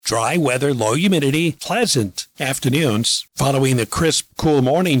Dry weather, low humidity, pleasant afternoons following the crisp, cool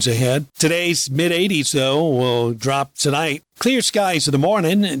mornings ahead. Today's mid-80s, though, will drop tonight. Clear skies in the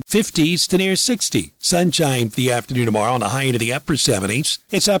morning and 50s to near 60. Sunshine for the afternoon tomorrow on the high to the upper 70s.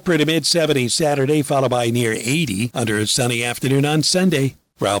 It's upper to mid-70s Saturday, followed by near 80 under a sunny afternoon on Sunday.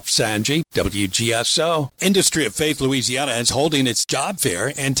 Ralph Sanji, WGSO. Industry of Faith Louisiana is holding its job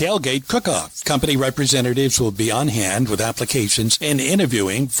fair and tailgate cook-off. Company representatives will be on hand with applications and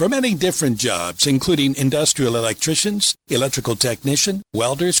interviewing for many different jobs, including industrial electricians, electrical technician,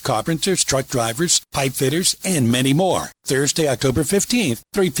 welders, carpenters, truck drivers, pipe fitters, and many more. Thursday, October 15th,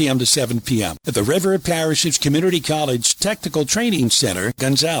 3 p.m. to 7 p.m. at the River Parishes Community College Technical Training Center,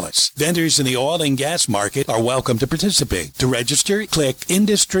 Gonzales. Vendors in the oil and gas market are welcome to participate. To register, click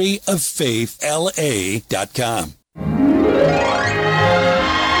industryofffaithla.com.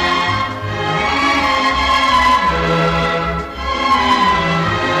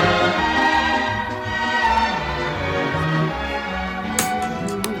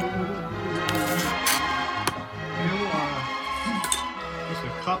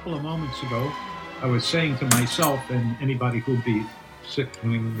 Couple of moments ago, I was saying to myself and anybody who'd be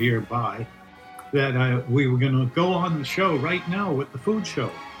sitting nearby that we were going to go on the show right now with the food show.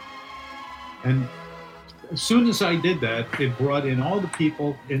 And as soon as I did that, it brought in all the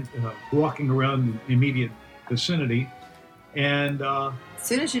people walking around the immediate vicinity. And as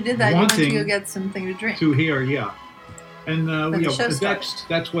soon as you did that, you went to go get something to drink. To hear, yeah. And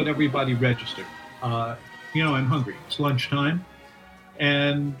that's what everybody registered. I'm hungry. It's lunchtime.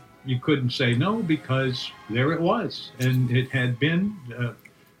 And you couldn't say no because there it was. And it had been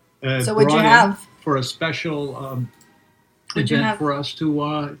so what'd you have? For a special event for us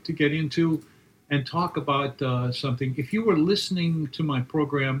to get into and talk about something. If you were listening to my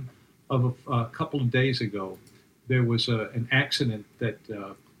program of a couple of days ago, there was an accident that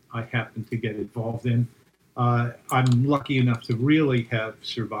I happened to get involved in. I'm lucky enough to really have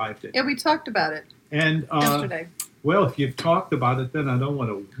survived it. Yeah, we talked about it yesterday. Well, if you've talked about it, then I don't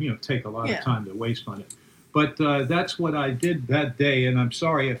want to, take a lot of time to waste on it. But that's what I did that day, and I'm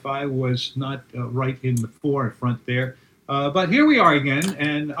sorry if I was not right in the forefront there. But here we are again,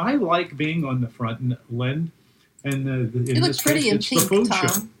 and I like being on the front end. And you look pretty in pink, Tom. Show.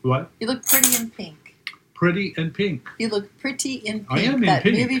 What? You look pretty in pink. Pretty in pink. You look pretty in pink. I am in that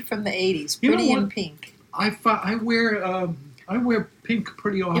pink. Movie from the 80s. Pretty in pink. I wear pink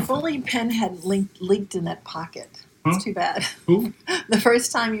pretty often. If only Penn had leaked in that pocket. Huh? It's too bad. Who? The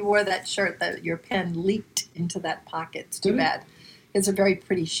first time you wore that shirt, that your pen leaked into that pocket. It's too bad. It's a very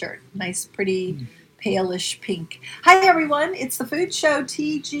pretty shirt. Nice, pretty, palish pink. Hi, everyone. It's the Food Show,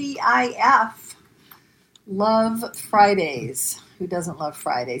 TGIF. Love Fridays. Who doesn't love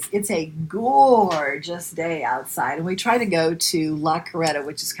Fridays? It's a gorgeous day outside, and we try to go to La Coretta,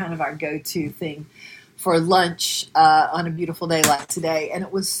 which is kind of our go-to thing for lunch on a beautiful day like today. And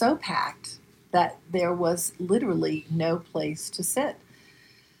it was so packed that there was literally no place to sit.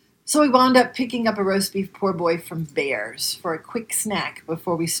 So we wound up picking up a roast beef poor boy from Bears for a quick snack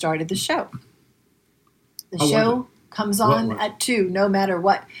before we started the show. The show comes on at 2, no matter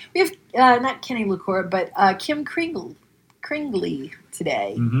what. We have, not Kenny LaCour, but Kim Kringley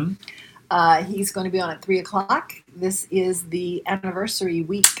today. Mm-hmm. He's going to be on at 3 o'clock. This is the anniversary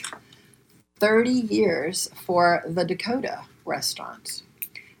week, 30 years for the Dakota restaurant.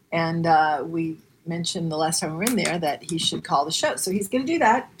 And we mentioned the last time we were in there that he should call the show. So he's going to do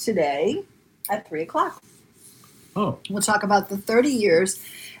that today at 3 o'clock. Oh. We'll talk about the 30 years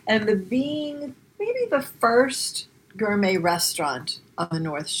and being maybe the first gourmet restaurant on the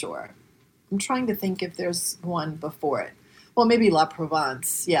North Shore. I'm trying to think if there's one before it. Well, maybe La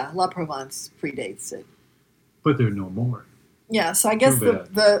Provence. Yeah, La Provence predates it. But there are no more. Yeah, so I guess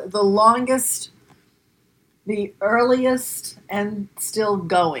the longest, the earliest, and still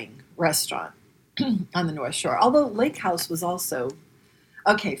going restaurant on the North Shore. Although Lake House was also,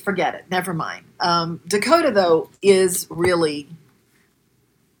 okay, forget it. Never mind. Dakota, though, is really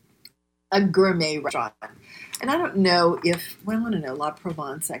a gourmet restaurant. And I don't know if, I don't know, La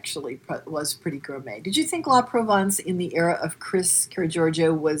Provence actually was pretty gourmet. Did you think La Provence in the era of Chris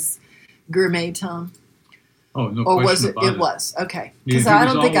Giorgio was gourmet, Tom? Oh, no or question was it? about it. It was, okay. Because I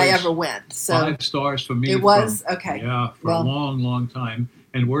don't think I ever went. So 5 stars for me. It was? Okay. Yeah, for a long, long time,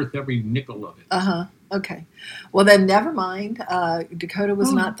 and worth every nickel of it. Uh-huh, okay. Well, then never mind. Dakota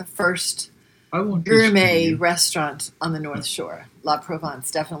was not the first gourmet restaurant on the North Shore. La Provence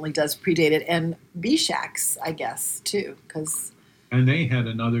definitely does predate it, and Bishak's, I guess, too, because. And they had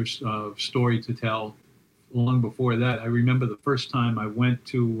another story to tell long before that. I remember the first time I went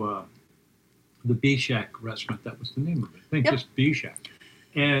to the Bishak restaurant. That was the name of it. I think just Bishak.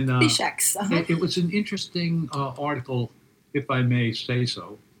 And Bishaks. it was an interesting article, if I may say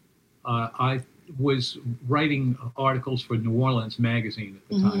so. I was writing articles for New Orleans Magazine at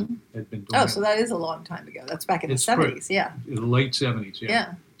the time. Had been doing so that is a long time ago. That's back in the 70s, yeah. The late 70s, yeah.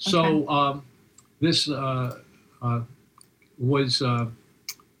 Yeah. So this was,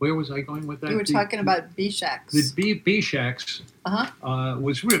 where was I going with that? You were talking about Bishaks. The Bishaks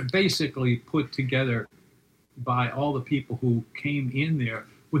was basically put together by all the people who came in there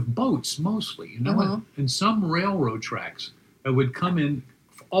with boats mostly, you know, and some railroad tracks that would come in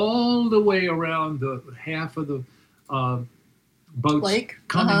all the way around the half of the boats Lake.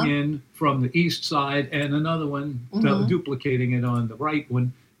 coming in from the east side, and another one duplicating it on the right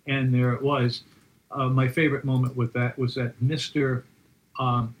one. And there it was. My favorite moment with that was that Mr.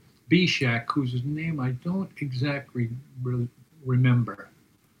 Bishak, whose name I don't exactly remember.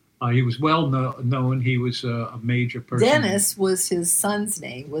 He was well known. He was a major person. Dennis was his son's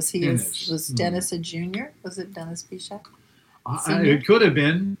name. Was he? Dennis. Was Dennis a junior? Was it Dennis Bishak? It could have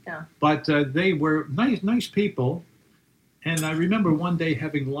been, yeah. But they were nice people. And I remember one day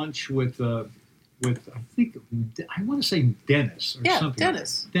having lunch with I think I want to say Dennis or something.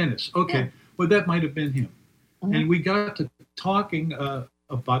 Dennis. Okay, yeah. Well that might have been him. And we got to talking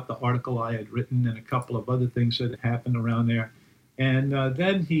about the article I had written and a couple of other things that had happened around there. And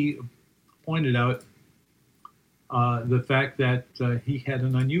then he pointed out the fact that he had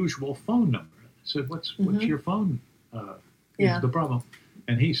an unusual phone number. I said, "What's your phone? Is the problem?"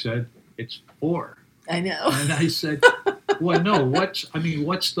 And he said, "It's 4." I know. And I said, "Well, no. What's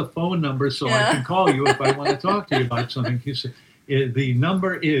the phone number so I can call you if I want to talk to you about something?" He said, "The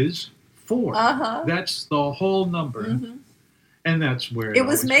number is 4. That's the whole number." And that's where it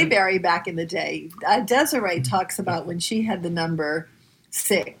was Mayberry back in the day. Desiree talks about when she had the number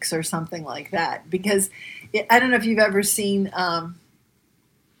 6 or something like that. Because I don't know if you've ever seen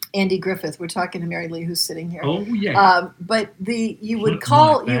Andy Griffith. We're talking to Mary Lee, who's sitting here. Oh yeah. But you would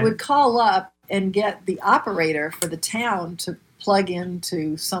call up and get the operator for the town to plug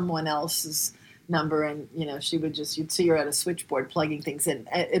into someone else's number, and she would you'd see her at a switchboard plugging things in,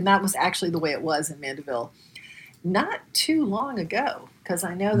 and that was actually the way it was in Mandeville. Not too long ago, because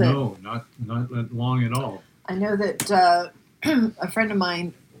I know that... No, not that long at all. I know that a friend of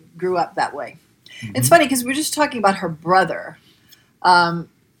mine grew up that way. It's funny, because we're just talking about her brother.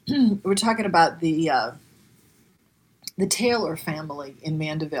 We're talking about the Taylor family in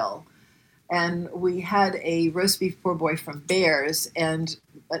Mandeville. And we had a roast beef poor boy from Bears, and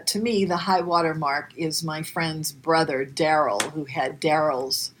to me, the high water mark is my friend's brother, Daryl, who had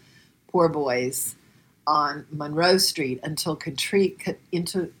Daryl's poor boys on Monroe Street until Katrina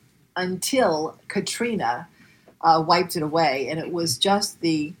wiped it away, and it was just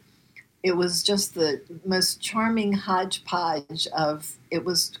the most charming hodgepodge of. It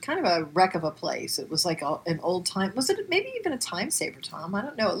was kind of a wreck of a place. It was like an old time. Was it maybe even a time saver, Tom? I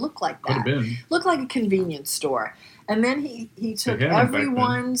don't know. It looked like that. Could have been. Looked like a convenience store. And then he took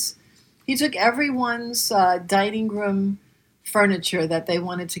everyone's dining room furniture that they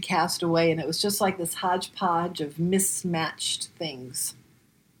wanted to cast away, and it was just like this hodgepodge of mismatched things,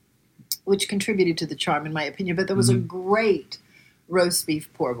 which contributed to the charm, in my opinion. But there was a great roast beef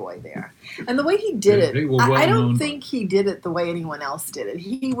poor boy there, and the way he did it, I don't think he did it the way anyone else did it.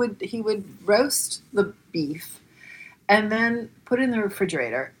 He would roast the beef, and then put it in the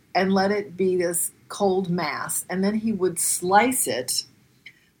refrigerator and let it be this cold mass, and then he would slice it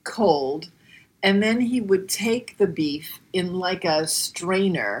cold. And then he would take the beef in like a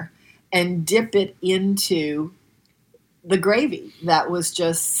strainer and dip it into the gravy that was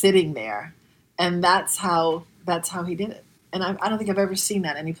just sitting there. And that's how he did it. And I don't think I've ever seen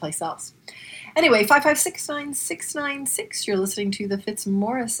that anyplace else. Anyway, 5569696. You're listening to the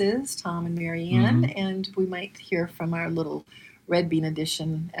Fitzmaurices, Tom and Mary Ann, and we might hear from our little Red Bean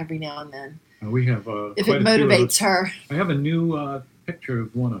edition every now and then. We have if it motivates her. I have a new picture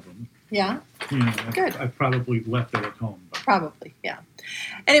of one of them. Yeah? Good. I probably left it at home. But. Probably, yeah.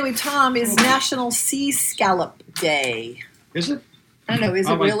 Anyway, Tom, is National Sea Scallop Day. Is it? I don't know, is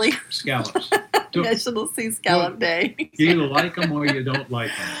it really? Scallops. National Sea Scallop Day. You either like them or you don't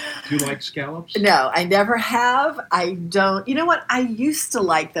like them. Do you like scallops? No, I never have. I don't. You know what? I used to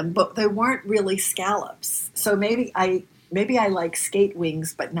like them, but they weren't really scallops. So maybe I like skate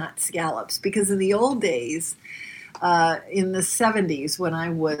wings, but not scallops. Because in the old days... in the 70s, when I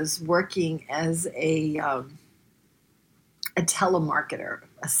was working as a telemarketer,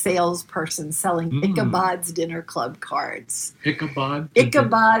 a salesperson selling Ichabod's Dinner Club cards.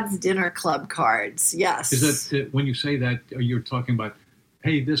 Ichabod's Dinner Club cards, yes. Is that when you say that, you're talking about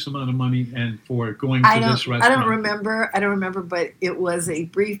pay this amount of money and for going I to don't, this restaurant. I don't remember, but it was a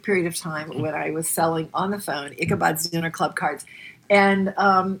brief period of time when I was selling on the phone Ichabod's Dinner Club cards. And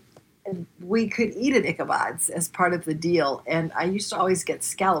we could eat at Ichabod's as part of the deal. And I used to always get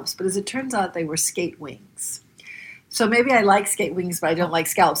scallops, but as it turns out, they were skate wings. So maybe I like skate wings, but I don't like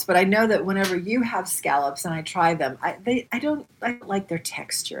scallops. But I know that whenever you have scallops and I try them, I don't like their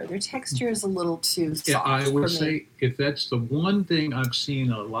texture. Their texture is a little too soft. Yeah, I will for me. say if that's the one thing I've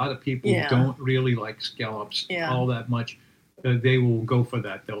seen, a lot of people don't really like scallops all that much. They will go for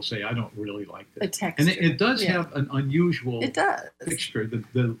that. They'll say, "I don't really like this." The texture, and it does have an unusual texture.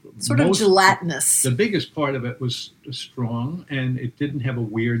 The sort of gelatinous. The biggest part of it was strong, and it didn't have a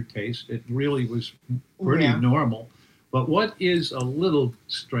weird taste. It really was pretty normal. But what is a little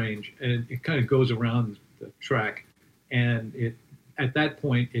strange, and it kind of goes around the track, and at that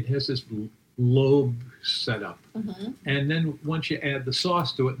point it has this lobe set up, and then once you add the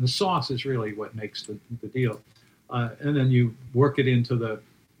sauce to it, and the sauce is really what makes the deal, and then you work it into the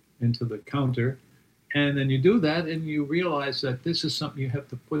counter, and then you do that, and you realize that this is something you have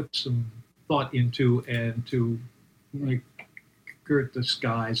to put some thought into and to skirt the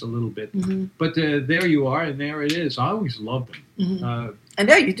skies a little bit. But there you are, and there it is. I always loved them. I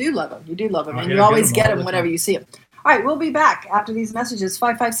know you do love them. You do love them, and you always get them whenever you see them. All right, we'll be back after these messages.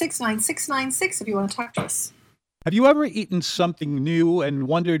 556-9696 if you want to talk to us. Have you ever eaten something new and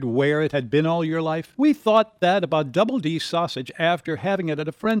wondered where it had been all your life? We thought that about Double D sausage after having it at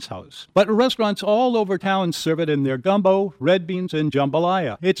a friend's house. But restaurants all over town serve it in their gumbo, red beans, and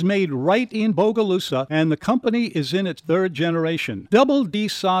jambalaya. It's made right in Bogalusa, and the company is in its third generation. Double D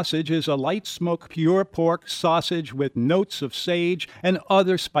sausage is a light smoke, pure pork sausage with notes of sage and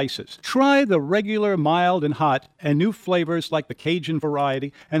other spices. Try the regular, mild, and hot, and new flavors like the Cajun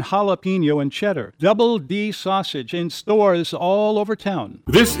variety and jalapeno and cheddar. Double D sausage in stores all over town.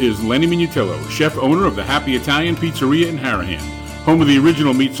 This is Lenny Minutillo, chef-owner of the Happy Italian Pizzeria in Harahan, home of the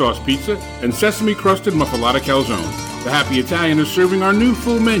original meat sauce pizza and sesame-crusted muffalata calzone. The Happy Italian is serving our new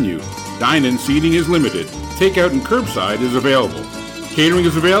full menu. Dine-in seating is limited. Takeout and curbside is available. Catering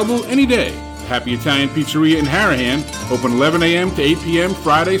is available any day. The Happy Italian Pizzeria in Harahan, open 11 a.m. to 8 p.m.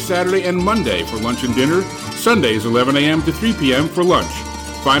 Friday, Saturday, and Monday for lunch and dinner. Sundays 11 a.m. to 3 p.m. for lunch.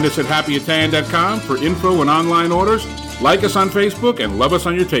 Find us at happyitalian.com for info and online orders. Like us on Facebook and love us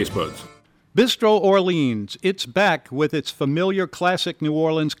on your taste buds. Bistro Orleans, it's back with its familiar classic New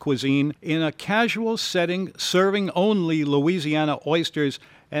Orleans cuisine in a casual setting, serving only Louisiana oysters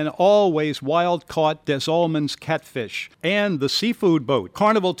and always wild-caught Des Allemands catfish. And the Seafood Boat.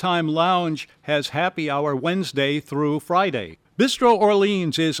 Carnival Time Lounge has happy hour Wednesday through Friday. Bistro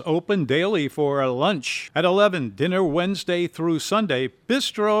Orleans is open daily for lunch at 11, dinner Wednesday through Sunday.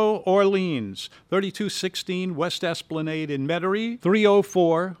 Bistro Orleans, 3216 West Esplanade in Metairie,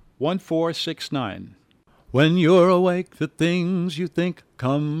 304-1469. When you're awake, the things you think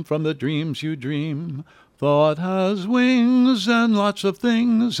come from the dreams you dream. Thought has wings, and lots of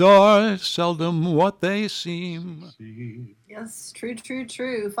things are seldom what they seem. Yes, true.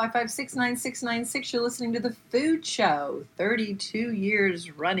 556-9696. You're listening to The Food Show, 32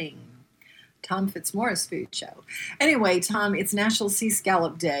 years running. Tom Fitzmaurice Food Show. Anyway, Tom, it's National Sea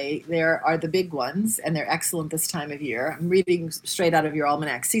Scallop Day. There are the big ones, and they're excellent this time of year. I'm reading straight out of your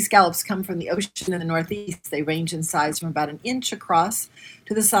almanac. Sea scallops come from the ocean in the Northeast. They range in size from about an inch across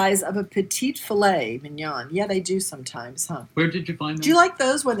to the size of a petite filet mignon. Yeah, they do sometimes, huh? Where did you find them? Do you like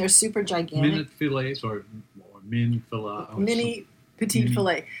those when they're super gigantic? Minute fillets or min filet? Mini petite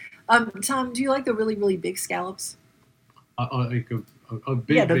filet. Tom, do you like the really, really big scallops? Like a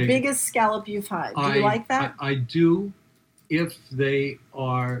big, the biggest scallop you find. Do you like that? I do, if they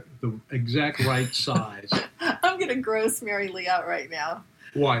are the exact right size. I'm going to gross Mary Lee out right now.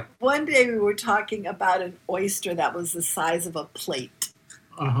 Why? One day we were talking about an oyster that was the size of a plate.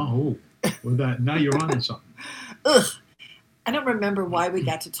 Well, now you're on to something. Ugh. I don't remember why we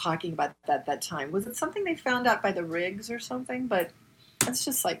got to talking about that time. Was it something they found out by the rigs or something? But it's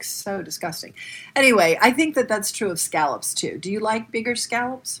just like so disgusting. Anyway, I think that's true of scallops too. Do you like bigger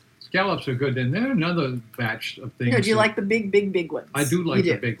scallops? Scallops are good, and they're another batch of things. Do you like the big ones? I do like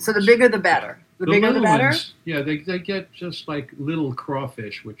the big ones. So the bigger the better. The bigger the better? Ones, yeah, they get just like little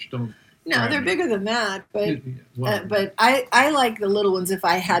crawfish, which don't... No, they're bigger than that, but I like the little ones if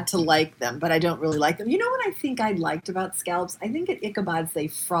I had to like them, but I don't really like them. You know what I think I liked about scallops? I think at Ichabod's they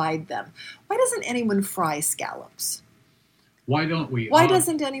fried them. Why doesn't anyone fry scallops? Why don't we? Why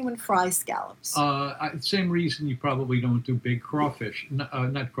doesn't anyone fry scallops? Same reason you probably don't do big crawfish,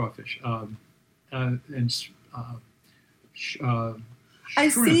 not crawfish, I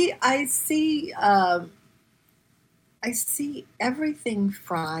see I see everything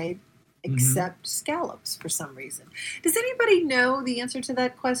fried except scallops for some reason. Does anybody know the answer to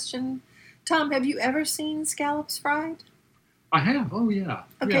that question? Tom, have you ever seen scallops fried? I have. Oh, yeah.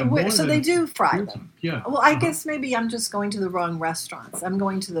 Okay, Yeah, so they do fry them. Yeah. Well, I guess maybe I'm just going to the wrong restaurants. I'm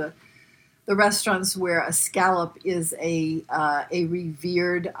going to the restaurants where a scallop is a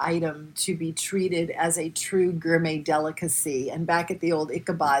revered item to be treated as a true gourmet delicacy. And back at the old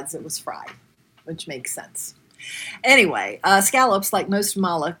Ichabod's, it was fried, which makes sense. Anyway, scallops, like most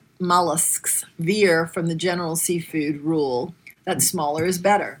mollusks, veer from the general seafood rule that smaller is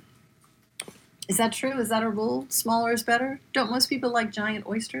better. Is that true? Is that a rule? Smaller is better? Don't most people like giant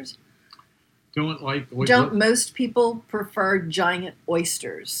oysters? Don't Most people prefer giant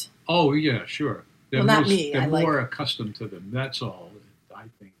oysters? Oh, yeah, sure. They're not me. They're I more like accustomed to them. That's all,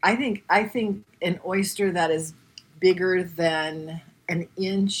 I think. I think an oyster that is bigger than an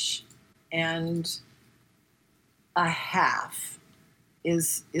inch and a half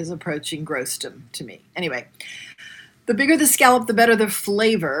is approaching grossdom to me. Anyway, the bigger the scallop, the better the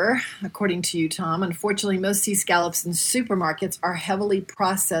flavor, according to you, Tom. Unfortunately, most sea scallops in supermarkets are heavily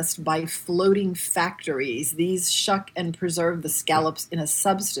processed by floating factories. These shuck and preserve the scallops in a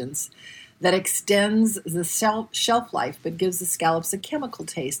substance that extends the shelf life but gives the scallops a chemical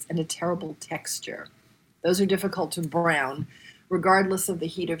taste and a terrible texture. Those are difficult to brown, regardless of the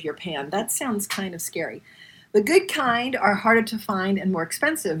heat of your pan. That sounds kind of scary. The good kind are harder to find and more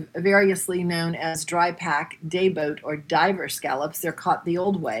expensive, variously known as dry pack, day boat, or diver scallops. They're caught the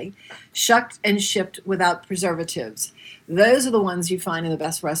old way, shucked and shipped without preservatives. Those are the ones you find in the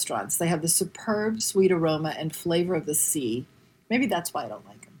best restaurants. They have the superb sweet aroma and flavor of the sea. Maybe that's why I don't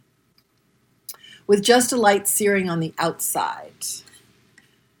like them. With just a light searing on the outside.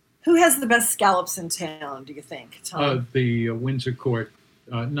 Who has the best scallops in town, do you think, Tom? The Windsor Court.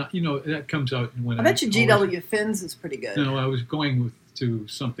 That comes out when I bet you G.W. Finn's is pretty good. No, I was going to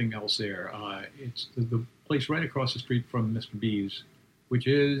something else there. It's the place right across the street from Mr. B's, which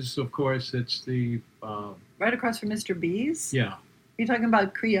is, of course, it's the... right across from Mr. B's? Yeah. Are you talking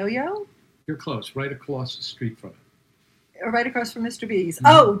about Criollo? You're close, right across the street from it. Right across from Mr. B's. Mm-hmm.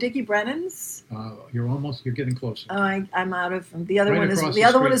 Oh, Dickie Brennan's? You're getting closer. Oh, I'm out of the other Right one. across The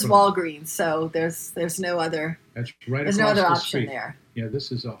other the one is street Walgreens, so there's no other. That's right There's across no other the option street. there. Yeah,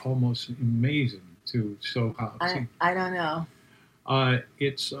 this is almost amazing to I don't know.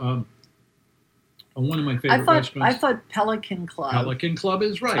 It's one of my favorite restaurants. I thought Pelican Club. Pelican Club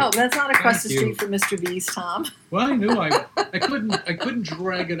is right. Oh, that's not across the Thank street you. from Mr. B's, Tom. Well, I knew I couldn't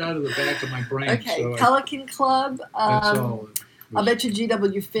drag it out of the back of my brain. Okay, so Pelican Club. that's all. I'll bet you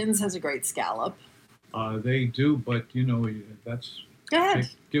G.W. Finn's has a great scallop. They do, but that's. Go ahead.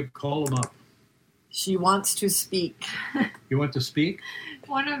 Call them up. She wants to speak. You want to speak?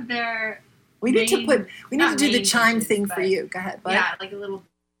 One of their We need to do the main chime dishes, thing for but- you. Go ahead, bud. Yeah, like a little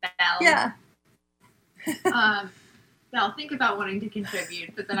bell. Yeah. I'll think about wanting to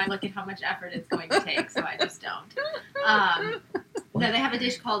contribute, but then I look at how much effort it's going to take, so I just don't. No, they have a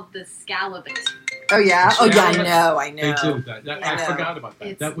dish called the scallopet. Oh yeah. The Oh yeah. scallop. I know. They do that. I I know. forgot about that.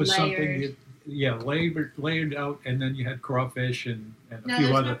 It's That was layered. something. Layered out, and then you had crawfish and a No, few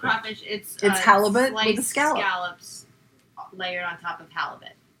there's other no things. crawfish. It's halibut with a sliced scallop. scallops layered on top of halibut.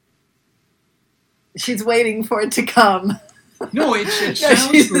 She's waiting for it to come. No, it No,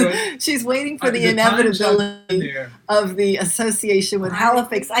 sounds good. She's waiting for the times I've been inevitability there, of the association with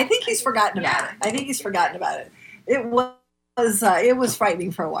Halifax. I think he's forgotten about it. I think he's forgotten about it. It was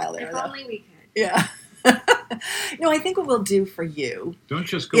frightening for a while there, If though. only we could. Yeah. No, I think what we'll do for you Don't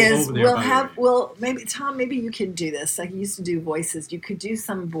just go is over there. maybe Tom, maybe you can do this. Like you used to do voices. You could do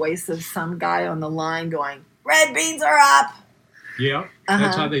some voice of some guy on the line going, "Red beans are up," Yeah, Uh-huh.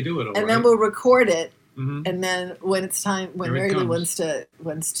 that's how they do it. All and right. then we'll record it. Mhm. And then when it's time, when Here it Mary Lou comes.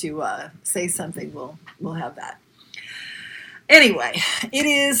 wants to say something, we'll have that. Anyway, it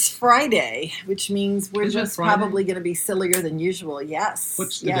is Friday, which means we're Is it just Friday? probably going to be sillier than usual. Yes.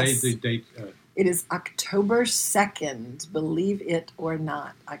 What's the yes. date? It is October 2nd, believe it or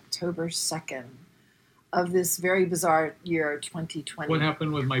not, October 2nd of this very bizarre year, 2020. What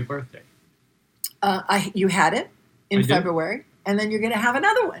happened with my birthday? You had it in I did? February, and then you're going to have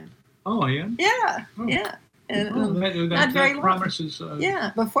another one. Oh, I am. Yeah, Oh. yeah. And, Oh, not very long. promises.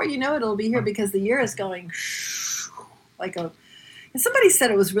 Yeah, before you know it, it'll be here because the year is going like a. And somebody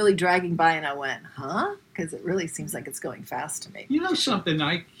said it was really dragging by, and I went, huh? Because it really seems like it's going fast to me. You know something?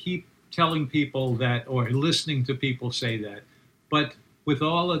 I keep telling people that, or listening to people say that, but with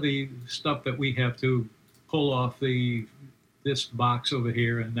all of the stuff that we have to pull off this box over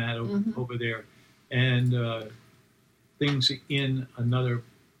here and that Mhm. over there, and things in another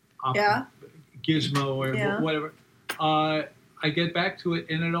Yeah. gizmo or Yeah. whatever, I get back to it,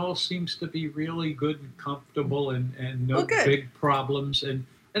 and it all seems to be really good and comfortable, and no Well, good. big problems. And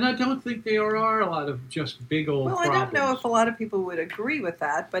I don't think there are a lot of just big old Well, problems. I don't know if a lot of people would agree with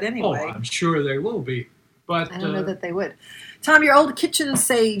that, but Oh, anyway. I'm sure there will be. But I don't know that they would. Tom, your old kitchen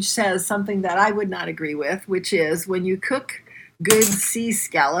sage says something that I would not agree with, which is when you cook good sea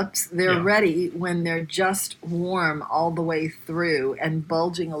scallops, they're Yeah. ready when they're just warm all the way through and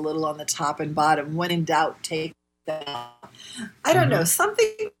bulging a little on the top and bottom. When in doubt, take them out. I don't know.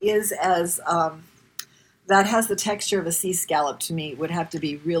 Something is as that has the texture of a sea scallop to me would have to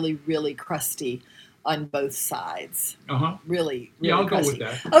be really, really crusty on both sides. Really, Yeah, I'll crusty. go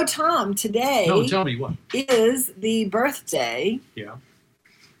with that. Oh, Tom, today No, tell me what. is the birthday Yeah.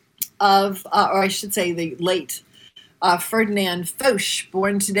 of, or I should say the late Ferdinand Foch,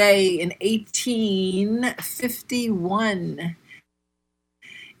 born today in 1851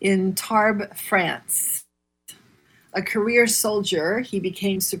 in Tarbes, France. A career soldier, he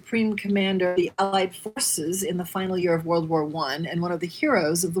became supreme commander of the Allied forces in the final year of World War I and one of the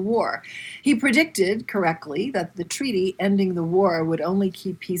heroes of the war. He predicted correctly that the treaty ending the war would only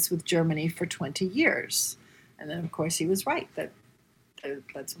keep peace with Germany for 20 years. And then, of course, he was right. That's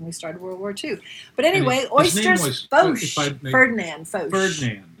when we started World War II. But anyway, his name Oysters was, Foch, if I may- Ferdinand Foch.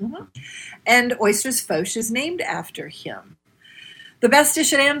 Ferdinand. Mhm. And Oysters Foch is named after him. The best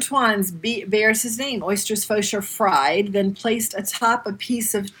dish at Antoine's bears his name. Oysters Foch are fried, then placed atop a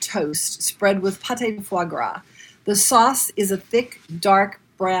piece of toast spread with pâté de foie gras. The sauce is a thick, dark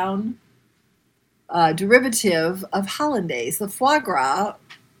brown derivative of hollandaise. The foie gras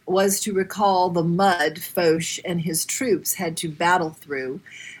was to recall the mud Foch and his troops had to battle through,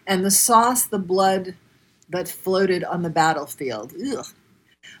 and the sauce, the blood that floated on the battlefield. Ugh.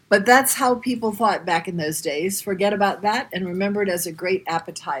 But that's how people thought back in those days. Forget about that and remember it as a great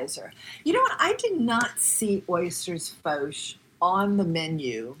appetizer. You know what? I did not see Oysters Foch on the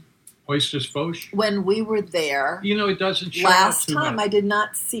menu Oysters Foch. when we were there You know, it doesn't show last up too time. much. I did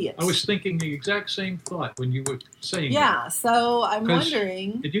not see it. I was thinking the exact same thought when you were saying Yeah, so I'm 'Cause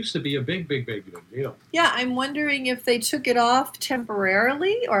wondering. that. It used to be a big deal. Yeah, I'm wondering if they took it off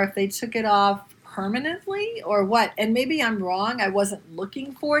temporarily or if they took it off permanently or what. And maybe I'm wrong. I wasn't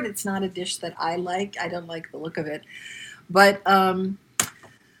looking for it. It's not a dish that I like. I don't like the look of it. But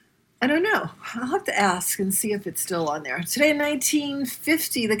I don't know. I'll have to ask and see if it's still on there. Today in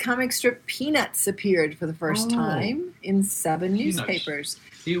 1950, the comic strip Peanuts appeared for the first time in 7 Peanuts. newspapers.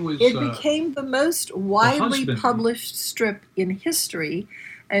 He was. It became the most widely husband. published strip in history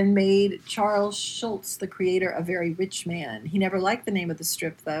and made Charles Schulz, the creator, a very rich man. He never liked the name of the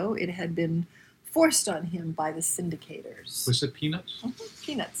strip, though. It had been forced on him by the syndicators. Was it Peanuts? Mhm,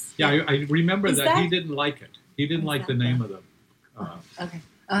 Peanuts. Yeah, I remember Is that he that- didn't like it. He didn't Is like that the name the- of them. Okay.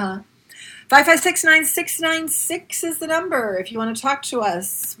 5569696 is the number. If you want to talk to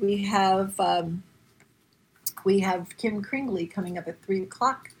us, we have Kim Kringley coming up at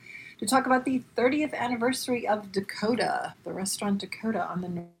 3:00 to talk about the 30th anniversary of Dakota, the restaurant Dakota on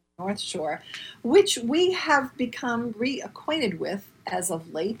the North Shore, which we have become reacquainted with as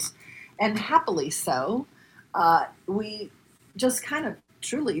of late, and happily so. We just kind of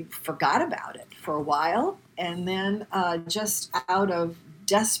truly forgot about it for a while, and then just out of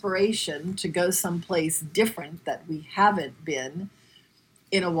desperation to go someplace different that we haven't been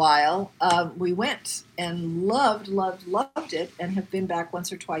in a while, we went and loved it, and have been back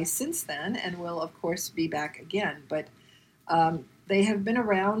once or twice since then, and will of course be back again. But they have been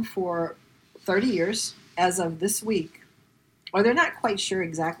around for 30 years as of this week, or they're not quite sure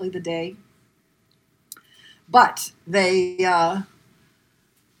exactly the day, but they are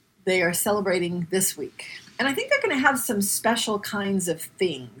celebrating this week. And I think they're going to have some special kinds of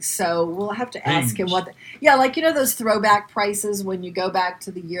things. So we'll have to ask him what. Like, you know, those throwback prices when you go back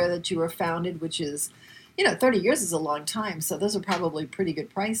to the year that you were founded, which is, 30 years is a long time. So those are probably pretty good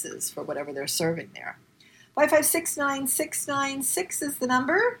prices for whatever they're serving there. 5569696 is the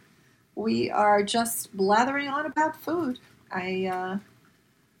number. We are just blathering on about food. I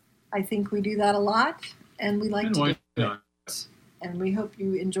think we do that a lot, and we like And to why do it. not? And we hope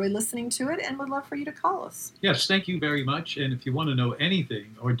you enjoy listening to it and would love for you to call us. Yes, thank you very much. And if you want to know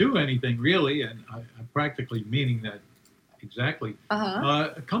anything or do anything really, and I'm practically meaning that exactly,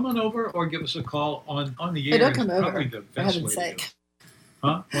 come on over or give us a call on the air. Don't come It's over, probably the for best heaven's way to do sake. it.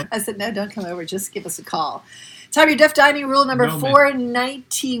 Huh? What? I said, no, don't come over. Just give us a call. Time your Deaf Dining rule number No, ma'am.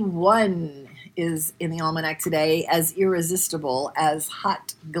 491 is in the almanac today, as irresistible as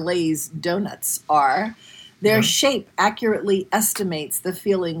hot glazed donuts are. Their Yeah. shape accurately estimates the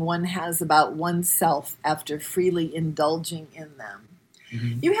feeling one has about oneself after freely indulging in them.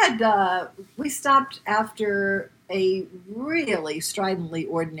 Mhm. You had, we stopped after a really stridently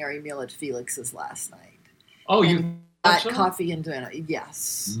ordinary meal at Felix's last night. Oh, And you got some? coffee and dinner.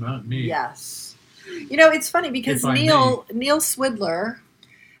 Yes. Not me. Yes. You know, it's funny because If I Neil Swidler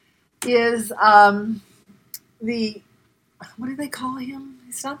is the, what do they call him?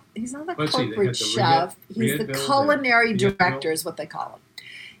 He's not the Let's see, they corporate had the chef. He's the Fayetteville, culinary the director is what they call him.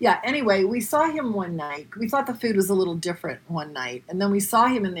 Yeah, anyway, we saw him one night. We thought the food was a little different one night. And then we saw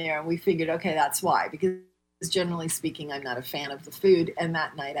him in there and we figured, okay, that's why. Because generally speaking, I'm not a fan of the food. And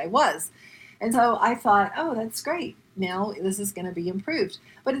that night I was. And so I thought, oh, that's great. Now this is going to be improved.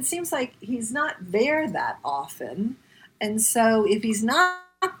 But it seems like he's not there that often. And so if he's not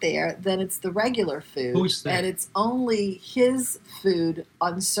there, then it's the regular food. Who's that? And it's only his food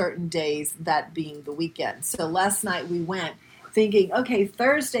on certain days, that being the weekend. So last night we went thinking, okay,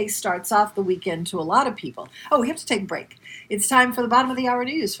 Thursday starts off the weekend to a lot of people. Oh, we have to take a break. It's time for the bottom of the hour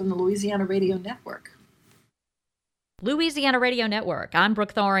news from the Louisiana Radio Network. Louisiana Radio Network. I'm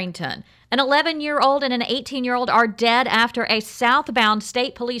Brooke Thorington. An 11-year-old and an 18-year-old are dead after a southbound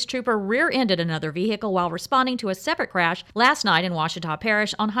state police trooper rear-ended another vehicle while responding to a separate crash last night in Ouachita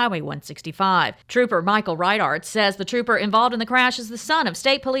Parish on Highway 165. Trooper Michael Reitart says the trooper involved in the crash is the son of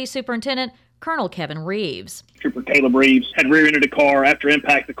State Police Superintendent Colonel Kevin Reeves. Trooper Caleb Reeves had rear-ended a car. After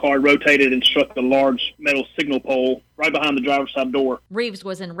impact, the car rotated and struck the large metal signal pole right behind the driver's side door. Reeves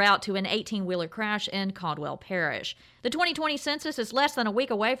was en route to an 18-wheeler crash in Caldwell Parish. The 2020 census is less than a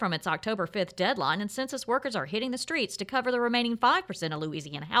week away from its October 5th deadline, and census workers are hitting the streets to cover the remaining 5% of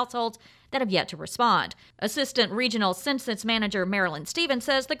Louisiana households that have yet to respond. Assistant Regional Census Manager Marilyn Stevens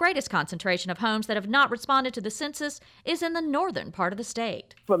says the greatest concentration of homes that have not responded to the census is in the northern part of the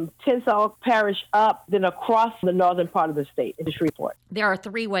state. From Tensall Parish up, then across the northern part of the state in Shreveport. There are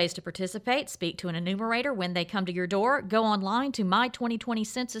 3 ways to participate. Speak to an enumerator when they come to your door, go online to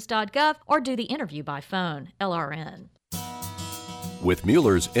my2020census.gov, or do the interview by phone. LRN. With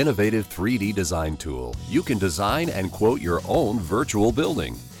Mueller's innovative 3D design tool, you can design and quote your own virtual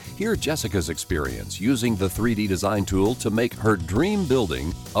building. Hear Jessica's experience using the 3D design tool to make her dream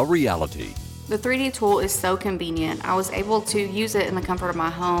building a reality. The 3D tool is so convenient. I was able to use it in the comfort of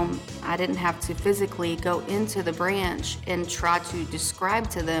my home. I didn't have to physically go into the branch and try to describe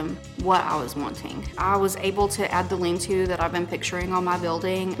to them what I was wanting. I was able to add the lean-to that I've been picturing on my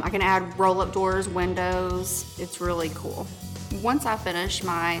building. I can add roll-up doors, windows. It's really cool. Once I finished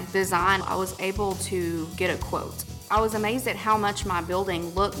my design, I was able to get a quote. I was amazed at how much my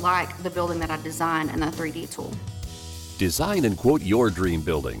building looked like the building that I designed in the 3D tool. Design and quote your dream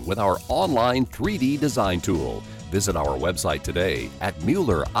building with our online 3D design tool. Visit our website today at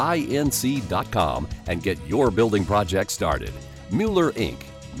MuellerINC.com and get your building project started. Mueller Inc.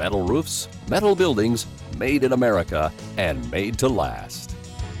 Metal roofs, metal buildings, made in America and made to last.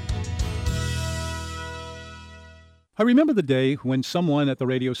 I remember the day when someone at the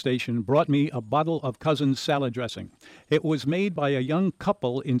radio station brought me a bottle of Cousin's salad dressing. It was made by a young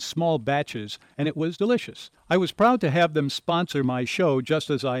couple in small batches, and it was delicious. I was proud to have them sponsor my show just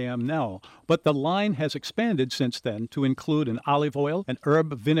as I am now, but the line has expanded since then to include an olive oil, an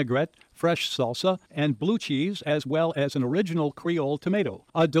herb vinaigrette, fresh salsa, and blue cheese, as well as an original Creole tomato.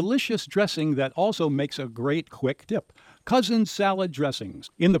 A delicious dressing that also makes a great quick dip. Cousin's Salad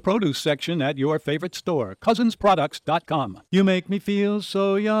Dressings, in the produce section at your favorite store, cousinsproducts.com. You make me feel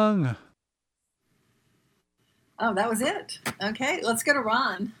so young. Oh, that was it. Okay, let's go to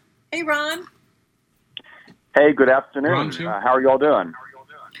Ron. Hey, Ron. Hey, good afternoon. How are you all doing?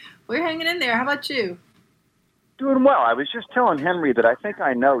 We're hanging in there. How about you? Doing well. I was just telling Henry that I think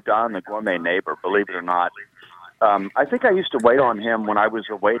I know Don the Gourmet Neighbor, believe it or not. I think I used to wait on him when I was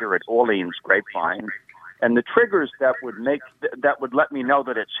a waiter at Orleans Grapevine. And the triggers that would let me know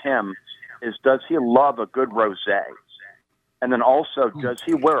that it's him is, does he love a good rosé? And then also, does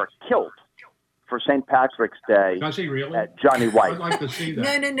he wear a kilt for St. Patrick's Day? Does he really? At Johnny White? I'd like to see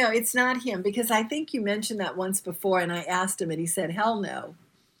that. No, it's not him, because I think you mentioned that once before, and I asked him, and he said, hell no.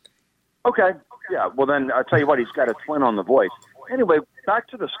 Okay, yeah, well then, I'll tell you what, he's got a twin on the voice. Anyway, back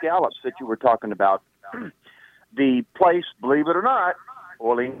to the scallops that you were talking about. The place, believe it or not,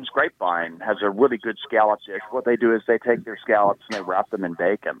 Orleans Grapevine, has a really good scallop dish. What they do is they take their scallops and they wrap them in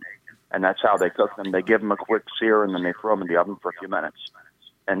bacon, and that's how they cook them. They give them a quick sear, and then they throw them in the oven for a few minutes.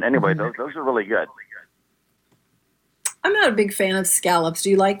 And anyway, those are really good. I'm not a big fan of scallops. Do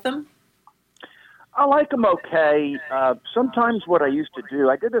you like them? I like them okay. Sometimes what I used to do,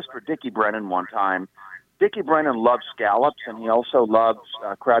 I did this for Dickie Brennan one time. Dickie Brennan loves scallops, and he also loves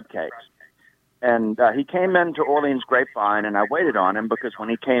crab cakes. And he came into Orleans Grapevine, and I waited on him because when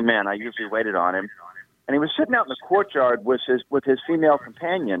he came in, I usually waited on him. And he was sitting out in the courtyard with his female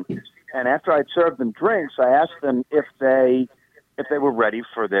companion, and after I'd served them drinks, I asked them if they were ready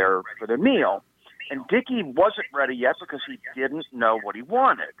for their meal. And Dickie wasn't ready yet because he didn't know what he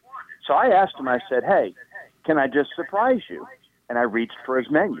wanted. So I asked him, I said, "Hey, can I just surprise you?" And I reached for his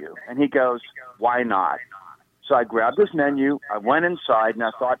menu. And he goes, "Why not?" So I grabbed his menu, I went inside, and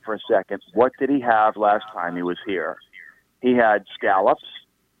I thought for a second, what did he have last time he was here? He had scallops,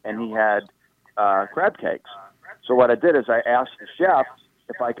 and he had crab cakes. So what I did is I asked the chef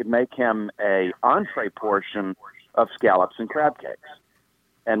if I could make him a entree portion of scallops and crab cakes.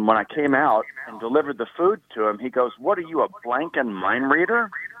 And when I came out and delivered the food to him, he goes, "What are you, a blanking mind reader?"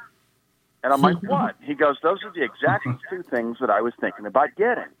 And I'm like, "What?" He goes, "Those are the exact two things that I was thinking about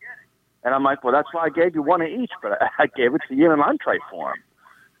getting." And I'm like, "Well, that's why I gave you one of each, but I gave it to you in an entree form."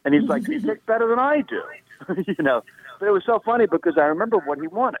 And he's like, "You pick better than I do." You know, but it was so funny because I remember what he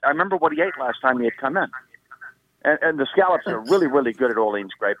wanted. I remember what he ate last time he had come in. And the scallops are really, really good at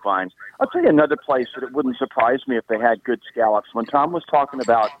Orleans Grapevine. I'll tell you another place that it wouldn't surprise me if they had good scallops. When Tom was talking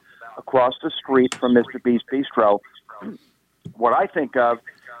about across the street from Mr. B's Bistro, what I think of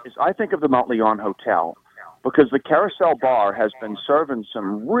is I think of the Montleon Hotel, because the Carousel Bar has been serving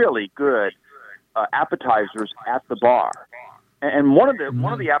some really good appetizers at the bar. And one of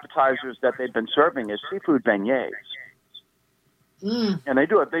the appetizers that they've been serving is seafood beignets. And they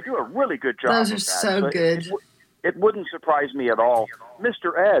do a really good job. Those are with that. so good. It wouldn't surprise me at all.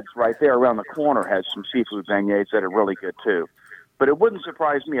 Mr. Ed's right there around the corner has some seafood beignets that are really good too. But it wouldn't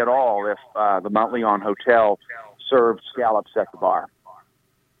surprise me at all if the Montleon Hotel served scallops at the bar.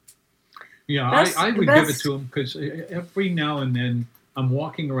 Yeah, I would give it to him because every now and then I'm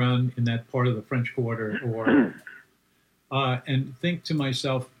walking around in that part of the French Quarter and think to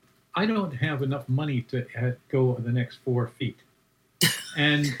myself, I don't have enough money to go the next 4 feet.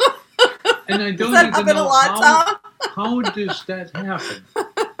 And I don't even know how does that happen.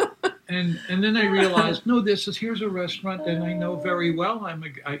 And then I realized, no, here's a restaurant that I know very well.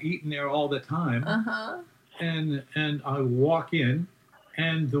 I eat in there all the time. And I walk in,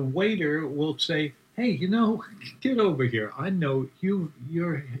 and the waiter will say, "Hey, get over here. I know you're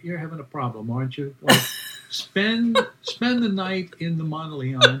having a problem, aren't you? Like, spend the night in the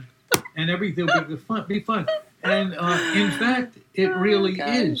Montleon, and everything will be fun." And in fact, it really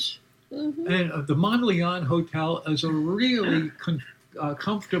is. And the Montleon Hotel is a really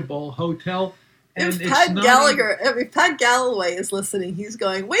comfortable hotel. And if Pat Galloway is listening, he's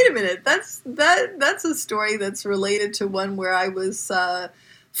going, "Wait a minute, that's a story that's related to one where I was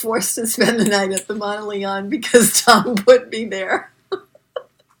forced to spend the night at the Montleon because Tom put me there."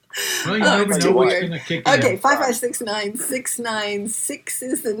 Well, you never know what's going to kick in. Okay, 5569696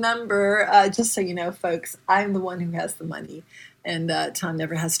 is the number. Just so you know, folks, I'm the one who has the money, and Tom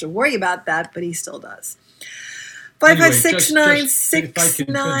never has to worry about that, but he still does.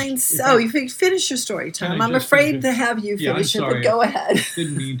 5569696. Oh, you finish your story, Tom. I'm afraid to have you finish it, but go ahead. I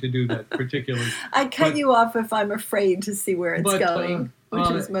didn't mean to do that particularly. I cut you off if I'm afraid to see where it's going,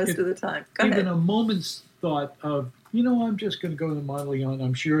 which is most of the time. Go ahead. Even a moment's thought of, I'm just going to go to the Montleon.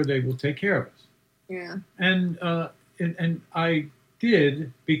 I'm sure they will take care of us. Yeah. And I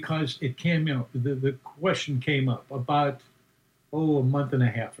did because it came out. The question came up about a month and a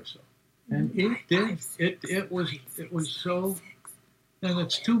half or so. And it did. It was so. And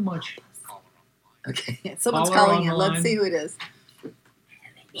it's too much. Okay, someone's calling in. Let's see who it is.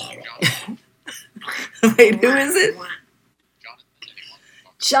 Wait, who is it?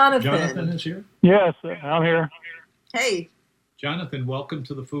 Jonathan. Jonathan is here? Yes, I'm here. Hey. Jonathan, welcome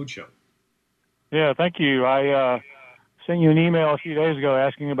to the Food Show. Yeah, thank you. I sent you an email a few days ago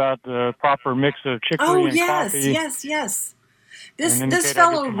asking about the proper mix of chicory and coffee. Yes. This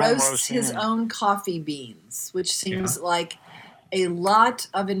fellow roasts his own coffee beans, which seems like a lot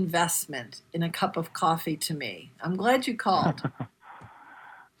of investment in a cup of coffee to me. I'm glad you called.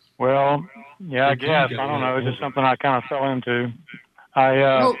 Well, yeah, I guess. I don't know. It's just something I kind of fell into.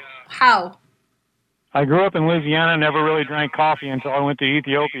 How? I grew up in Louisiana, never really drank coffee until I went to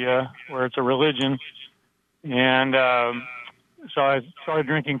Ethiopia, where it's a religion. And so I started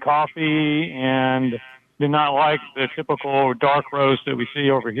drinking coffee and did not like the typical dark roast that we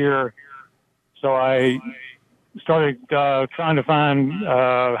see over here. So I started trying to find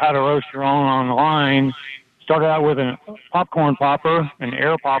how to roast your own online. Started out with a popcorn popper, an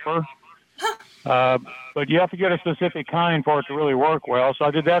air popper. But you have to get a specific kind for it to really work well. So I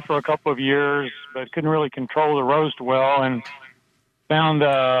did that for a couple of years, but couldn't really control the roast well, and found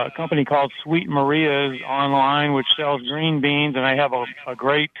a company called Sweet Maria's online, which sells green beans, and they have a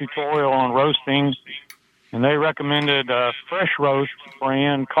great tutorial on roasting. And they recommended a Fresh Roast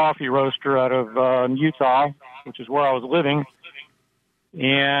brand coffee roaster out of Utah, which is where I was living.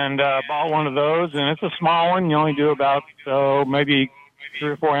 and bought one of those, and it's a small one. You only do about maybe 3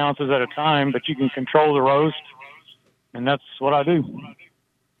 or 4 ounces at a time, but you can control the roast, and that's what I do.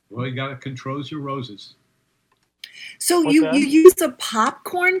 Well, you got to control your roses. So you use a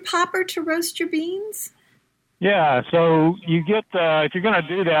popcorn popper to roast your beans? Yeah, so you get, if you're going to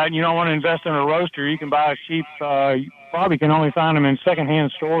do that and you don't want to invest in a roaster, you can buy a cheap, you probably can only find them in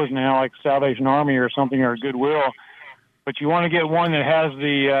secondhand stores now, like Salvation Army or something, or Goodwill. But you want to get one that has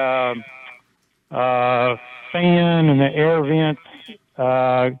the fan and the air vent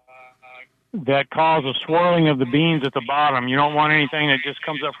that cause a swirling of the beans at the bottom. You don't want anything that just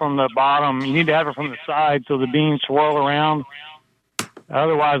comes up from the bottom. You need to have it from the side so the beans swirl around.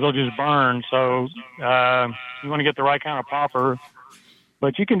 Otherwise, they'll just burn. So you want to get the right kind of popper.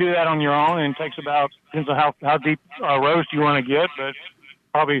 But you can do that on your own, and it takes depends on how deep roast you want to get, but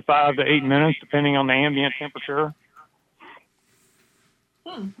probably 5 to 8 minutes, depending on the ambient temperature.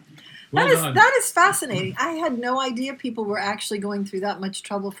 That is fascinating. I had no idea people were actually going through that much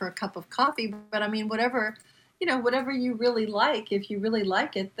trouble for a cup of coffee. But I mean, whatever you really like, if you really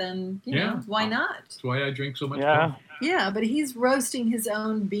like it, then you know, why not? That's why I drink so much coffee. Yeah, but he's roasting his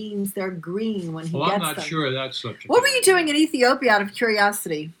own beans. They're green when he gets them. I'm not sure that's such a What were you doing in Ethiopia, out of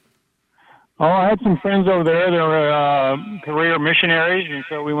curiosity? Oh, I had some friends over there. They were career missionaries, and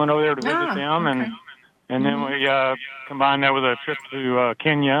so we went over there to visit them, and then we combined that with a trip to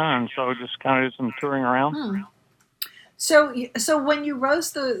Kenya, and so just kind of did some touring around. So when you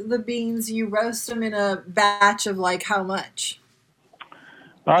roast the beans, you roast them in a batch of like how much?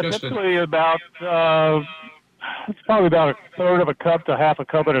 Typically about it's probably about a third of a cup to half a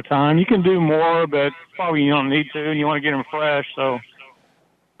cup at a time. You can do more, but probably you don't need to, and you want to get them fresh. So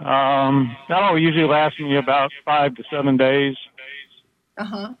that'll usually last me about 5 to 7 days.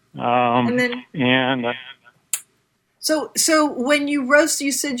 And then So when you roast,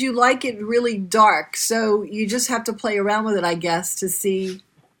 you said you like it really dark. So you just have to play around with it, I guess, to see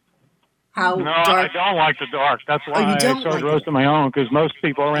how dark. No, I don't like the dark. That's why I started roasting my own, because most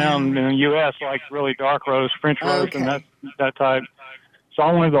people around in the U.S. like really dark roast, French roast, and that type. So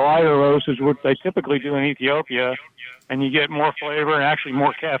I wanted the lighter roast, is what they typically do in Ethiopia, and you get more flavor and actually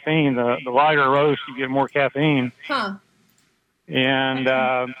more caffeine. The lighter roast, you get more caffeine. And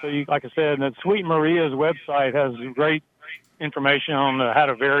so, like I said, the Sweet Maria's website has great information on how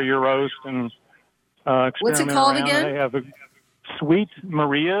to vary your roast and experiment. What's it called around. again? They have a Sweet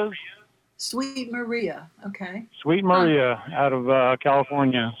Maria's. Sweet Maria, okay. Sweet Maria out of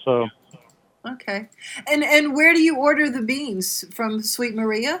California. So. Okay, and where do you order the beans from? Sweet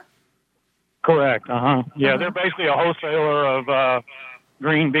Maria? Correct. Yeah, they're basically a wholesaler of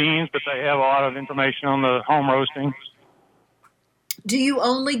green beans, but they have a lot of information on the home roasting. Do you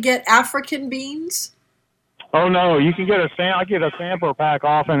only get African beans? Oh no, you can get I get a sampler pack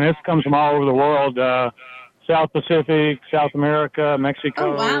often. This comes from all over the world: South Pacific, South America,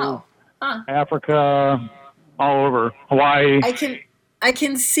 Mexico, Africa, all over, Hawaii. I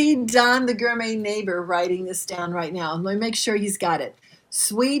can see Don, the gourmet neighbor, writing this down right now. Let me make sure he's got it.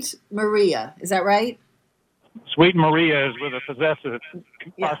 Sweet Maria, is that right? Sweet Maria is with a possessive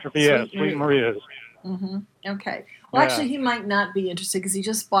apostrophe S. Sweet Maria's. Okay. Well, actually, he might not be interested because he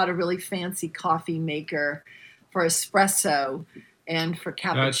just bought a really fancy coffee maker for espresso and for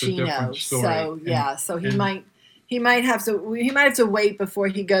cappuccino. That's a different story. So so he might have to wait before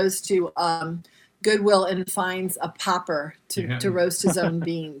he goes to Goodwill and finds a popper to roast his own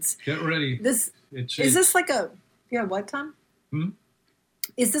beans. Get ready. Is this like what, Tom?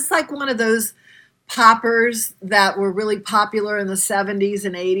 Is this like one of those poppers that were really popular in the 70s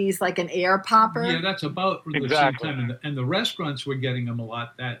and 80s, like an air popper? Yeah, that's about the same time. And the restaurants were getting them a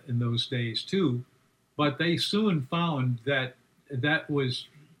lot in those days too. But they soon found that was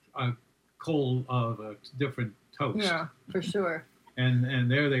a coal of a different toast. Yeah, for sure.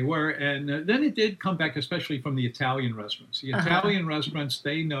 And there they were. And then it did come back, especially from the Italian restaurants. The Italian restaurants,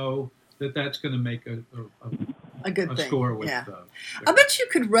 they know that's going to make a good thing. Score with. Yeah. I bet you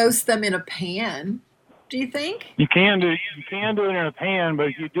could roast them in a pan. Do you think? You can do it in a pan, but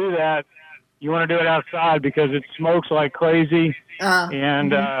if you do that, you want to do it outside because it smokes like crazy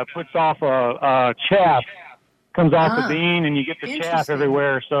and puts off a chaff, comes off the bean, and you get the chaff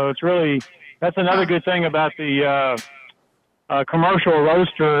everywhere. So that's another good thing about the commercial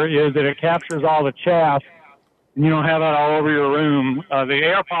roaster is that it captures all the chaff, and you don't have that all over your room. The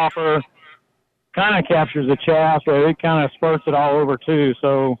air popper kind of captures the chaff, but it kind of spurts it all over too.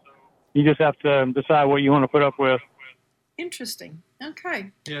 So you just have to decide what you want to put up with. Interesting. Okay.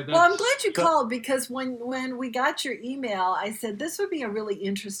 Yeah, Well, I'm glad you called because when we got your email, I said this would be a really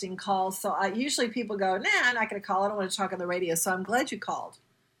interesting call. So usually people go, nah, I'm not going to call. I don't want to talk on the radio. So I'm glad you called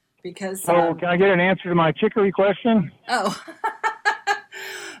because. So can I get an answer to my chicory question? Oh.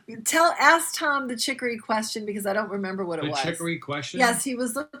 Ask Tom the chicory question because I don't remember what it was. The chicory question? Yes, he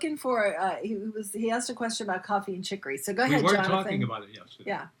was looking for. He asked a question about coffee and chicory. So go ahead, We were Jonathan. talking about it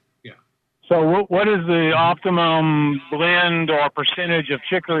yesterday. Yeah. So what is the optimum blend or percentage of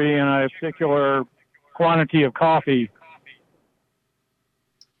chicory in a particular quantity of coffee?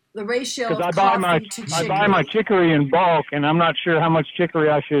 The ratio of Because coffee to chicory. I buy my chicory in bulk, and I'm not sure how much chicory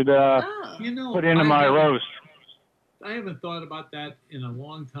I should put into my roast. I haven't thought about that in a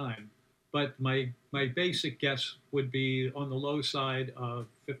long time, but my basic guess would be on the low side of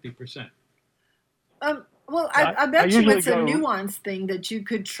 50%. Well, I bet you it's a nuanced thing that you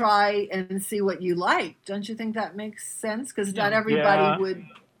could try and see what you like. Don't you think that makes sense? Because not everybody would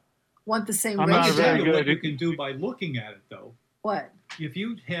want the same ratio. I'm not very good. What you can do by looking at it, though. What? If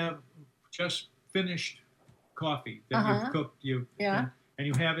you have just finished coffee that you've cooked, and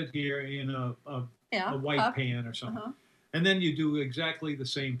you have it here in a white cup. pan or something, and then you do exactly the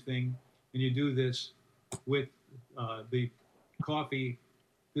same thing, and you do this with the coffee.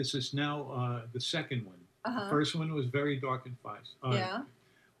 This is now the second one. The first one was very dark and fast.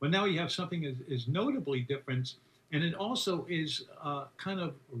 But now you have something that is notably different, and it also is kind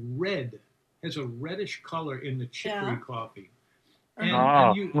of red, has a reddish color in the chicory coffee. And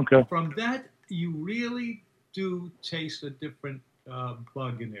from that, you really do taste a different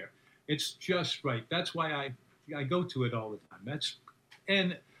bug in there. It's just right. That's why I go to it all the time.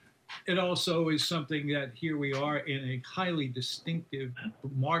 And it also is something that here we are in a highly distinctive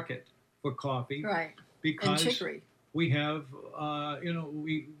market for coffee. Right. Because and chicory. We have,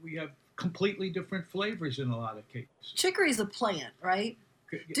 we have completely different flavors in a lot of cases. Chicory is a plant, right?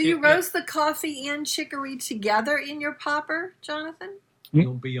 Do you roast the coffee and chicory together in your popper, Jonathan?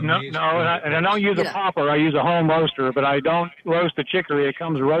 You'll be amazed. No, and I don't use a popper. I use a home roaster, but I don't roast the chicory. It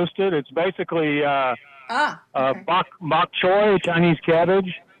comes roasted. It's basically bok choy, Chinese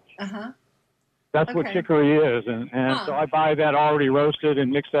cabbage. That's what chicory is, and so I buy that already roasted and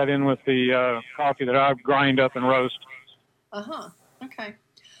mix that in with the coffee that I grind up and roast. Okay.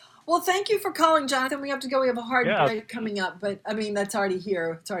 Well, thank you for calling, Jonathan. We have to go. We have a hard break coming up, but I mean that's already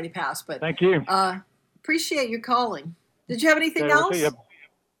here. It's already passed. But thank you. Appreciate your calling. Did you have anything else?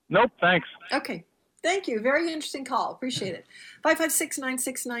 Nope. Thanks. Okay. Thank you. Very interesting call. Appreciate it.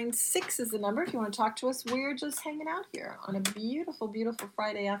 556-9696 is the number if you want to talk to us. We're just hanging out here on a beautiful, beautiful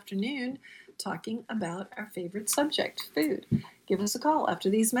Friday afternoon talking about our favorite subject, food. Give us a call. After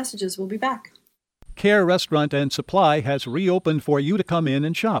these messages, we'll be back. Care Restaurant and Supply has reopened for you to come in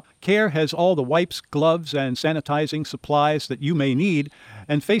and shop. Care has all the wipes, gloves, and sanitizing supplies that you may need,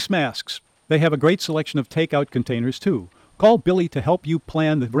 and face masks. They have a great selection of takeout containers, too. Call Billy to help you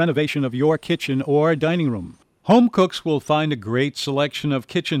plan the renovation of your kitchen or dining room. Home cooks will find a great selection of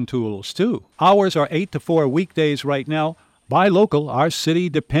kitchen tools, too. Hours are 8 to 4 weekdays right now. Buy local. Our city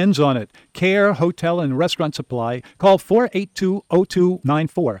depends on it. Care Hotel and Restaurant Supply. Call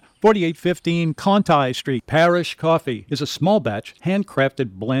 482-0294. 4815 Conti Street. Parish Coffee is a small batch,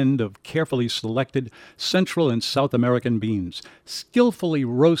 handcrafted blend of carefully selected Central and South American beans, skillfully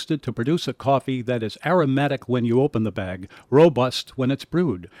roasted to produce a coffee that is aromatic when you open the bag, robust when it's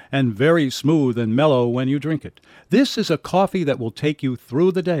brewed, and very smooth and mellow when you drink it. This is a coffee that will take you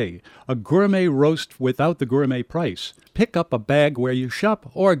through the day, a gourmet roast without the gourmet price. Pick up a bag where you shop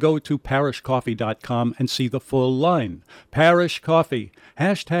or go to parishcoffee.com and see the full line. Parish Coffee.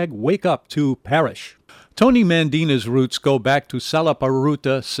 #Wake up to Parish. Tony Mandina's roots go back to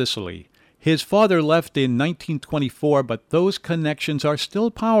Salaparuta, Sicily. His father left in 1924, but those connections are still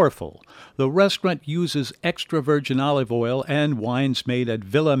powerful. The restaurant uses extra virgin olive oil and wines made at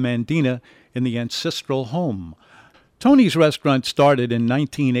Villa Mandina in the ancestral home. Tony's restaurant started in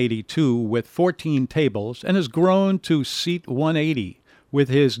 1982 with 14 tables and has grown to seat 180. With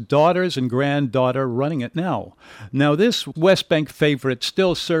his daughters and granddaughter running it now. Now, this West Bank favorite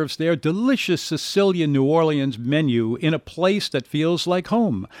still serves their delicious Sicilian New Orleans menu in a place that feels like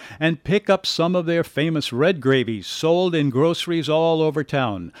home. And pick up some of their famous red gravies sold in groceries all over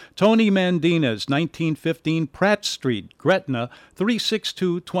town. Tony Mandina's, 1915 Pratt Street, Gretna,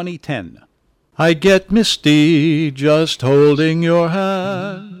 362-2010. I get misty just holding your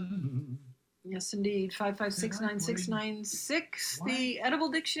hand. Yes, indeed. 556-9696. The edible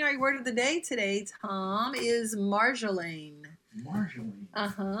dictionary word of the day today, Tom, is marjolaine. Marjolaine.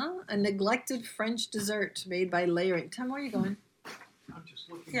 A neglected French dessert made by layering. Tom, where are you going? I'm just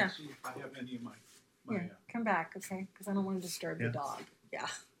looking to see if I have any of my Come back, okay? Because I don't want to disturb the dog. Yeah.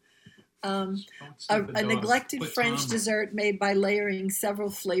 Don't A the dog. neglected Put French Tom- dessert made by layering several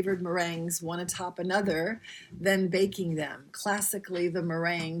flavored meringues one atop another, then baking them. Classically, the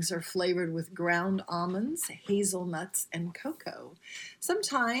meringues are flavored with ground almonds, hazelnuts, and cocoa.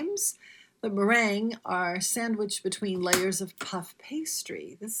 Sometimes the meringue are sandwiched between layers of puff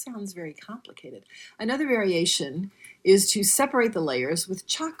pastry. This sounds very complicated. Another variation is to separate the layers with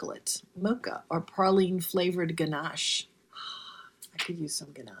chocolate, mocha, or praline-flavored ganache. I could use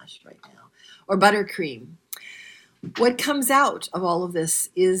some ganache right now. Or buttercream. What comes out of all of this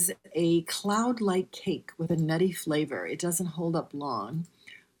is a cloud-like cake with a nutty flavor. It doesn't hold up long,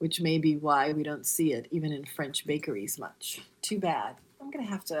 which may be why we don't see it even in French bakeries much. Too bad. I'm going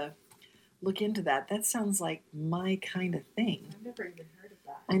to have to look into that. That sounds like my kind of thing. I've never even heard of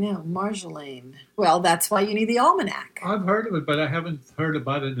that. I know, Marjolaine. Well, that's why you need the almanac. I've heard of it, but I haven't heard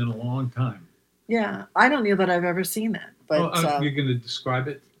about it in a long time. Yeah, I don't know that I've ever seen that. But you're going to describe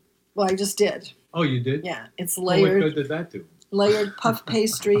it? well, I just did. Oh, you did? Yeah, it's What layered. good did that do? Layered puff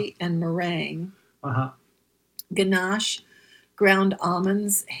pastry and meringue, ganache, ground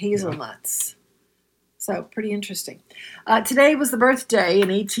almonds, hazelnuts. So pretty interesting. Today was the birthday in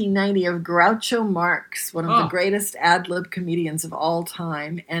 1890 of Groucho Marx, one of the greatest ad-lib comedians of all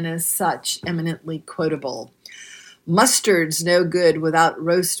time, and as such, eminently quotable. "Mustard's no good without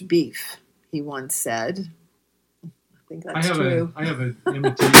roast beef," he once said. I think that's true. I have an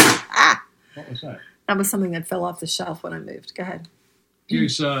imitation. What was that? That was something that fell off the shelf when I moved. Go ahead.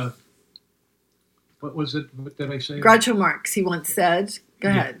 Here's, what was it? What did I say? Groucho Marx, he once said. Go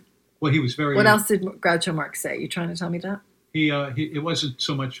ahead. Well, he was very... What else did Groucho Marx say? You trying to tell me that? He it wasn't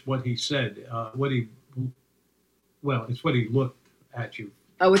so much what he said, it's what he looked at you.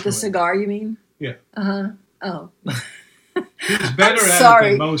 Oh, with the cigar, you mean? Yeah. Uh-huh. Oh. He's better at it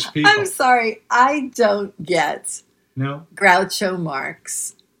than most people. I'm sorry. I don't get No? Groucho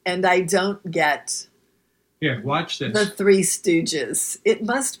Marx, and I don't get Here, watch this. the Three Stooges. It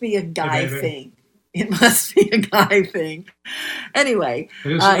must be a guy baby. thing. It must be a guy thing. Anyway, It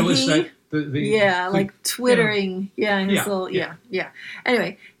was like twittering. Yeah, his Yeah, little, yeah. yeah.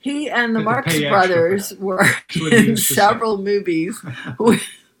 Anyway, he and the Had to Marx pay extra brothers for that. were That's what he in used to say. several movies.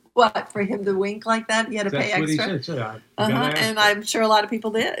 What, for him to wink like that? You had to pay That's what extra? he said. So you gotta ask And for it. I'm sure a lot of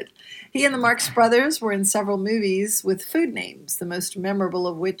people did. He and the Marx brothers were in several movies with food names, the most memorable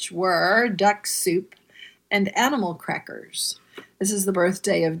of which were Duck Soup and Animal Crackers. This is the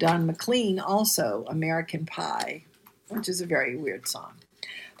birthday of Don McLean, also American Pie, which is a very weird song.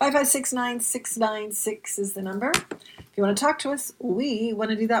 5569696 is the number. If you want to talk to us, we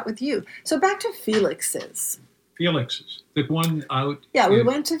want to do that with you. So back to Felix's. Felix's. The one out. Yeah, we in-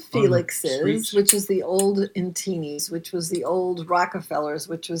 went to on the Felix's, streets. which is the old Intini's, which was the old Rockefellers,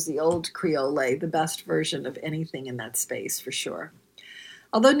 which was the old Creole, the best version of anything in that space, for sure.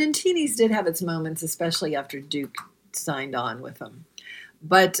 Although Nintini's did have its moments, especially after Duke signed on with them.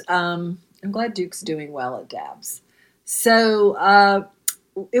 But I'm glad Duke's doing well at Dabs. So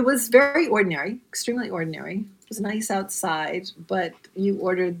it was very ordinary, extremely ordinary. It was nice outside, but you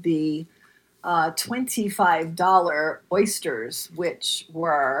ordered the $25 oysters, which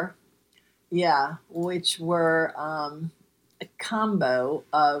were a combo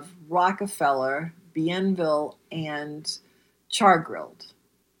of Rockefeller, Bienville, and char-grilled.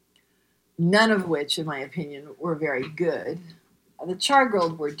 None of which, in my opinion, were very good. The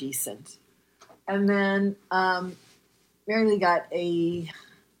char-grilled were decent. And then Mary Lee got a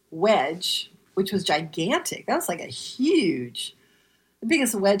wedge, which was gigantic. That was like the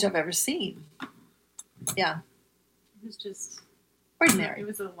biggest wedge I've ever seen. Yeah. It was just Ordinary. It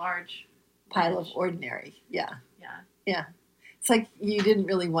was a large Pile wedge. of ordinary. Yeah. Yeah. Yeah. It's like you didn't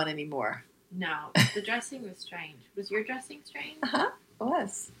really want any more. No, the dressing was strange. Was your dressing strange? Uh-huh. It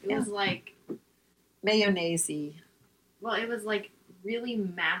was. It was like mayonnaise-y. Well, it was like really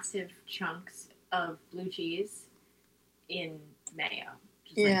massive chunks of blue cheese in mayo,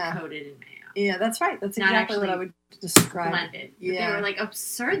 just Yeah. like coated in mayo. Yeah, that's right. That's Not exactly what I actually would describe. Blended. But Yeah. They were like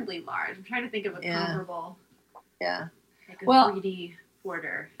absurdly large. I'm trying to think of a Yeah. comparable, Yeah. like a Well, 3D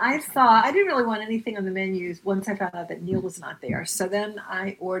order. I thought I didn't really want anything on the menus once I found out that Neil was not there. So then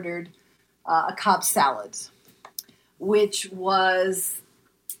I ordered a Cobb salad, which was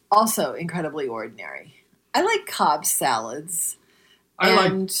also incredibly ordinary. I like Cobb salads. I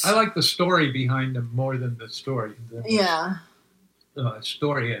like the story behind them more than the story. Yeah.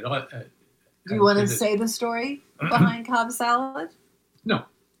 Story. Do you want to say the story behind Cobb salad? No.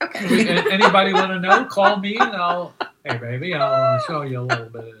 Okay. Anybody want to know? Call me and hey baby, I'll show you a little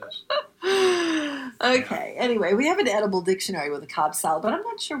bit of this. Okay. Anyway, we have an edible dictionary with a Cobb salad, but I'm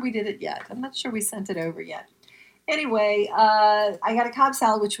not sure we did it yet. I'm not sure we sent it over yet. Anyway, I got a Cobb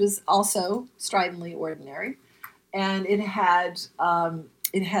salad, which was also stridently ordinary, and it had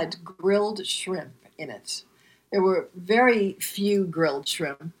grilled shrimp in it. There were very few grilled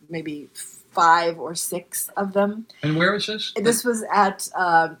shrimp, maybe 5 or 6 of them. And where is this? This was at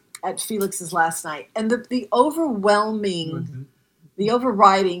Felix's last night, and the overwhelming. The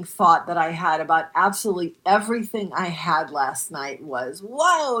overriding thought that I had about absolutely everything I had last night was,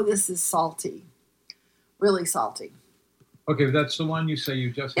 whoa, this is salty. Really salty. Okay, that's the one you say you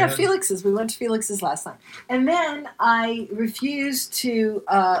just Yeah, had? Felix's. We went to Felix's last night. And then I refused to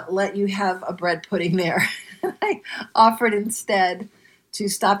let you have a bread pudding there. I offered instead to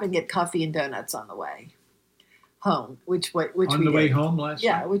stop and get coffee and donuts on the way home, which we did. On the way home last night?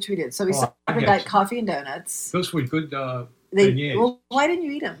 Yeah, which we did. So we stopped and got coffee and donuts. Those were good beignets. Well, why didn't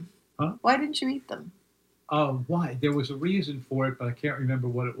you eat them? Huh? Why didn't you eat them? Why? There was a reason for it, but I can't remember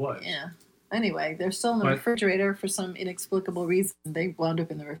what it was. Yeah. Anyway, they're still in the refrigerator for some inexplicable reason. They wound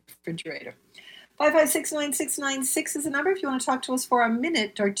up in the refrigerator. 556-9696 is the number if you want to talk to us for a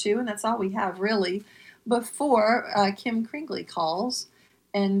minute or two, and that's all we have really before Kim Kringley calls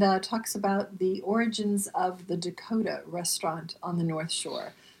and talks about the origins of the Dakota restaurant on the North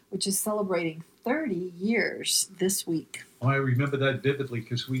Shore, which is celebrating 30 years this week. Oh, I remember that vividly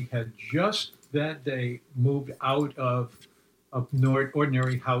because we had just that day moved out of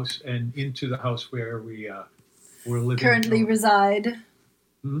ordinary house and into the house where we were living. Currently reside.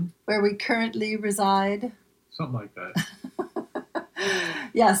 Hmm? Where we currently reside. Something like that.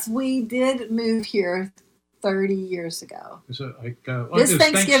 Yes, we did move here 30 years ago. This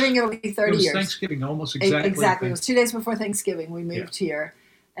Thanksgiving it'll be 30 years. It was Thanksgiving, almost exactly. Exactly. It was 2 days before Thanksgiving we moved here,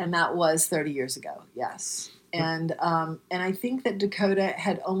 and that was 30 years ago. Yes. And I think that Dakota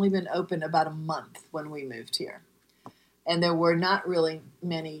had only been open about a month when we moved here. And there were not really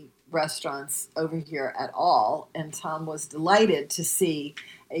many restaurants over here at all. And Tom was delighted to see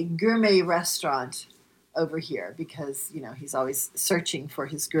a gourmet restaurant over here because, he's always searching for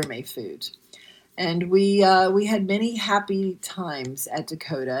his gourmet food. And we had many happy times at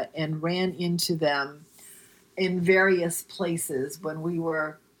Dakota and ran into them in various places when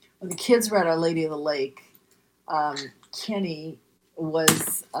the kids were at Our Lady of the Lake. Kenny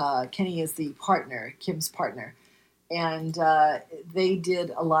is the partner, Kim's partner. And they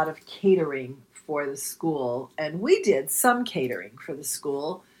did a lot of catering for the school. And we did some catering for the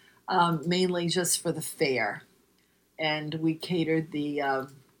school, mainly just for the fair. And we catered the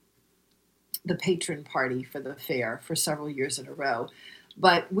patron party for the fair for several years in a row.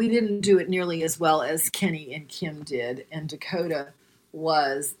 But we didn't do it nearly as well as Kenny and Kim did. And Dakota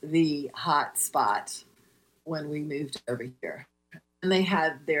was the hot spot when we moved over here. And they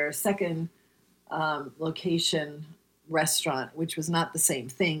had their second location restaurant, which was not the same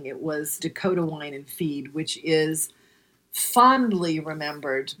thing. It was Dakota Wine and Feed, which is fondly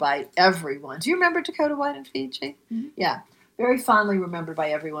remembered by everyone. Do you remember Dakota Wine and Feed, Jake? Mm-hmm. Yeah, very fondly remembered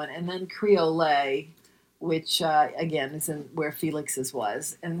by everyone. And then Creole, which again is where Felix's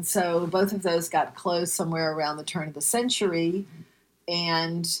was. And so both of those got closed somewhere around the turn of the century,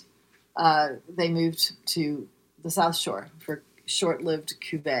 and they moved to the South Shore for short-lived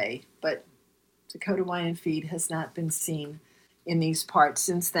cuvée. But Dakota Wine and Feed has not been seen in these parts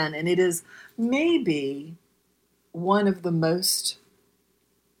since then. And it is maybe one of the most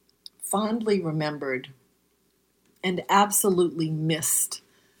fondly remembered and absolutely missed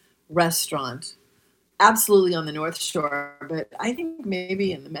restaurant, absolutely on the North Shore, but I think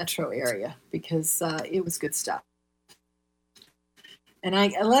maybe in the metro area because it was good stuff. And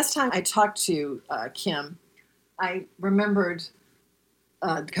last time I talked to Kim, I remembered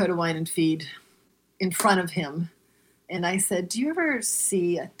Dakota Wine and Feed in front of him. And I said, do you ever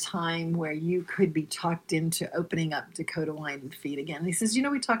see a time where you could be talked into opening up Dakota Wine and Feed again? And he says,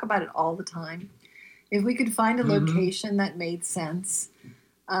 we talk about it all the time. If we could find a location that made sense.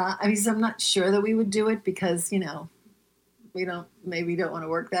 I'm not sure that we would do it because, we don't want to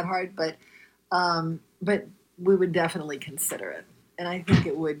work that hard, but we would definitely consider it. And I think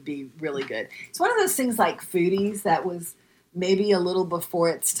it would be really good. It's one of those things like Foodies that was maybe a little before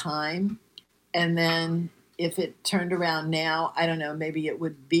its time. And then if it turned around now, I don't know, maybe it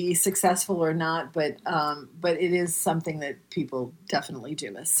would be successful or not, but it is something that people definitely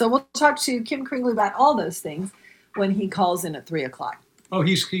do miss. So we'll talk to Kim Kringley about all those things when he calls in at 3:00. Oh,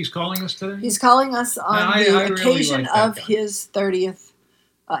 he's calling us today? He's calling us on the occasion really of his 30th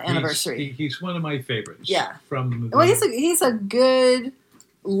anniversary. He's one of my favorites. Yeah. Well, he's a good,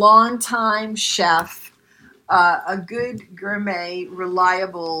 long-time chef, a good gourmet,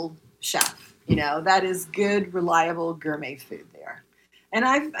 reliable chef. That is good, reliable gourmet food there. And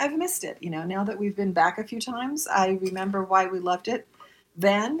I've missed it. Now that we've been back a few times, I remember why we loved it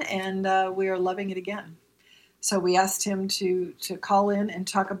then, and we are loving it again. So we asked him to call in and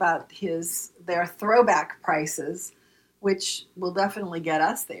talk about their throwback prices, which will definitely get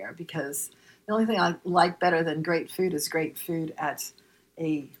us there, because the only thing I like better than great food is great food at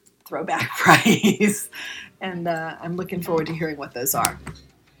a throwback price. And I'm looking forward to hearing what those are.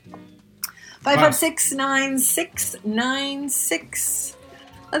 556-9696.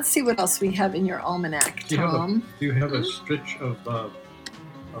 Let's see what else we have in your almanac, Tom. Do you have a stitch of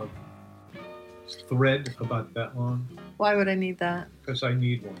thread about that long? Why would I need that? Because I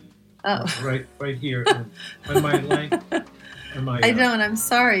need one. Oh. Right here. Am I lying? I don't. I'm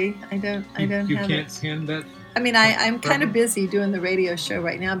sorry. I don't You have can't it. hand that? I mean, I'm kind of busy doing the radio show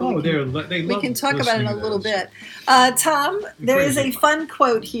right now, but we can talk about it in a little bit. Tom, there is a fun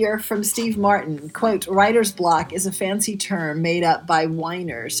quote here from Steve Martin. Quote, writer's block is a fancy term made up by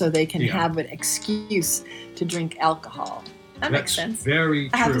whiners so they can have an excuse to drink alcohol. That makes sense. Very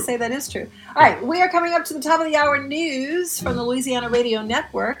true. I have to say that is true. All right, we are coming up to the top of the hour news from the Louisiana Radio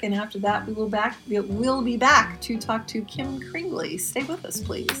Network, and after that we'll be back to talk to Kim Kringley. Stay with us,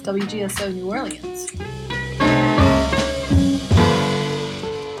 please. WGSO New Orleans.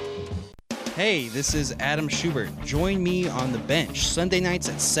 Hey, this is Adam Schubert. Join me on The Bench Sunday nights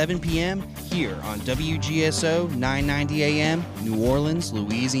at 7 p.m. here on WGSO 990 AM, New Orleans,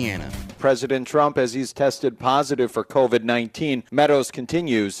 Louisiana. President Trump as he's tested positive for COVID-19. Meadows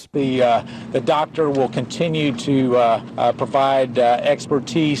continues. The doctor will continue to provide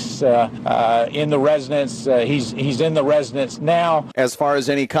expertise in the residence. He's in the residence now. As far as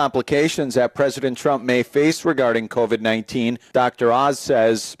any complications that President Trump may face regarding COVID-19, Dr. Oz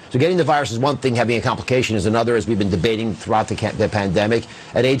says, so getting the virus is one thing, having a complication is another, as we've been debating throughout the pandemic.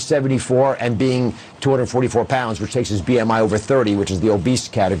 At age 74 and being 244 pounds, which takes his BMI over 30, which is the obese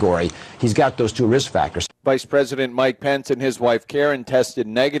category, he's got those two risk factors. Vice President Mike Pence and his wife Karen tested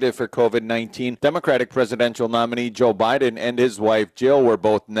negative for COVID-19. Democratic presidential nominee Joe Biden and his wife Jill were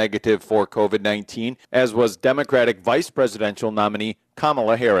both negative for COVID-19, as was Democratic vice presidential nominee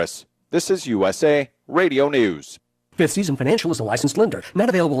Kamala Harris. This is USA Radio News. Fifth Season Financial is a licensed lender, not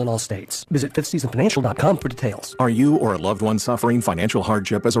available in all states. Visit fifthseasonfinancial.com for details. Are you or a loved one suffering financial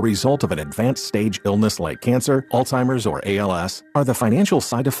hardship as a result of an advanced stage illness like cancer, Alzheimer's, or ALS? Are the financial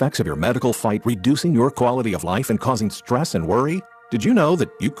side effects of your medical fight reducing your quality of life and causing stress and worry? Did you know that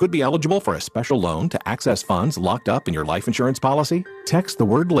you could be eligible for a special loan to access funds locked up in your life insurance policy? Text the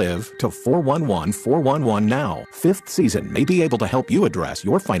word LIVE to 411-411 now. Fifth Season may be able to help you address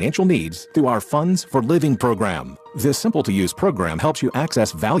your financial needs through our Funds for Living program. This simple-to-use program helps you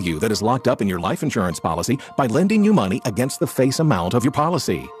access value that is locked up in your life insurance policy by lending you money against the face amount of your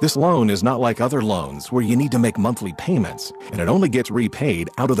policy. This loan is not like other loans where you need to make monthly payments, and it only gets repaid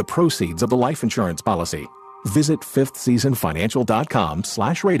out of the proceeds of the life insurance policy. Visit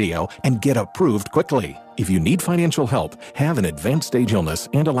fifthseasonfinancial.com/radio and get approved quickly. If you need financial help, have an advanced stage illness,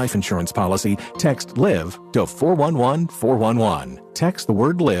 and a life insurance policy, text LIVE to 411-411. Text the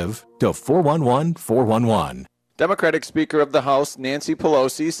word LIVE to 411-411. Democratic Speaker of the House Nancy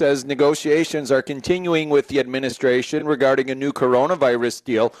Pelosi says negotiations are continuing with the administration regarding a new coronavirus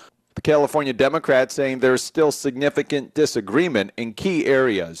deal. The California Democrats saying there's still significant disagreement in key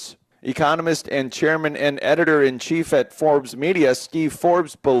areas. Economist and chairman and editor-in-chief at Forbes Media, Steve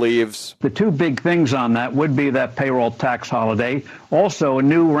Forbes, believes the two big things on that would be that payroll tax holiday, also a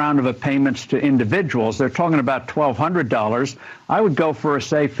new round of payments to individuals. They're talking about $1,200. I would go for,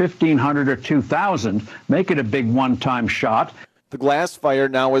 say, $1,500 or $2,000. Make it a big one-time shot. The glass fire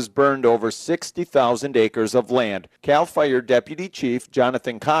now has burned over 60,000 acres of land. CAL FIRE Deputy Chief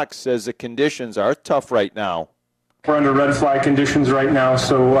Jonathan Cox says the conditions are tough right now. We're under red flag conditions right now,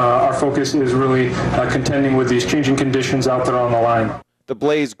 so our focus is really contending with these changing conditions out there on the line. The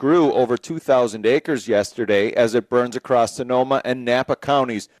blaze grew over 2,000 acres yesterday as it burns across Sonoma and Napa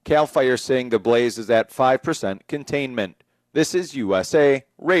counties. CAL FIRE saying the blaze is at 5% containment. This is USA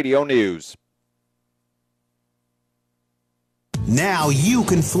Radio News. Now you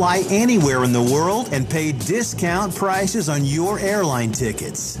can fly anywhere in the world and pay discount prices on your airline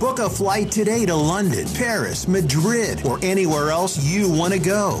tickets. Book a flight today to London, Paris, Madrid, or anywhere else you want to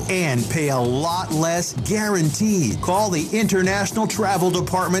go and pay a lot less guaranteed. Call the International Travel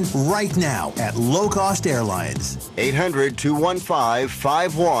Department right now at Low Cost Airlines.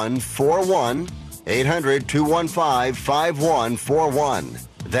 800-215-5141. 800-215-5141.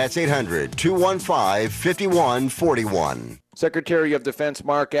 That's 800-215-5141. Secretary of Defense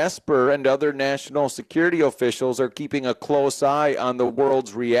Mark Esper and other national security officials are keeping a close eye on the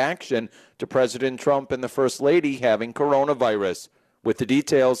world's reaction to President Trump and the First Lady having coronavirus. With the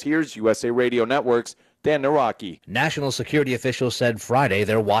details, here's USA Radio Network's Dan Naraki. National security officials said Friday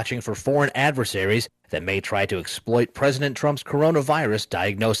they're watching for foreign adversaries that may try to exploit President Trump's coronavirus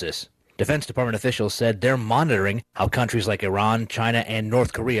diagnosis. Defense Department officials said they're monitoring how countries like Iran, China, and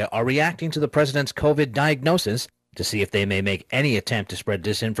North Korea are reacting to the president's COVID diagnosis to see if they may make any attempt to spread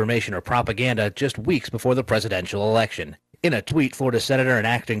disinformation or propaganda just weeks before the presidential election. In a tweet, Florida Senator and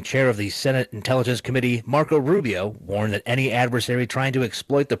acting chair of the Senate Intelligence Committee, Marco Rubio, warned that any adversary trying to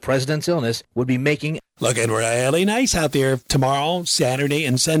exploit the president's illness would be making Looking really nice out there tomorrow, Saturday,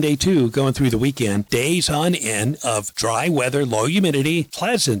 and Sunday, too, going through the weekend. Days on end of dry weather, low humidity,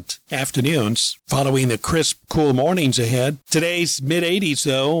 pleasant afternoons, following the crisp, cool mornings ahead. Today's mid-80s,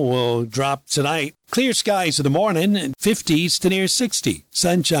 though, will drop tonight. Clear skies in the morning and 50s to near 60.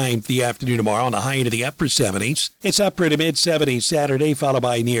 Sunshine the afternoon tomorrow on the high into the upper 70s. It's upper to mid-70s Saturday, followed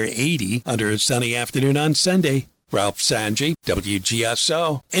by near 80 under a sunny afternoon on Sunday. Ralph Sanji,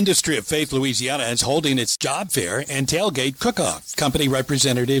 WGSO. Industry of Faith Louisiana is holding its job fair and tailgate cook-off. Company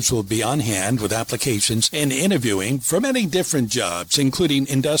representatives will be on hand with applications and interviewing for many different jobs, including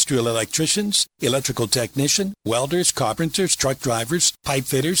industrial electricians, electrical technician, welders, carpenters, truck drivers, pipe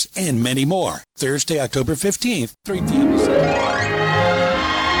fitters, and many more. Thursday, October 15th, 3 p.m. to 7.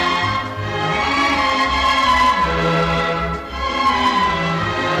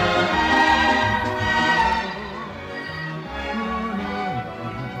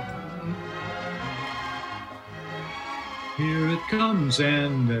 Here it comes,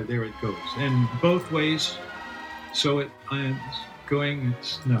 and there it goes, and both ways. So I'm going.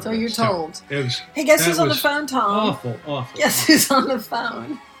 No. So you're told. Was, hey, guess who's on the phone, Tom? Awful. Guess who's on the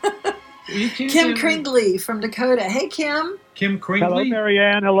phone? Kim Kringley from Dakota. Hey, Kim. Kim Kringley. Hello,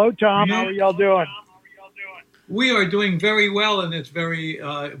 Marianne. Hello, Tom. How are y'all doing? We are doing very well, and it's very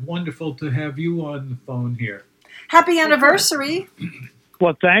wonderful to have you on the phone here. Happy anniversary.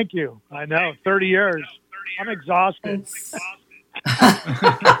 Well, thank you. I know, 30 years. I'm exhausted.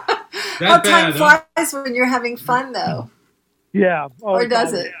 How time flies when you're having fun, though. Yeah. Oh, or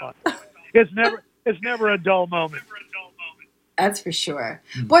does it? It's never a dull moment. That's for sure.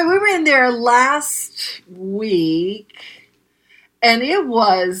 Boy, we were in there last week, and it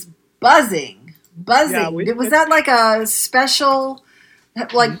was buzzing. Yeah, was that like a special,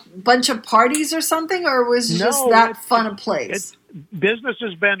 like bunch of parties or something, or was it just that fun a place? Business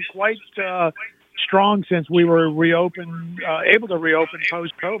has been quite strong since we were able to reopen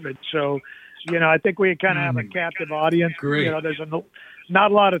post-COVID. So, I think we kind of have a captive audience. Great. There's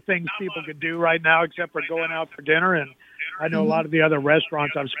not a lot of things people could do right now except for going out for dinner. And I know a lot of the other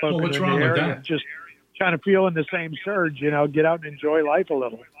restaurants I've spoken to in the area just kind of feeling the same surge, get out and enjoy life a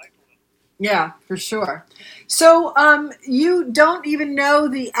little. Yeah, for sure. So you don't even know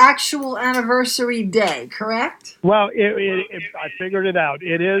the actual anniversary day, correct? Well, I figured it out.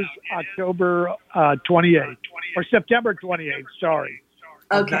 It is October 28th, or September 28th, sorry.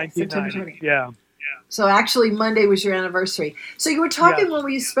 Okay, September 28th. Yeah. So actually Monday was your anniversary. So you were talking when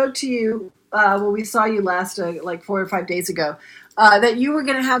we spoke to you, when we saw you last, like 4 or 5 days ago, that you were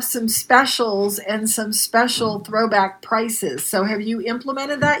going to have some specials and some special throwback prices. So have you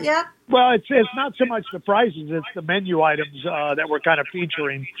implemented that yet? Well, it's not so much the prices; it's the menu items that we're kind of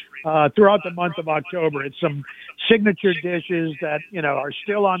featuring throughout the month of October. It's some signature dishes that are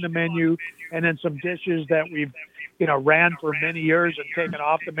still on the menu, and then some dishes that we've ran for many years and taken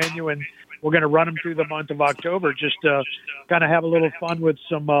off the menu, and we're going to run them through the month of October just to kind of have a little fun with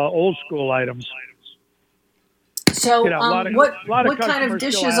some old school items. So, what kind of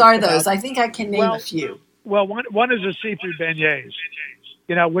dishes are those? I think I can name a few. Well, one is a seafood beignets.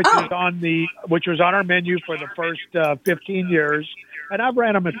 Which was on our menu for the first 15 years, and I've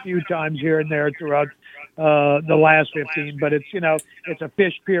ran them a few times here and there throughout the last 15. But it's it's a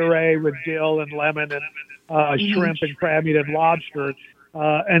fish puree with dill and lemon and shrimp and crab meat and lobster,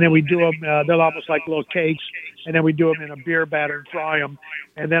 and then we do them. They're almost like little cakes, and then we do them in a beer batter and fry them,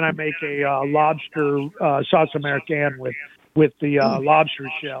 and then I make a lobster sauce Americaine with the lobster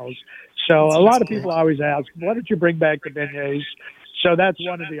shells. So a lot of people always ask, why don't you bring back the beignets? So that's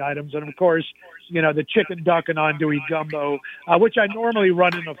one of the items. And, of course, the chicken duck and andouille gumbo, which I normally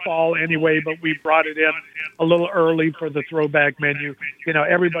run in the fall anyway, but we brought it in a little early for the throwback menu.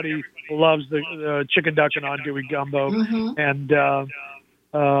 Everybody loves the chicken duck and andouille gumbo. Mm-hmm. And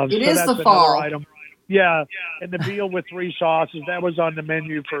it is that's the fall. Another item. Yeah, and the veal with 3 sauces, that was on the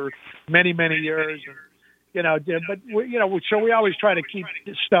menu for many, many years. And, but so we always try to keep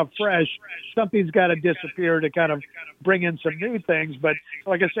stuff fresh. Something's got to disappear to kind of bring in some new things. But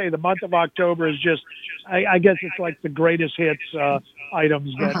like I say, the month of October is just, I guess it's like the greatest hits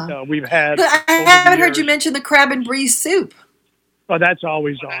items that we've had. But I haven't heard you mention the crab and brie soup. Oh, that's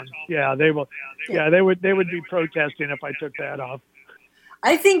always on. Yeah, they will. Yeah, they would be protesting if I took that off.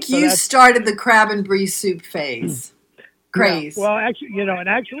 I think you started the crab and brie soup phase. Craze. Yeah, well,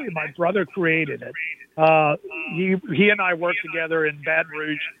 actually, my brother created it. He and I worked together in Baton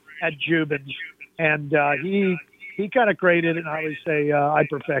Rouge at Jubin's, and he kind of created it, and I would say I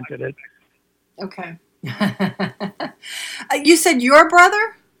perfected it. Okay. You said your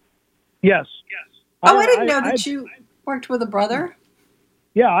brother? Yes. Oh, I didn't know that you worked with a brother.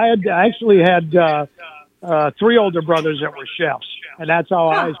 Yeah, I actually had 3 older brothers that were chefs, and that's how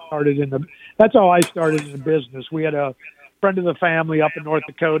I started in the business. We had a friend of the family up in North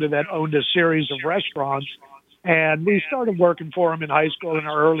Dakota that owned a series of restaurants, and we started working for him in high school in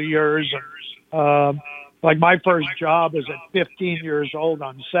our early years. And like my first job was at 15 years old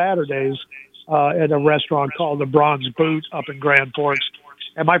on Saturdays at a restaurant called the Bronze Boot up in Grand Forks,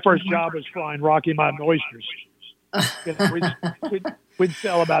 and my first job was frying Rocky Mountain oysters. We'd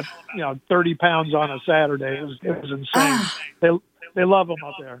sell about 30 pounds on a Saturday. It was insane. They love them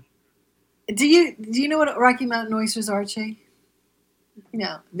up there. Do you know what Rocky Mountain oysters are, Che?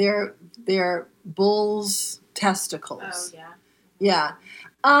 No, they're bull's testicles. Oh yeah.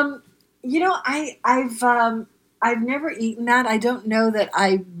 Yeah. I've never eaten that. I don't know that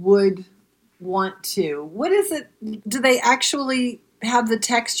I would want to. What is it? Do they actually have the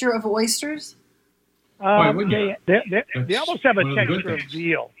texture of oysters? They almost have a texture of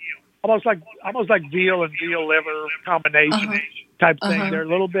veal, almost like veal and veal liver combination type thing. They're a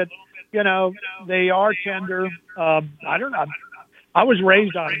little bit, they are tender. I don't know. I was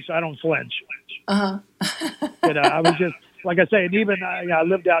raised on them, so I don't flinch. I was just like I say, and even I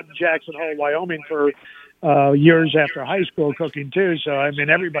lived out in Jackson Hole, Wyoming for years after high school cooking too. So I mean,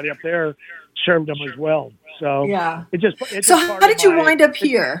 everybody up there served them as well. So yeah, So how did you wind up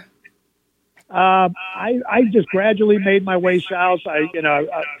here? I just gradually made my way south.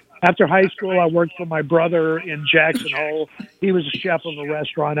 After high school, I worked for my brother in Jackson Hole. He was a chef of a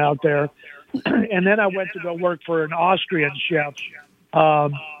restaurant out there. And then I went to go work for an Austrian chef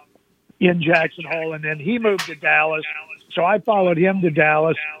in Jackson Hole. And then he moved to Dallas. So I followed him to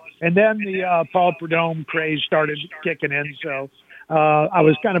Dallas. And then the Paul Prudhomme craze started kicking in. So I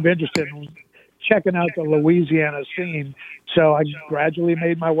was kind of interested in checking out the Louisiana scene. So I gradually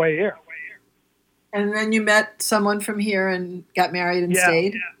made my way here. And then you met someone from here and got married and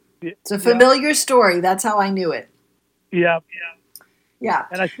stayed? It's a familiar story. That's how I knew it. Yeah. Yeah.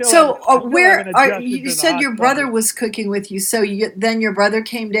 And I still you said your brother was cooking with you. So then your brother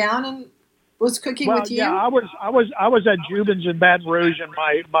came down and was cooking with you? Yeah, I was at Jubin's in Baton Rouge, and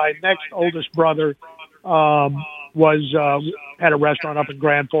my next oldest brother was at a restaurant up in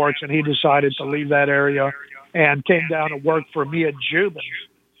Grand Forks, and he decided to leave that area and came down to work for me at Jubin's.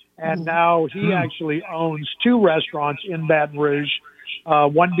 And now he actually owns 2 restaurants in Baton Rouge,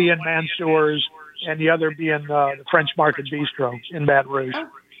 one being Mansour's and the other being the French Market Bistro in Baton Rouge. Oh,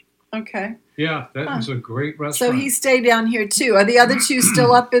 okay. Yeah, that is a great restaurant. So he stayed down here too. Are the other 2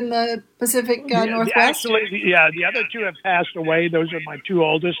 still up in the Pacific Northwest? Actually, the other 2 have passed away. Those are my 2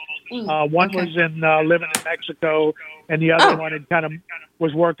 oldest. One was living in Mexico, and the other one had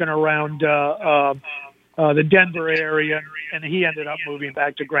was working around the Denver area, and he ended up moving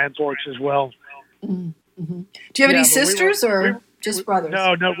back to Grand Forks as well. Mm-hmm. Do you have any sisters or just brothers?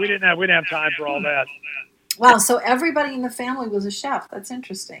 No, we didn't have time for all that. Wow, so everybody in the family was a chef. That's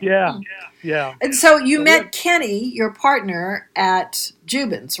interesting. Yeah. And so you met Kenny, your partner, at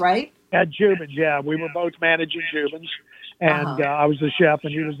Jubin's, right? At Jubin's, yeah. We were both managing Jubin's, and I was the chef,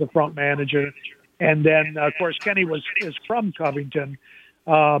 and he was the front manager. And then, of course, Kenny is from Covington,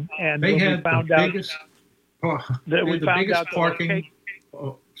 and they when had we found the out biggest, the biggest parking.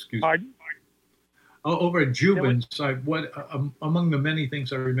 Pardon? Over at Jubin's, among the many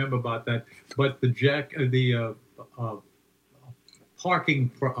things I remember about that, but the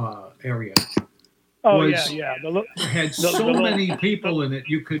parking area. Oh was, yeah. Had so many people in it.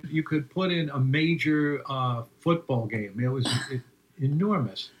 You could put in a major football game. It was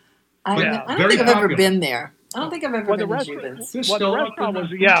enormous. I don't think I've ever been there. I don't think I've ever been to Jubin's. The restaurant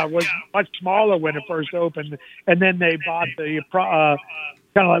was much smaller when it first opened, and then they bought the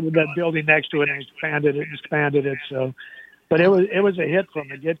kind of like with that building next to it and expanded it. So, but it was a hit from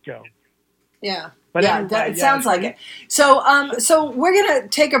the get-go. Yeah. But yeah, anyway, it sounds like it. So, so we're gonna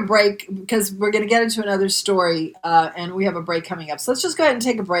take a break because we're gonna get into another story, and we have a break coming up. So let's just go ahead and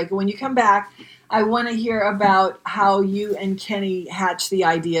take a break. And when you come back, I want to hear about how you and Kenny hatched the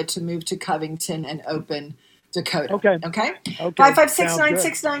idea to move to Covington and open Dakota. Okay.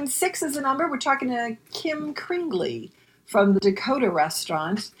 556-9696 is the number. We're talking to Kim Kringley from the Dakota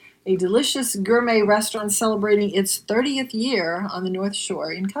Restaurant, a delicious gourmet restaurant celebrating its 30th year on the North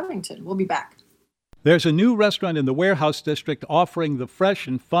Shore in Covington. We'll be back. There's a new restaurant in the Warehouse District offering the fresh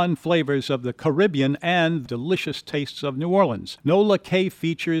and fun flavors of the Caribbean and delicious tastes of New Orleans. Nola K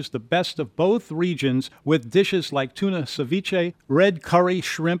features the best of both regions with dishes like tuna ceviche, red curry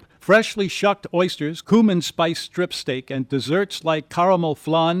shrimp, freshly shucked oysters, cumin spice strip steak, and desserts like caramel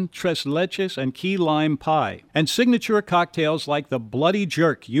flan, tres leches, and key lime pie. And signature cocktails like the Bloody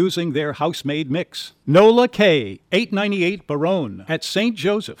Jerk using their house-made mix. Nola K, 898 Baronne at St.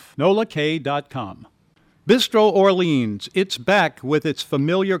 Joseph, nolak.com. Bistro Orleans, it's back with its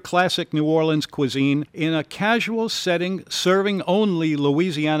familiar classic New Orleans cuisine in a casual setting, serving only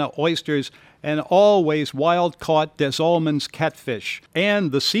Louisiana oysters and always wild-caught Des Allemands catfish.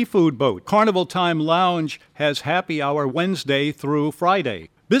 And the Seafood Boat Carnival Time Lounge has happy hour Wednesday through Friday.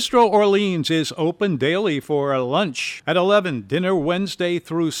 Bistro Orleans is open daily for lunch at 11, dinner Wednesday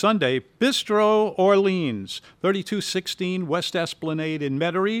through Sunday. Bistro Orleans, 3216 West Esplanade in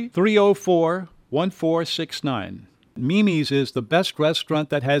Metairie, 304-1469. Mimi's is the best restaurant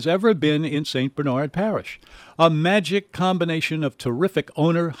that has ever been in St. Bernard Parish. A magic combination of terrific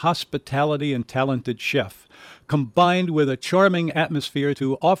owner, hospitality, and talented chef, combined with a charming atmosphere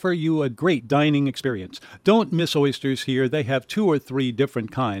to offer you a great dining experience. Don't miss oysters here. They have 2 or 3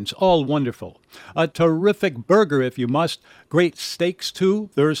 different kinds, all wonderful. A terrific burger if you must. Great steaks, too.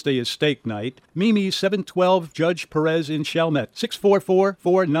 Thursday is steak night. Mimi's, 712 Judge Perez in Chalmette,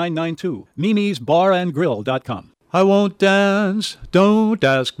 644-4992. Mimi'sBarandGrill.com. I won't dance, don't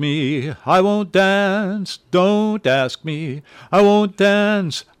ask me. I won't dance, don't ask me. I won't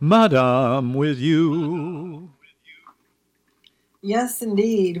dance, madame, with you. Yes,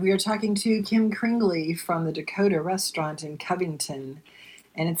 indeed. We are talking to Kim Kringley from the Dakota Restaurant in Covington,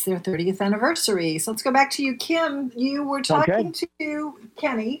 and it's their 30th anniversary. So let's go back to you, Kim. You were talking to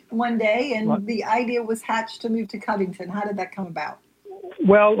Kenny one day, and the idea was hatched to move to Covington. How did that come about?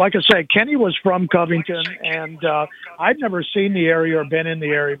 Well, like I say, Kenny was from Covington, and I'd never seen the area or been in the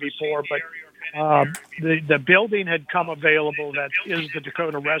area before, but the building had come available that is the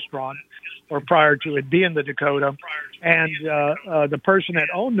Dakota Restaurant, or prior to it being the Dakota, and the person that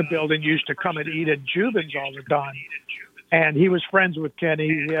owned the building used to come and eat at Jubin's all the time, and he was friends with Kenny.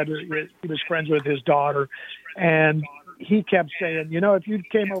 He was friends with his daughter, and he kept saying, you know, if you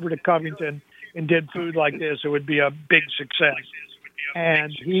came over to Covington and did food like this, it would be a big success.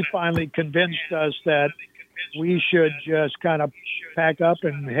 And he finally convinced us that we should just kind of pack up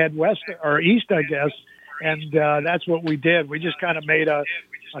and head west or east, I guess. And that's what we did. We just kind of made a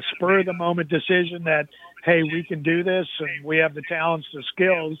spur-of-the-moment decision that, hey, we can do this, and we have the talents, the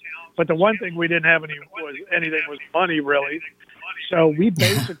skills. But the one thing we didn't have anything was money, really. So we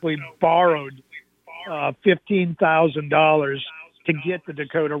basically borrowed $15,000 to get the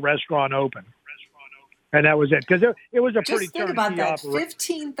Dakota Restaurant open. And that was it, because it was a pretty turnkey operation. Just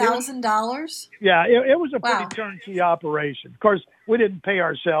think about that, $15,000? Yeah, it was a pretty turnkey operation. Of course, we didn't pay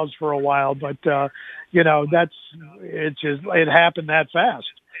ourselves for a while, but, you know, it happened that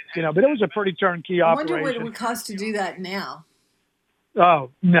fast. You know, but it was a pretty turnkey operation. I wonder what it would cost to do that now.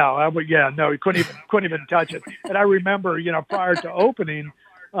 Oh, no, we couldn't even touch it. And I remember, you know, prior to opening,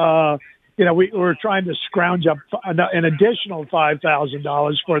 you know, we were trying to scrounge up an additional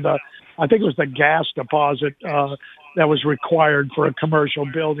 $5,000 for I think it was the gas deposit that was required for a commercial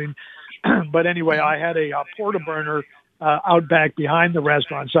building. But anyway, I had a porta burner out back behind the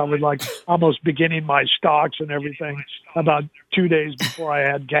restaurant, so I was like almost beginning my stocks and everything about 2 days before I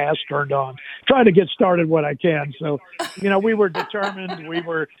had gas turned on. Trying to get started when I can. So, you know, we were determined.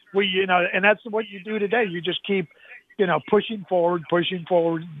 You know, and that's what you do today. You just keep, you know, pushing forward,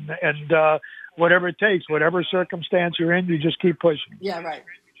 and whatever it takes, whatever circumstance you're in, you just keep pushing. Yeah, right.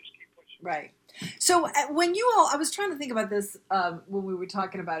 Right. So when you all, I was trying to think about this when we were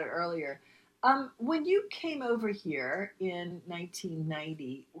talking about it earlier. When you came over here in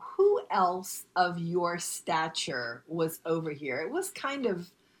 1990, who else of your stature was over here? It was kind of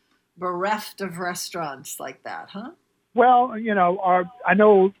bereft of restaurants like that, huh? Well, you know, I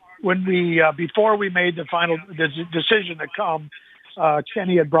know when before we made the final decision to come,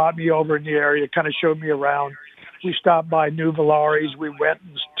 Kenny had brought me over in the area, kind of showed me around. We stopped by New Valari's. We went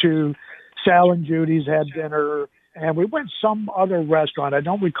to Sal and Judy's, had dinner, and we went some other restaurant. I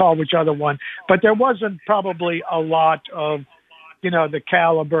don't recall which other one, but there wasn't probably a lot of, the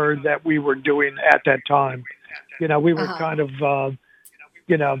caliber that we were doing at that time. We were kind of, a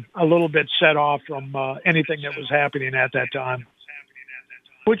little bit set off from anything that was happening at that time.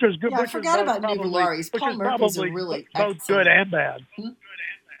 Which was good. Yeah, I forgot about Nuvolari's. Paul Murphy's are really both good and bad.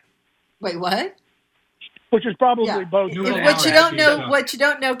 Wait, what? Which is probably both good and what you bad. what you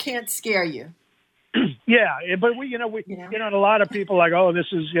don't know can't scare you. Yeah, but we, and a lot of people like, oh, this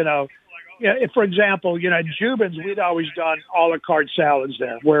is, if, for example, at Jubin's, we'd always done a la carte salads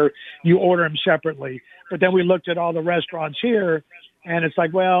there where you order them separately. But then we looked at all the restaurants here, and it's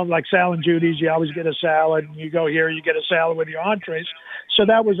like, well, like Sal and Judy's, you always get a salad, and you go here, you get a salad with your entrees. So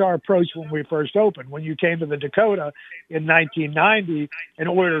that was our approach when we first opened. When you came to the Dakota in 1990 and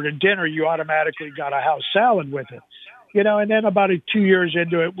ordered a dinner, you automatically got a house salad with it. And then about 2 years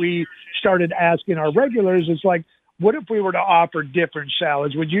into it, we started asking our regulars, it's like, what if we were to offer different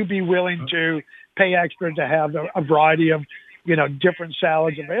salads? Would you be willing to pay extra to have a variety of, different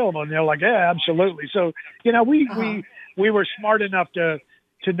salads available? And they're like, yeah, absolutely. So, we were smart enough to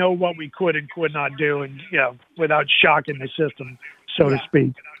know what we could and could not do, and without shocking the system, so to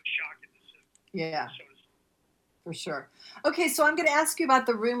speak. Yeah, for sure. Okay, so I'm going to ask you about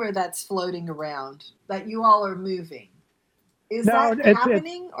the rumor that's floating around that you all are moving. Is that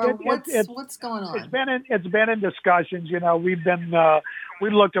happening, or what's going on? It's been in discussions.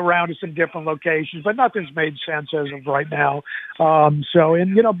 We've looked around at some different locations, but nothing's made sense as of right now.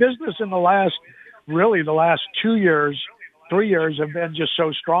 Business in the last 2 years, 3 years have been just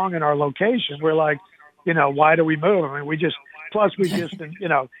so strong in our location. We're like, why do we move? I mean, we just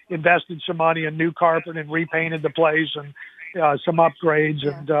invested some money in new carpet and repainted the place and some upgrades.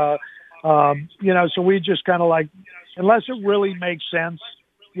 Yeah. And, so we just kind of like, unless it really makes sense,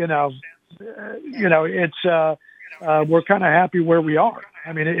 it's, we're kind of happy where we are.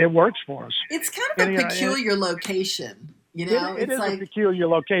 I mean, it works for us. It's kind of a peculiar location, It is a peculiar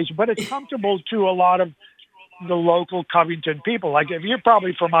location, but it's comfortable to a lot of the local Covington people. Like if you're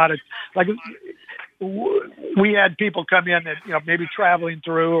probably from out of, like we had people come in that, maybe traveling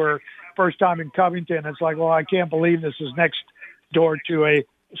through or first time in Covington. It's like, well, I can't believe this is next door to a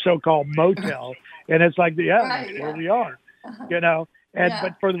so-called motel. And it's like, that's where we are,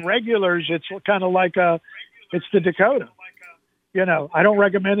 but for the regulars, it's kind of like it's the Dakota. I don't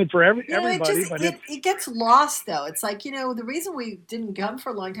recommend it for everybody. But it gets lost, though. It's like, the reason we didn't come for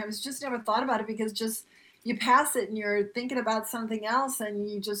a long time is just never thought about it, because just you pass it and you're thinking about something else, and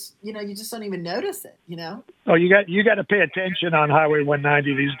you just don't even notice it, Oh, you got to pay attention on Highway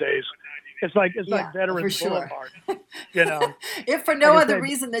 190 these days. It's like Veterans Boulevard, If for no other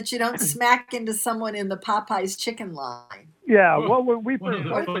reason that you don't smack into someone in the Popeyes chicken line. Yeah, well, we first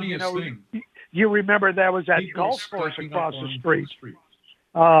opened, you remember that was that golf course across the street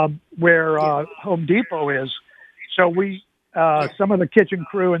where Home Depot is. So we, some of the kitchen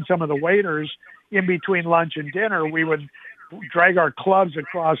crew and some of the waiters, in between lunch and dinner, we would drag our clubs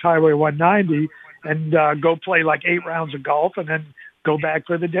across Highway 190 and go play like 8 rounds of golf and then go back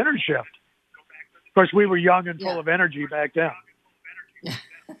for the dinner shift. Of course, we were young and full of energy back then.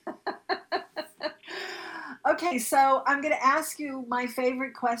 Okay, so I'm going to ask you my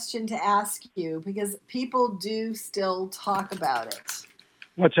favorite question to ask you, because people do still talk about it.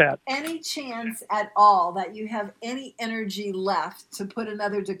 What's that? Any chance at all that you have any energy left to put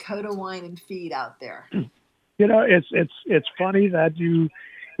another Dakota Wine and Feed out there? It's funny that you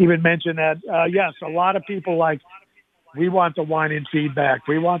even mentioned that. Yes, a lot of people we want the wine and feed back.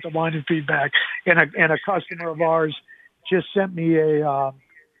 We want the wine and feed back. And a customer of ours just sent me a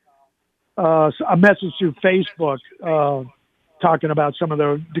message through Facebook talking about some of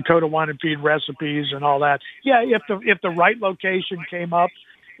the Dakota Wine and Feed recipes and all that. Yeah, if the right location came up,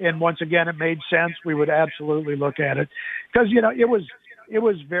 and once again it made sense, we would absolutely look at it, because it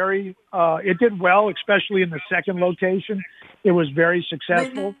was very it did well, especially in the second location. It was very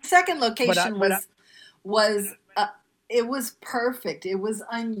successful. The second location was it was perfect. It was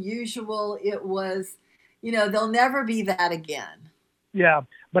unusual. It was, there'll never be that again. Yeah,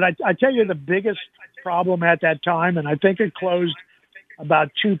 but I tell you the biggest problem at that time, and I think it closed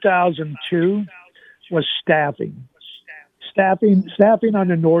about 2002, was staffing. Staffing on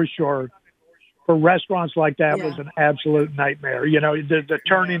the North Shore for restaurants like that was an absolute nightmare. The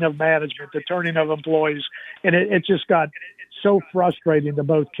turning of management, the turning of employees, and it just got so frustrating to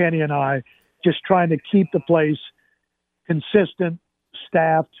both Kenny and I, just trying to keep the place consistent,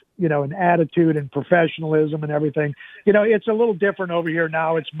 staffed, and attitude and professionalism and everything. It's a little different over here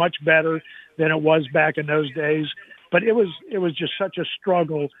now. It's much better than it was back in those days. but it was just such a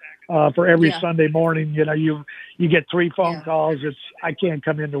struggle for every Sunday morning. You know, you get 3 phone calls. It's I can't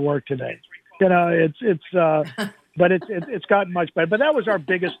come into work today. You know, but it's gotten much better. But that was our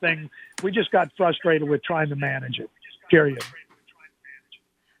biggest thing. We just got frustrated with trying to manage it. Period.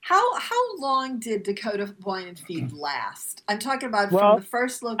 How long did Dakota Wine and Feed last? I'm talking about from the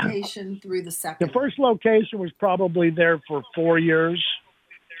first location through the second. The first location was probably there for 4 years,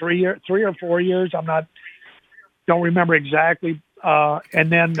 3 or 4 years. Don't remember exactly.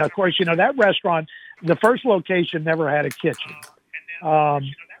 And then, of course, you know, that restaurant, the first location never had a kitchen.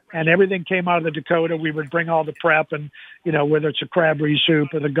 And everything came out of the Dakota. We would bring all the prep and, you know, whether it's a crabberry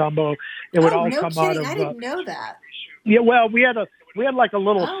soup or the gumbo, it would all come out of. I didn't know that. Yeah, well, we had like a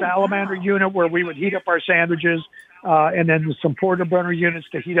little salamander unit where we would heat up our sandwiches, and then some porta burner units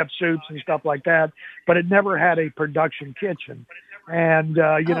to heat up soups and stuff like that. But it never had a production kitchen. And,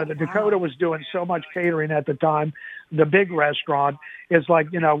 you know, the Dakota was doing so much catering at the time. The big restaurant is like,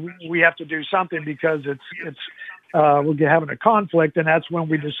 you know, we have to do something because we're having a conflict. And that's when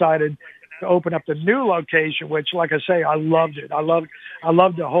we decided to open up the new location, which, like I say, I loved it. I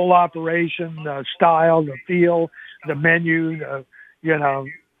loved the whole operation, the style, the feel, the menu,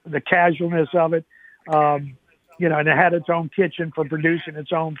 the casualness of it. You know, and it had its own kitchen for producing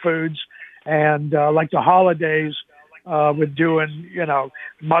its own foods. And like the holidays, with doing, you know,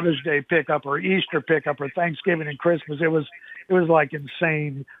 Mother's Day pickup or Easter pickup or Thanksgiving and Christmas, it was like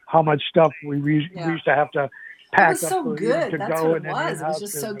insane how much stuff we used to have to pack. It was so good. That's what it was. It was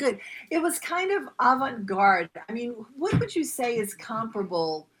just so good. It was kind of avant-garde. I mean, what would you say is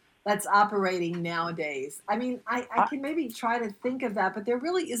comparable that's operating nowadays? I mean, I can maybe try to think of that, but there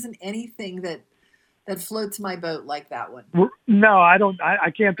really isn't anything that floats my boat like that one. No, I don't.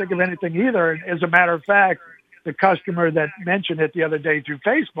 I can't think of anything either. As a matter of fact, the customer that mentioned it the other day through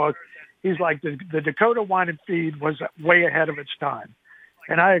Facebook, he's like, the Dakota Wine and Feed was way ahead of its time.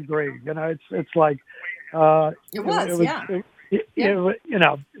 And I agree. You know, it's like, it was, you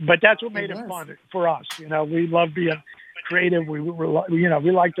know, but that's what made it fun for us. You know, we love being creative. We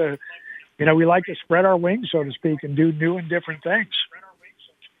like to spread our wings, so to speak, and do new and different things.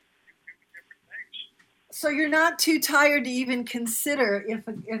 So you're not too tired to even consider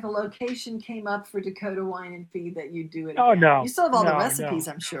if a location came up for Dakota Wine and Feed that you'd do it again. Oh, no. You still have all the recipes,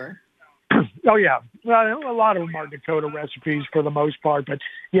 I'm sure. Oh, yeah. Well, a lot of them are Dakota recipes for the most part. But,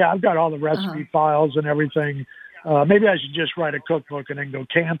 yeah, I've got all the recipe files and everything. Maybe I should just write a cookbook and then go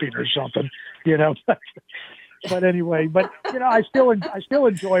camping or something, you know. But anyway, you know, I still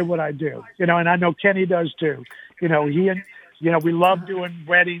enjoy what I do, you know, and I know Kenny does too. You know, we love doing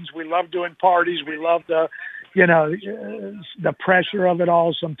weddings. We love doing parties. We love the pressure of it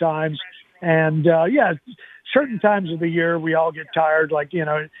all sometimes. And, certain times of the year we all get tired, like, you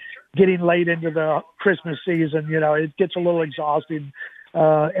know, getting late into the Christmas season, you know, it gets a little exhausting,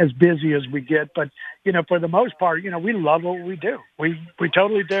 as busy as we get. But, you know, for the most part, you know, we love what we do. We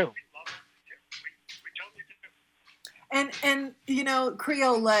totally do. And you know,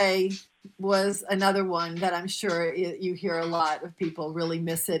 Creole was another one that I'm sure you hear a lot of people really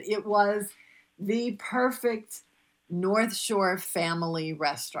miss it. It was the perfect North Shore family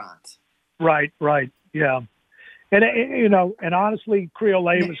restaurant. Right, yeah. And, you know, and honestly, Creole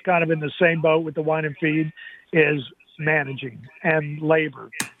was kind of in the same boat with the Wine and Feed, is managing and labor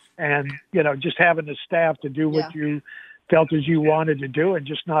and, you know, just having the staff to do what you felt as you wanted to do and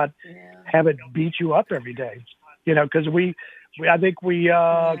just not have it beat you up every day. You know, because I think we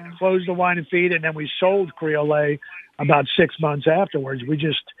closed the Wine and Feed and then we sold Creole about 6 months afterwards. We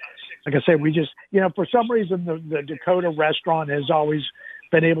just, like I say, you know, for some reason the Dakota restaurant has always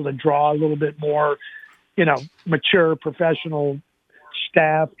been able to draw a little bit more, you know, mature professional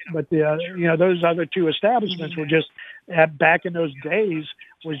staff. But you know, those other two establishments were just back in those days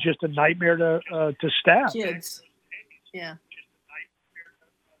was just a nightmare to staff. Kids, yeah.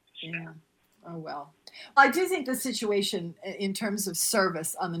 Oh well. I do think the situation in terms of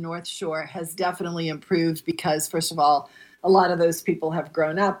service on the North Shore has definitely improved because, first of all, a lot of those people have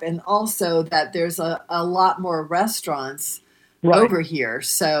grown up, and also that there's a lot more restaurants over here.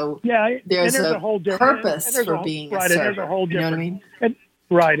 So there's a whole purpose for being a server. And there's a whole different, you know what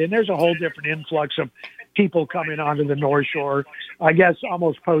I mean? And there's a whole different influx of people coming onto the North Shore, I guess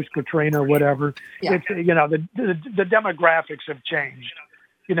almost post-Katrina or whatever. Yeah. It's, you know, the demographics have changed.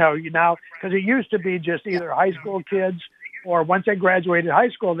 You know, because it used to be just either high school kids or once they graduated high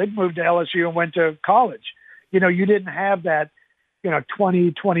school, they'd moved to LSU and went to college. You know, you didn't have that, you know,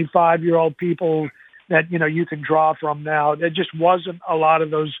 20, 25-year-old people that, you know, you can draw from now. There just wasn't a lot of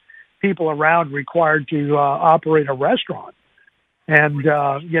those people around required to operate a restaurant. And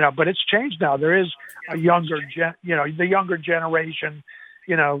but it's changed now. There is a younger the younger generation,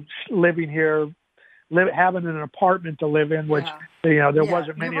 living here, having an apartment to live in, which there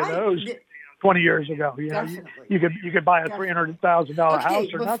wasn't many of those 20 years ago. You could buy a $300,000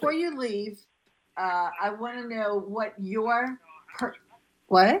 house or before nothing. You leave, I want to know what your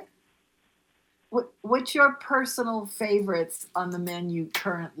what's your personal favorites on the menu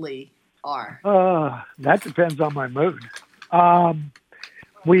currently are? That depends on my mood.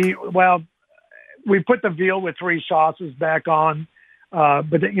 We put the veal with 3 sauces back on,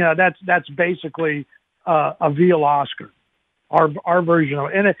 but that's basically a veal Oscar, our version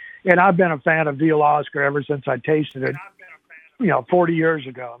of it. And I've been a fan of veal Oscar ever since I tasted it, 40 years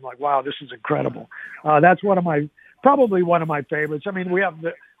ago. I'm like, wow, this is incredible. That's probably one of my favorites. I mean, we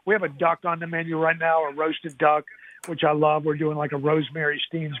have a duck on the menu right now, a roasted duck, which I love. We're doing like a rosemary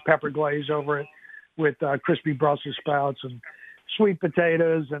steamed pepper glaze over it with crispy Brussels sprouts and sweet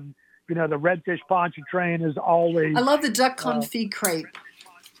potatoes, and the redfish pontchartrain is always. I love the duck confit crepe.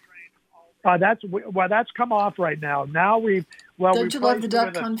 That's come off right now. Now don't you love the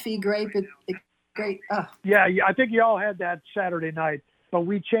duck confit crepe? It's great. Oh. Yeah, I think you all had that Saturday night, but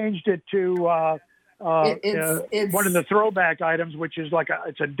we changed it to it's one of the throwback items, which is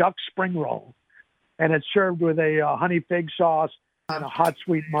it's a duck spring roll, and it's served with a honey fig sauce and a hot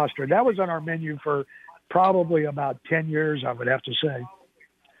sweet mustard. That was on our menu for probably about 10 years, I would have to say.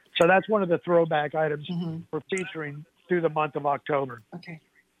 So that's one of the throwback items we're featuring through the month of October. Okay.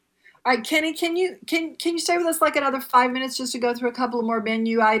 All right, Kenny, can you stay with us like another 5 minutes just to go through a couple of more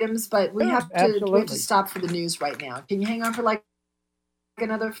menu items? But we have to stop for the news right now. Can you hang on for like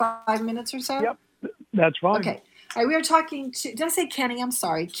another 5 minutes or so? Yep, that's fine. Okay. All right, we were talking to. Did I say Kenny? I'm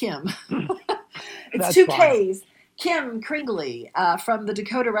sorry, Kim. It's That's 2 fine. Ks. Kim Kringley from the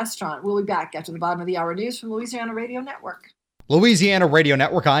Dakota Restaurant. We'll be back after the bottom of the hour news from Louisiana Radio Network. Louisiana Radio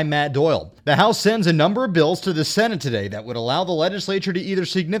Network, I'm Matt Doyle. The House sends a number of bills to the Senate today that would allow the legislature to either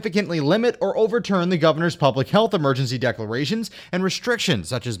significantly limit or overturn the governor's public health emergency declarations and restrictions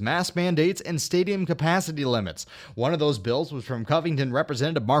such as mask mandates and stadium capacity limits. One of those bills was from Covington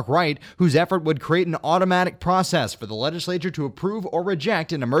Representative Mark Wright, whose effort would create an automatic process for the legislature to approve or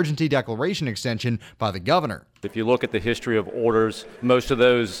reject an emergency declaration extension by the governor. If you look at the history of orders, most of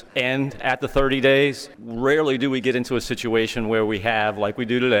those end at the 30 days. Rarely do we get into a situation where we have, like we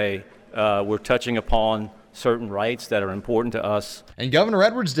do today, we're touching upon certain rights that are important to us. And Governor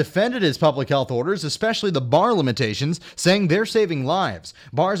Edwards defended his public health orders, especially the bar limitations, saying they're saving lives.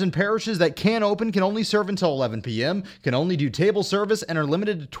 Bars and parishes that can open can only serve until 11 p.m., can only do table service, and are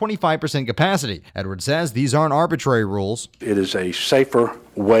limited to 25% capacity. Edwards says these aren't arbitrary rules. It is a safer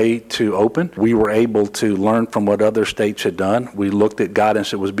way to open. We were able to learn from what other states had done. We looked at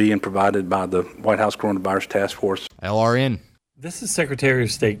guidance that was being provided by the White House Coronavirus Task Force. LRN. This is Secretary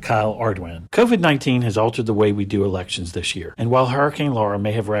of State Kyle Ardoin. COVID-19 has altered the way we do elections this year, and while Hurricane Laura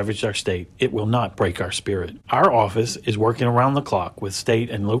may have ravaged our state, it will not break our spirit. Our office is working around the clock with state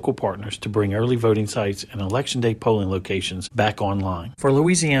and local partners to bring early voting sites and Election Day polling locations back online. For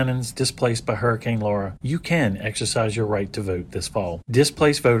Louisianans displaced by Hurricane Laura, you can exercise your right to vote this fall.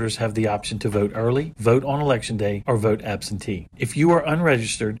 Displaced voters have the option to vote early, vote on Election Day, or vote absentee. If you are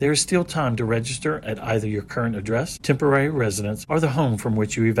unregistered, there is still time to register at either your current address, temporary residence, or the home from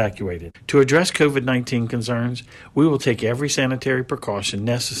which you evacuated. To address COVID-19 concerns, we will take every sanitary precaution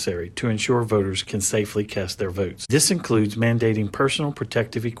necessary to ensure voters can safely cast their votes. This includes mandating personal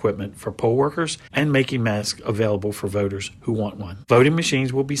protective equipment for poll workers and making masks available for voters who want one. Voting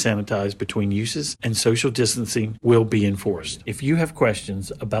machines will be sanitized between uses and social distancing will be enforced. If you have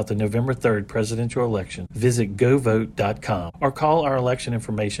questions about the November 3rd presidential election, visit govote.com or call our election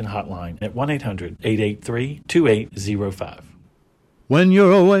information hotline at 1-800-883-2805. When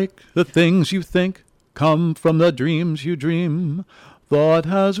you're awake, the things you think come from the dreams you dream. Thought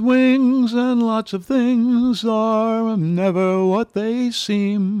has wings and lots of things are never what they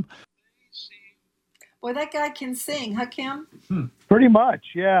seem. Boy, that guy can sing, huh, Kim? Pretty much,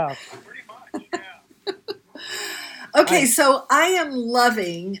 yeah. Okay, so I am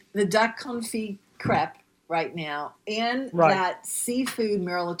loving the duck confit crepe right now and that seafood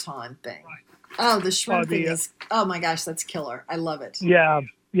mirliton thing. Oh, the shrimp thing is, oh my gosh, that's killer. I love it. Yeah.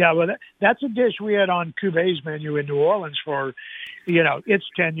 Well, that's a dish we had on Cuvées menu in New Orleans for, it's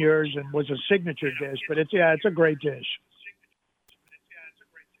 10 years and was a signature dish, but it's a great dish.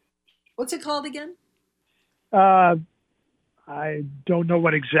 What's it called again? I don't know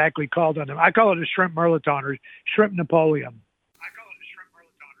what exactly called on them. I call it a shrimp mirliton or shrimp Napoleon.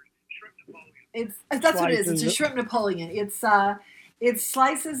 That's what it is. It's a shrimp Napoleon. It's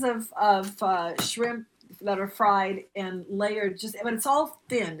slices of shrimp that are fried and layered, but it's all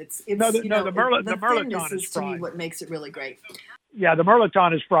thin. It's the Mirliton is to me fried. what makes it really great. Yeah, the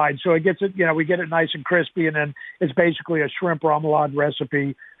Mirliton is fried, so it gets it. We get it nice and crispy, and then it's basically a shrimp remoulade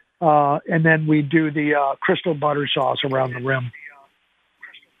recipe, and then we do the crystal butter sauce around the rim.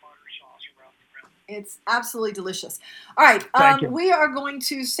 It's absolutely delicious. All right, Thank you. we are going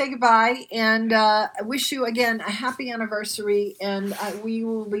to say goodbye and I wish you again a happy anniversary, and we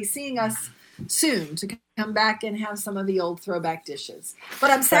will be seeing us soon to come back and have some of the old throwback dishes.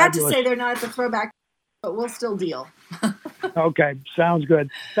 But I'm sad Fabulous. to say they're not at the throwback, but we'll still deal. Okay, sounds good.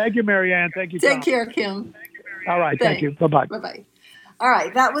 Thank you, Marianne. Thank you, Tom. Take care, Kim. All right, thank you. Bye-bye. Bye-bye. All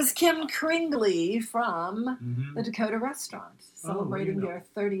right, that was Kim Kringley from the Dakota Restaurant, celebrating their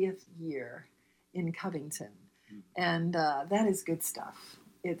 30th year in Covington. And that is good stuff.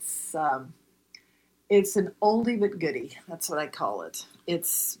 It's an oldie but goodie. That's what I call it.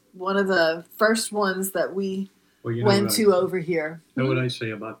 It's one of the first ones that we went to over here. Know what I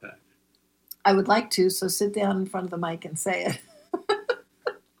say about that? I would like to, so sit down in front of the mic and say it.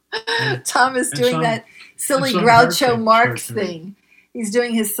 Tom is doing that silly Groucho Marx thing. He's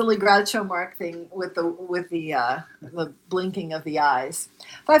doing his silly Groucho Marx thing with the blinking of the eyes.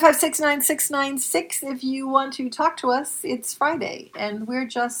 5569696. If you want to talk to us, it's Friday, and we're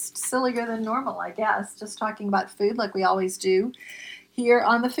just sillier than normal, I guess. Just talking about food like we always do here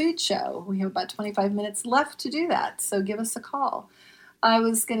on the Food Show. We have about 25 minutes left to do that, so give us a call. I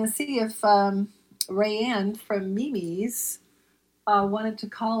was going to see if Rayanne from Mimi's wanted to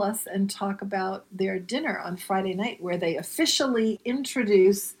call us and talk about their dinner on Friday night, where they officially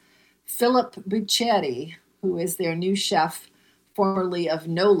introduce Philip Buccieri, who is their new chef, formerly of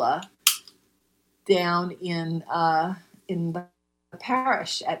NOLA, down in the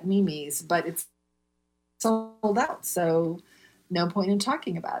parish at Mimi's, but it's sold out, so no point in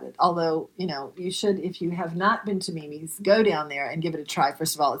talking about it. Although, you should, if you have not been to Mimi's, go down there and give it a try.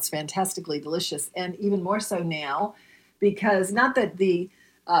 First of all, it's fantastically delicious, and even more so now, because not that the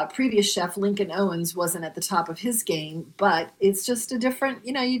previous chef, Lincoln Owens, wasn't at the top of his game, but it's just a different,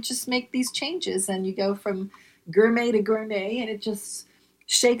 you just make these changes and you go from gourmet to gourmet, and it just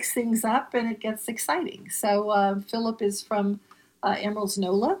shakes things up and it gets exciting. So Philip is from Emerald's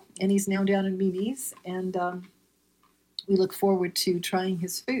NOLA, and he's now down in Mimi's, and we look forward to trying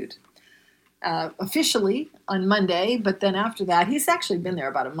his food officially on Monday, but then after that, he's actually been there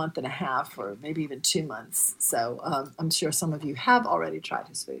about a month and a half or maybe even 2 months. So I'm sure some of you have already tried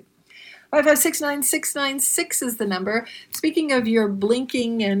his food. 5569696 is the number. Speaking of your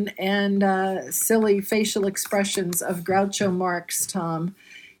blinking and silly facial expressions of Groucho Marx, Tom,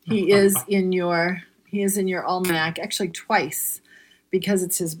 he is in your almanac actually twice because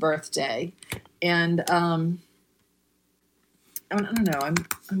it's his birthday, and I don't know.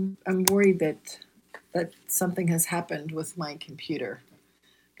 I'm worried that something has happened with my computer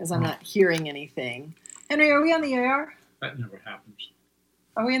because I'm not hearing anything. Henry, are we on the air? That never happens.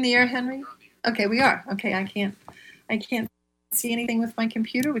 Are we in the air, Henry? Okay, we are. Okay, I can't see anything with my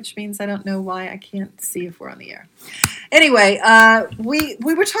computer, which means I don't know why I can't see if we're on the air. Anyway,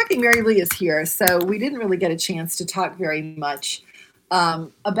 we were talking. Mary Lee is here, so we didn't really get a chance to talk very much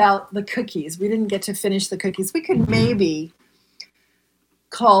about the cookies. We didn't get to finish the cookies. We could maybe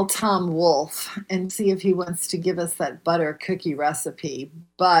call Tom Wolfe and see if he wants to give us that butter cookie recipe.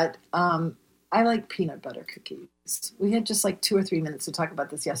 But I like peanut butter cookies. We had just like 2 or 3 minutes to talk about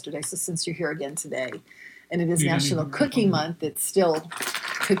this yesterday. So since you're here again today, and it is National Cookie Month, it's still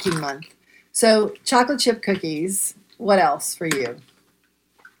Cookie Month. So chocolate chip cookies. What else for you?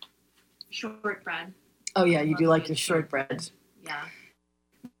 Shortbread. Oh yeah, you do like your shortbread. Yeah.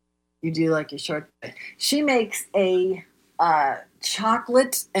 You do like your shortbread. She makes a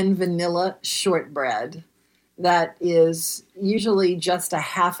chocolate and vanilla shortbread that is usually just a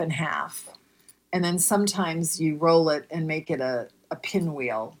half and half. And then sometimes you roll it and make it a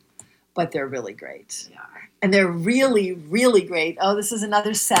pinwheel, but they're really great. Yeah. And they're really, really great. Oh, this is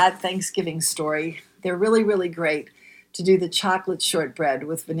another sad Thanksgiving story. They're really, really great to do the chocolate shortbread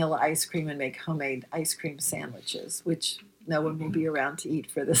with vanilla ice cream and make homemade ice cream sandwiches, which no one will be around to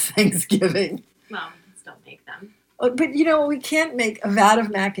eat for this Thanksgiving. Well, still make them. But, we can't make a vat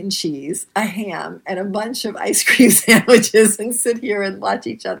of mac and cheese, a ham, and a bunch of ice cream sandwiches and sit here and watch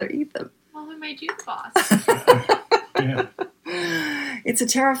each other eat them. Well, who made you the boss? Yeah. It's a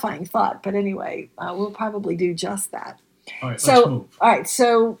terrifying thought, but anyway, we'll probably do just that. All right, let's move. All right,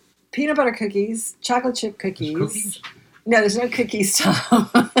 so peanut butter cookies, chocolate chip cookies. Cookies? No, there's no cookies,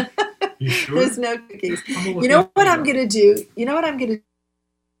 Tom. You sure? There's no cookies. You know what I'm going to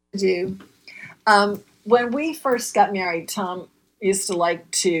do? When we first got married, Tom used to like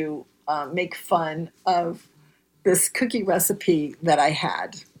to make fun of this cookie recipe that I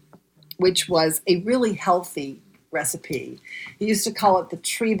had, which was a really healthy recipe. He used to call it the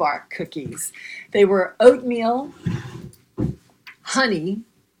tree bark cookies. They were oatmeal, honey,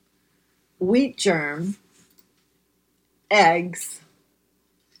 wheat germ, eggs,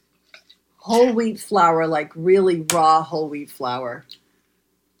 whole wheat flour, like really raw whole wheat flour,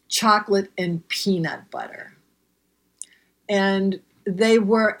 chocolate, and peanut butter. And they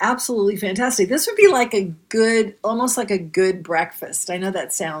were absolutely fantastic. This would be like a good, almost like a good breakfast. I know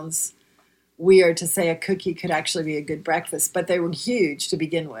that sounds weird to say a cookie could actually be a good breakfast, but they were huge to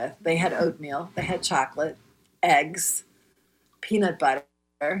begin with. They had oatmeal, they had chocolate, eggs, peanut butter.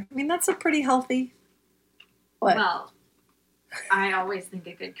 I mean, that's a pretty healthy. What? Well, I always think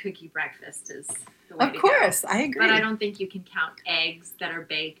a good cookie breakfast is the way to go. Of course, I agree. But I don't think you can count eggs that are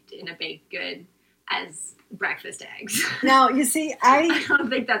baked in a baked good as breakfast eggs. Now, you see, I don't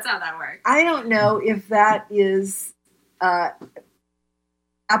think that's how that works. I don't know if that is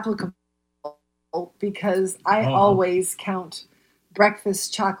applicable because I always count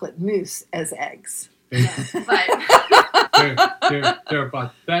breakfast chocolate mousse as eggs. Yes, but they're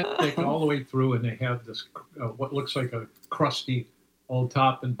about that thick all the way through, and they have this what looks like a crusty old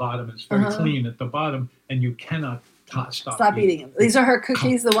top and bottom. It's very clean at the bottom, and you cannot stop eating them. These are her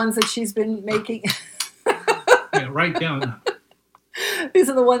cookies, the ones that she's been making. Yeah, right down. These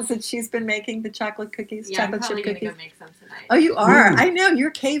are the ones that she's been making, the chocolate cookies, yeah, chocolate I'm chip probably cookies. gonna go make some tonight. Oh, you are? Ooh. I know,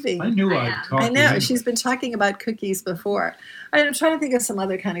 you're caving. I knew I'd talk I to know. you. She's been talking about cookies before. I'm trying to think of some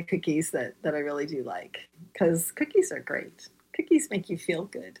other kind of cookies that I really do like, because cookies are great. Cookies make you feel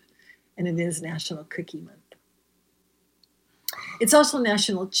good, and it is National Cookie Month. It's also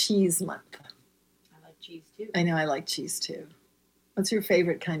National Cheese Month. I like cheese too. I know, I like cheese too. What's your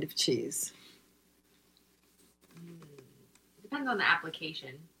favorite kind of cheese? Depends on the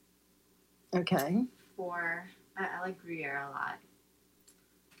application. Okay. I like Gruyere a lot.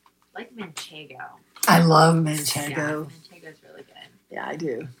 I like Manchego. I love Manchego. Yeah, Manchego's really good. Yeah, I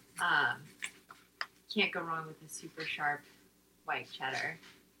do. Can't go wrong with the super sharp white cheddar.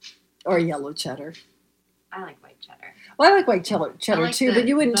 Or yellow cheddar. I like white cheddar. Well, I like white cheddar like too, but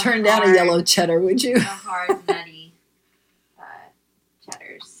you wouldn't turn down a yellow cheddar, would you? The hard, nutty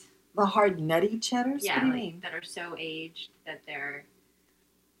cheddars. The hard, nutty cheddars? Yeah, what do you like, mean? that are so aged that they're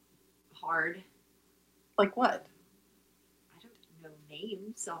hard. Like what? I don't know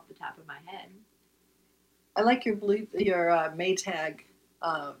names off the top of my head. I like your Maytag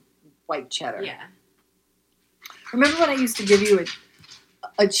white cheddar. Yeah. Remember when I used to give you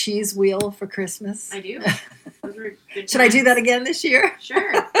a cheese wheel for Christmas? I do. Those were good Should I do times. that again this year?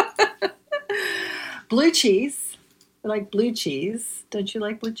 Sure. Blue cheese. I like blue cheese. Don't you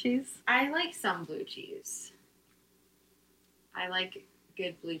like blue cheese? I like some blue cheese. I like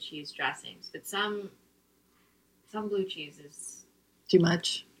good blue cheese dressings, but some blue cheese is Too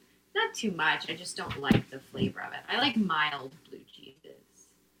much? not too much. I just don't like the flavor of it. I like mild blue cheeses.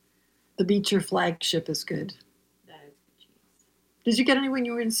 The Beecher flagship is good. That is good cheese. Did you get any when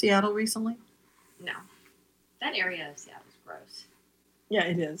you were in Seattle recently? No. That area of Seattle is gross. Yeah,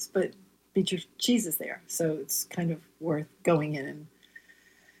 it is. But Beecher cheese is there, so it's kind of worth going in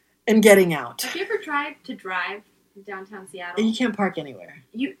and getting out. Have you ever tried to drive in downtown Seattle? You can't park anywhere.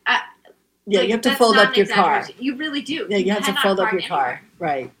 You Yeah, like, you have to that's fold not up an your car. exaggeration. You really do. Yeah, you have to cannot fold up park your car. anywhere.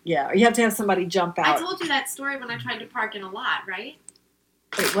 Right, yeah. Or you have to have somebody jump I out. told you that story when I tried to park in a lot, right?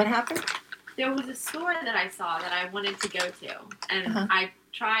 Wait, what happened? There was a store that I saw that I wanted to go to, and I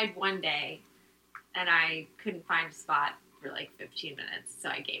tried one day, and I couldn't find a spot for like 15 minutes, so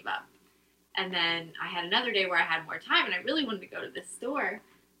I gave up. And then I had another day where I had more time, and I really wanted to go to this store,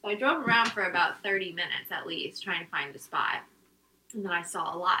 so I drove around for about 30 minutes at least, trying to find a spot. And then I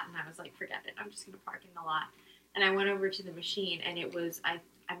saw a lot, and I was like, forget it, I'm just going to park in the lot. And I went over to the machine, and it was, I'm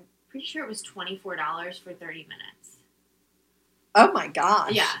pretty sure it was $24 for 30 minutes. Oh my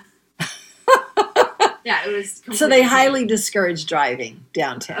gosh. Yeah. Yeah, it was completely So they highly discourage driving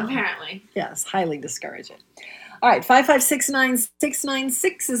downtown. Apparently. Yes, highly discourage it. All right,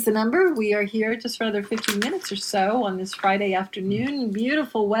 5569696 is the number. We are here just for another 15 minutes or so on this Friday afternoon.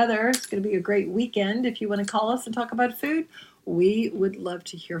 Beautiful weather. It's going to be a great weekend. If you want to call us and talk about food, we would love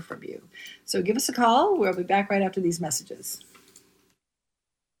to hear from you. So give us a call. We'll be back right after these messages.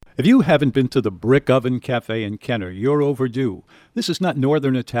 If you haven't been to the Brick Oven Cafe in Kenner, you're overdue. This is not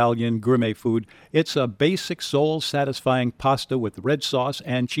Northern Italian gourmet food. It's a basic, soul-satisfying pasta with red sauce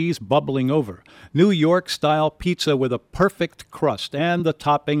and cheese bubbling over. New York-style pizza with a perfect crust and the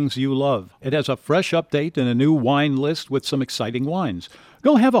toppings you love. It has a fresh update and a new wine list with some exciting wines.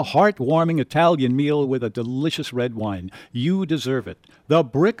 Go have a heartwarming Italian meal with a delicious red wine. You deserve it. The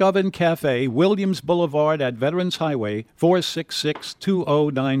Brick Oven Cafe, Williams Boulevard at Veterans Highway,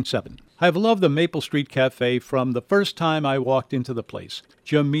 466-2097. I've loved the Maple Street Cafe from the first time I walked into the place.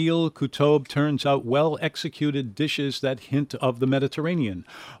 Jamil Kutob turns out well-executed dishes that hint of the Mediterranean,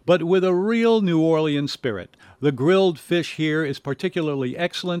 but with a real New Orleans spirit. The grilled fish here is particularly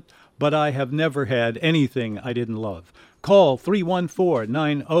excellent, but I have never had anything I didn't love. Call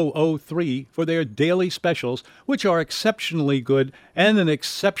 314-9003 for their daily specials, which are exceptionally good and an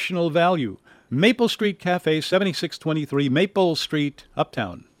exceptional value. Maple Street Cafe, 7623 Maple Street,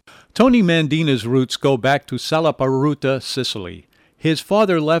 Uptown. Tony Mandina's roots go back to Salaparuta, Sicily. His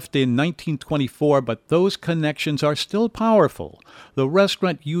father left in 1924, but those connections are still powerful. The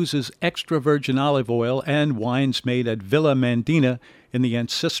restaurant uses extra virgin olive oil and wines made at Villa Mandina in the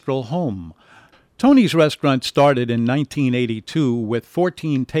ancestral home. Tony's restaurant started in 1982 with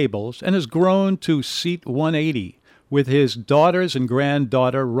 14 tables and has grown to seat 180, with his daughters and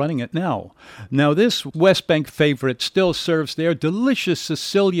granddaughter running it now. Now, this West Bank favorite still serves their delicious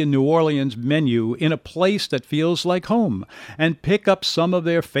Sicilian New Orleans menu in a place that feels like home, and pick up some of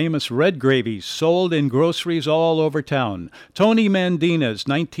their famous red gravies sold in groceries all over town. Tony Mandina's,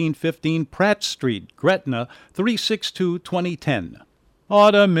 1915 Pratt Street, Gretna, 362-2010.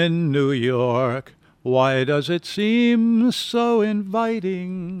 Autumn in New York, why does it seem so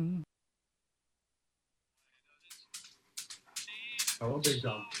inviting? Oh, big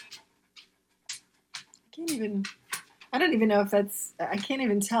dog. I don't even know if that's, I can't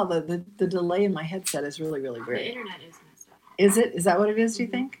even tell. The delay in my headset is really, really weird. The internet is messed up. Is it? Is that what it is, do you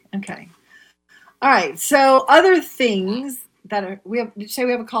think? Okay. All right. So other things that are, did you say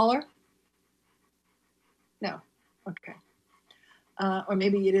we have a caller? No. Okay. Or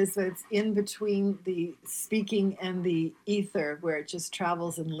maybe it is that it's in between the speaking and the ether where it just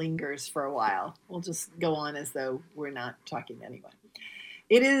travels and lingers for a while. We'll just go on as though we're not talking anyway.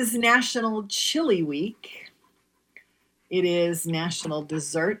 It is National Chili Week. It is National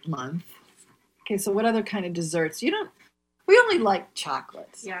Dessert Month. Okay, so what other kind of desserts? We only like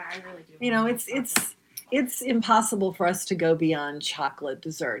chocolates. Yeah, I really do. You know, it's impossible for us to go beyond chocolate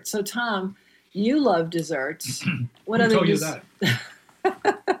desserts. So Tom, you love desserts. What other told you that?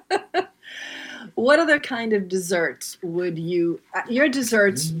 What other kind of desserts would you? Your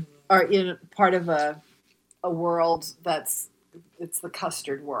desserts are in part of a world it's the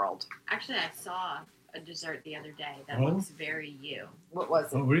custard world. Actually, I saw a dessert the other day that Oh? looks very you. What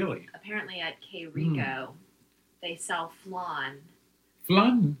was it? Oh, really? Apparently at K Rico, they sell flan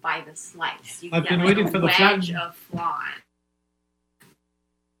Flan? by the slice. You I've can been get waiting like for a the flan. wedge of flan.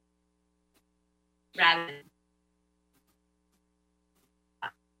 Rather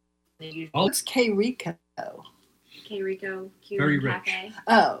than What's K Rico? K Rico Very Cuban rich. Cafe.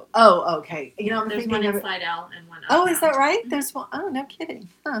 Oh, okay. You know, I'm There's thinking one of in it. Slidell and one Oh, is that uptown. right? There's one. Oh, no kidding.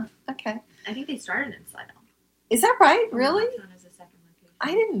 Huh. Okay. I think they started in Slidell. Is that right? Really? Uptown is the second location.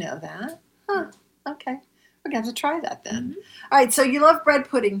 I didn't know that. Huh. Okay. We're going to have to try that then. Mm-hmm. All right. So you love bread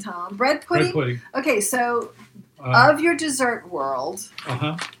pudding, Tom. Bread pudding? Bread pudding. Okay. So Uh, of your dessert world,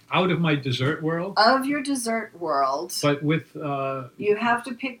 Out of my dessert world, but with you have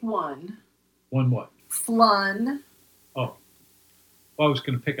to pick one. one what? Flan, Oh, well, I was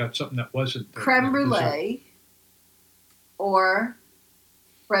going to pick out something that wasn't creme dessert. brulee, or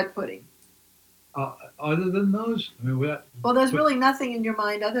bread pudding. Other than those, I mean, Well, there's really nothing in your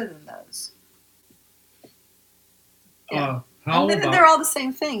mind other than those. how And then about they're all the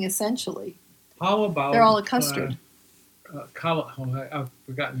same thing, essentially. how about They're all a custard. I've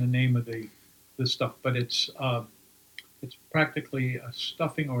forgotten the name of the stuff, but it's practically a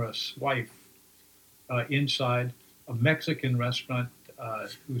stuffing or a swipe inside a Mexican restaurant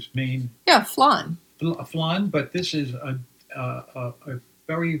whose main Flan. flan, but this is a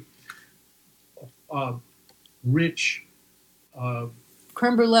very rich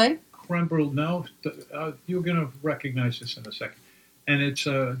Creme brulee. creme brulee. No, you're going to recognize this in a second. And it's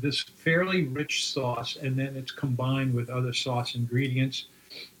this fairly rich sauce, and then it's combined with other sauce ingredients,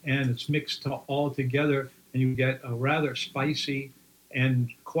 and it's mixed all together, and you get a rather spicy and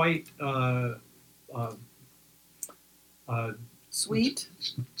quite sweet.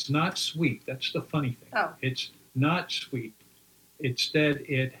 It's not sweet. That's the funny thing. Oh. It's not sweet. Instead,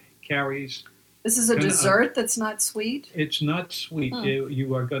 it carries. This is a dessert that's not sweet. It's not sweet.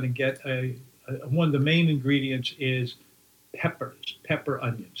 You are going to get one of the main ingredients is pepper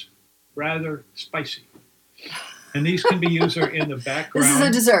onions, rather spicy. And these can be used in the background. This is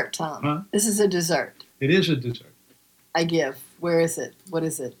a dessert, Tom. Huh? This is a dessert. It is a dessert. I give. Where is it? What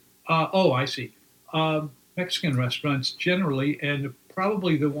is it? I see. Mexican restaurants generally, and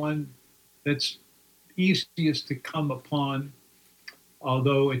probably the one that's easiest to come upon,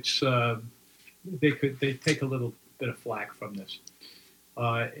 although it's they take a little bit of flack from this.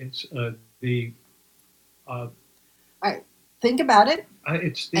 It's the All right, think about it.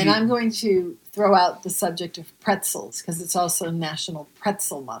 and I'm going to throw out the subject of pretzels because it's also National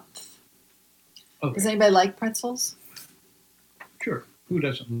Pretzel Month. Okay. Does anybody like pretzels? Sure. Who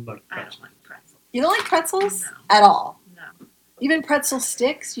doesn't like pretzels? I don't like pretzels. You don't like pretzels No. at all? No. Even pretzel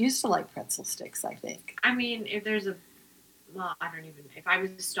sticks? You used to like pretzel sticks, I think. I mean, if there's if I was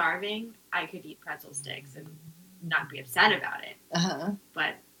starving, I could eat pretzel sticks and not be upset about it. Uh-huh.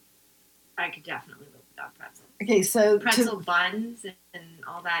 But I could definitely live without pretzels. Okay, so pretzel buns and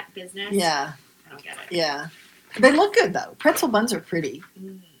all that business. Yeah. I don't get it. Yeah. They look good, though. Pretzel buns are pretty.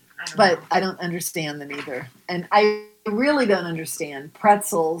 I don't understand them either. And I really don't understand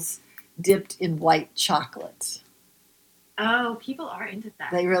pretzels dipped in white chocolate. Oh, people are into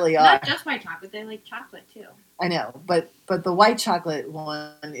that. They really are. Not just white chocolate. They like chocolate, too. I know, but the white chocolate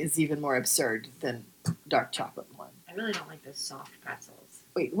one is even more absurd than dark chocolate one. I really don't like those soft pretzels.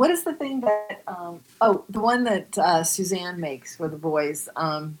 Wait, what is the thing that, the one that Suzanne makes for the boys,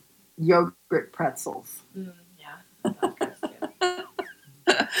 yogurt pretzels. Yeah.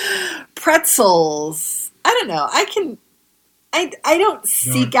 Pretzels. I don't know. I don't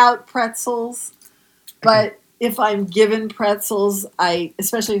seek out pretzels, but if I'm given pretzels,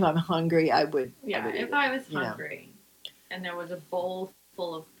 especially if I'm hungry, I would. Yeah, I if I was hungry and there was a bowl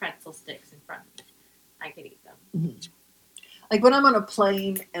full of pretzel sticks in front of me, I could eat them. Mm-hmm. Like when I'm on a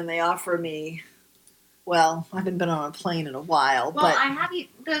plane and they offer me, well, I haven't been on a plane in a while, Well, but I have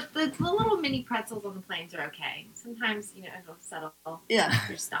the little mini pretzels on the planes are okay. Sometimes, it'll settle your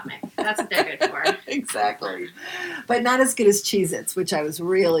stomach. That's what they're good for. Exactly. But not as good as Cheez-Its, which I was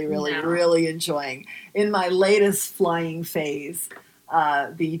really, really, really enjoying. In my latest flying phase,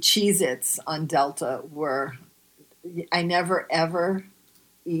 the Cheez-Its on Delta I never, ever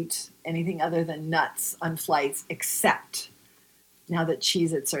eat anything other than nuts on flights, except now that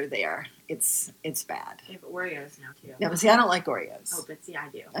Cheez-Its are there. It's bad. They have Oreos now, too. Yeah, but see, I don't like Oreos. Oh, but see, I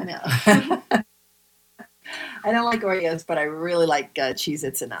do. I know. I don't like Oreos, but I really like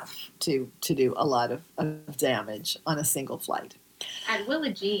Cheez-Its enough to do a lot of damage on a single flight. At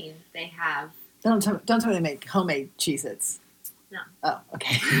Willa Jean, they have... Don't tell me they make homemade Cheez-Its. No. Oh,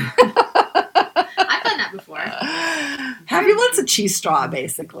 okay. I've done that before. Happy wants a cheese straw,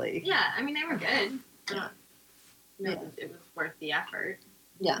 basically. Yeah, I mean, they were good. It was worth the effort.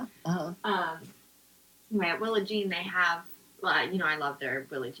 Yeah. Uh-huh. Anyway, at Willa Jean, they have, I love their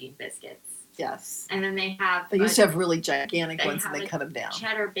Willa Jean biscuits. Yes. And then they have... They used to have really gigantic ones, and they cut them down.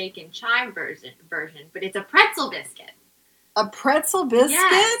 Cheddar bacon chive version, but it's a pretzel biscuit. A pretzel biscuit?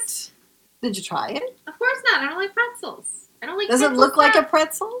 Yes. Did you try it? Of course not. I don't like pretzels. I don't like Does it look like a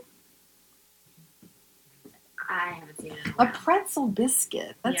pretzel? I haven't seen it. A pretzel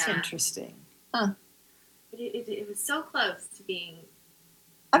biscuit. That's Yeah. interesting. Huh. But it was so close to being...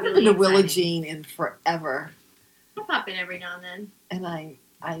 I've never been to Willa Jean in forever, I pop in every now and then. and I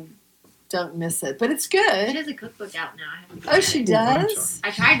don't miss it. But it's good. She has a cookbook out now. I have to go Oh, get she it. does?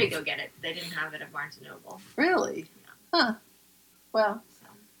 I tried to go get it. They didn't have it at Barnes & Noble. Really? Huh. Well,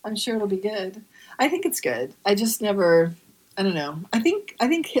 I'm sure it'll be good. I think it's good. I just never, I don't know. I think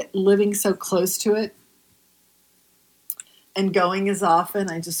living so close to it and going as often,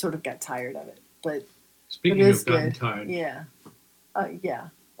 I just sort of got tired of it. But Speaking it is of gotten good. tired. Yeah. Yeah.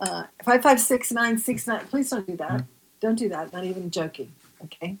 556-969. Please don't do that. Don't do that. Not even joking.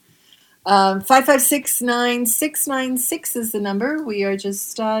 Okay. 556-966 is the number. We are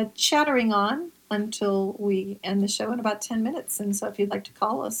just chattering on until we end the show in about 10 minutes. And so if you'd like to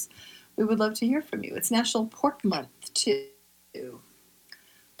call us, we would love to hear from you. It's National Pork Month, too.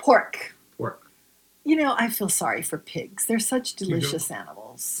 Pork. I feel sorry for pigs. They're such delicious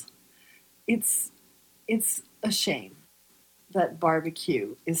animals. It's a shame that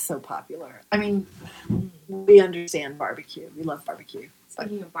barbecue is so popular. I mean, we understand barbecue. We love barbecue.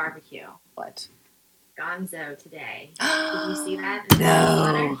 Speaking of barbecue. What? Gonzo today. Did you see that? In the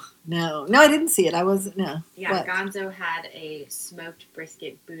newsletter? No, I didn't see it. I wasn't, no. Yeah, What? Gonzo had a smoked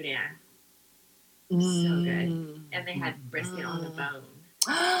brisket boudin. So good. And they had brisket on the bone.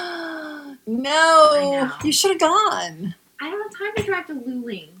 No, you should have gone. I don't have time to drive to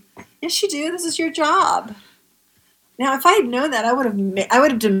Luling. Yes, you do. This is your job. Now, if I had known that, I would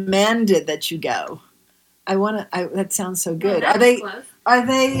have demanded that you go. That sounds so good. Well,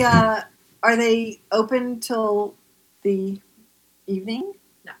 Are they open till the evening?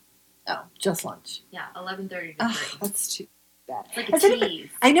 No. Oh, just lunch. Yeah, 11:30 to 3. That's too that. It's like a Has anybody, tease.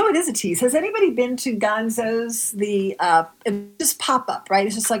 I know it is a tease. Has anybody been to Gonzo's? It just pop up, right?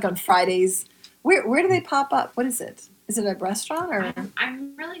 It's just like on Fridays. Where do they pop up? What is it? Is it a restaurant or?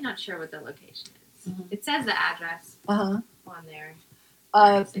 I'm really not sure what the location is. It says the address Uh-huh. on there.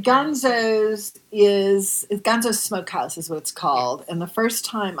 Gonzo's Smokehouse is what it's called. And the first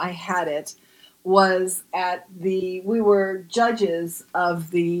time I had it was we were judges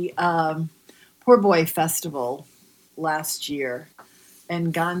of the Poor Boy Festival last year.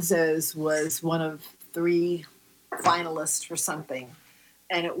 And Gonzo's was one of 3 finalists for something.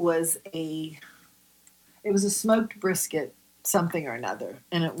 And it was a smoked brisket something or another,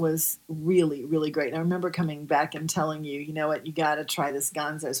 and it was really, really great. And I remember coming back and telling you, you know what, you got to try this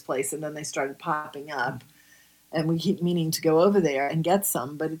Gonzo's place, and then they started popping up, and we keep meaning to go over there and get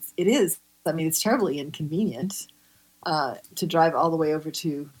some, but it's terribly inconvenient to drive all the way over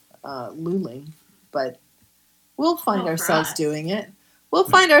to Luling, but we'll find ourselves doing it. We'll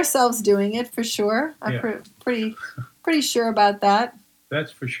find ourselves doing it for sure. I'm pretty sure about that.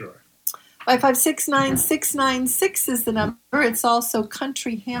 That's for sure. 5569696 is the number. It's also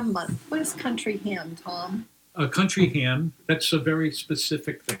Country Ham Month. What is Country Ham, Tom? Country ham, that's a very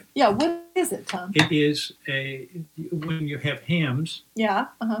specific thing. Yeah, what is it, Tom? It is when you have hams, Yeah,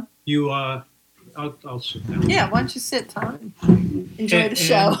 uh-huh. you, I'll sit down. Yeah, why don't you sit, Tom? Enjoy the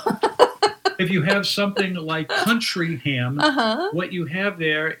show. If you have something like country ham, Uh-huh. what you have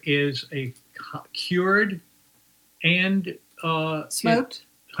there is a cured and... smoked?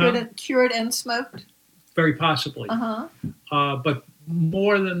 Cured and smoked? Very possibly. Uh-huh. But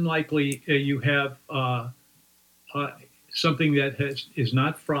more than likely, you have something that is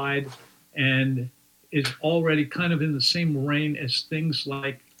not fried and is already kind of in the same reign as things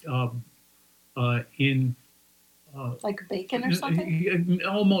like like bacon or something?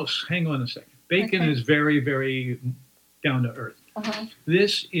 Almost. Hang on a second. Bacon Okay. is very, very down to earth. Uh-huh.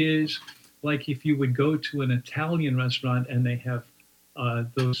 This is like if you would go to an Italian restaurant and they have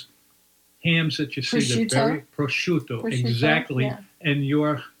those hams that you see, Prosciutto? they're very prosciutto, exactly. yeah. And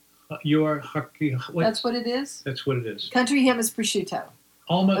your That's what it is? That's what it is. Country ham is prosciutto.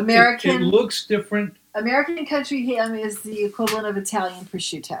 Almost. American. It looks different, American country ham is the equivalent of Italian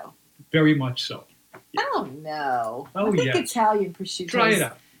prosciutto. very much so. I don't know. Oh, I think yeah. Italian prosciutto Try it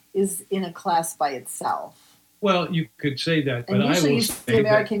out. is in a class by itself. Well, you could say that, but And I usually will you say see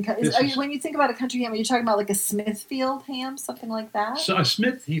American. that When you think about a country ham, are you talking about like a Smithfield ham, something like that? so a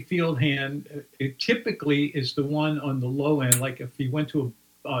Smithfield ham, it typically is the one on the low end. Like if you went to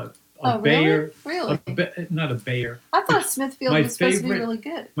a Bayer, Really? not a Bayer. I thought Smithfield My was supposed to be favorite- really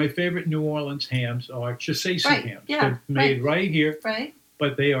good. My favorite New Orleans hams are Chisace Right, hams. yeah, They're made right here, Right?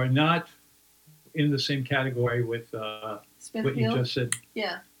 but they are not in the same category with what you Smithfield? just said.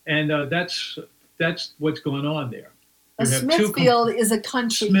 Yeah. And that's what's going on there. A You have two Smithfield is a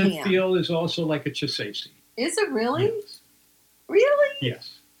country ham. Smithfield is also like a Chisace. Is it really? Really?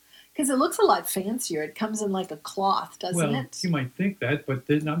 Yes. Because it looks a lot fancier. It comes in like a cloth, doesn't Well, it? you might think that, but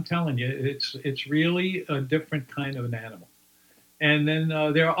then I'm telling you, it's really a different kind of an animal. And then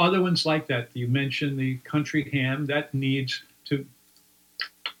there are other ones like that. You mentioned the country ham that needs to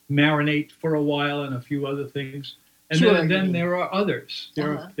marinate for a while and a few other things. And Sure, then there are others.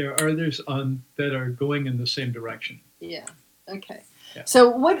 There Uh-huh. are others that are going in the same direction. Yeah. Okay. Yeah. So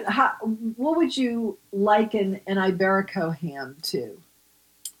what would you liken an Iberico ham to?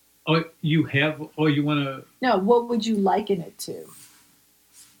 Oh, you want to? No, what would you liken it to?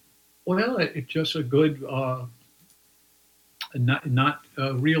 Well, it's just a good, not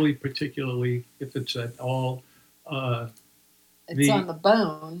really particularly if it's at all. It's on the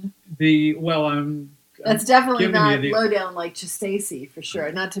bone. I'm That's definitely giving not you the- low down like Chisace for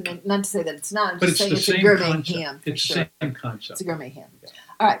sure. Not to say that it's not. I'm But just it's saying the it's a same gourmet concept. ham for It's sure. the same concept. It's a gourmet ham.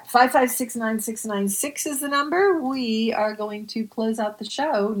 All right, 5569696 is the number. We are going to close out the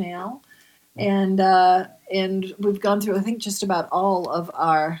show now, and we've gone through I think just about all of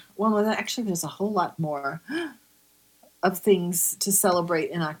our. Well, actually, there's a whole lot more of things to celebrate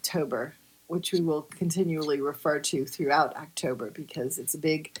in October, which we will continually refer to throughout October because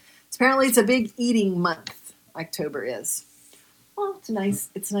apparently it's a big eating month. October is. Well,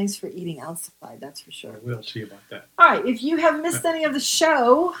 it's nice for eating outside, that's for sure. We'll see about that. All right, if you have missed any of the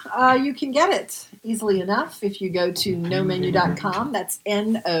show, you can get it easily enough if you go to nomenu.com. That's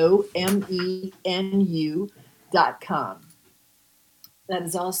NOMENU.com. That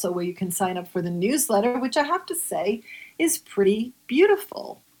is also where you can sign up for the newsletter, which I have to say is pretty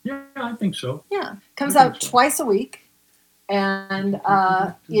beautiful. Yeah, I think so. Yeah, comes out twice a week, and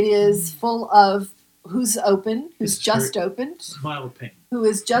it is full of who's open, who's just opened, Smile of pain. who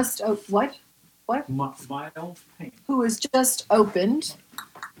is just what? What? Mild Paint. Who has just opened,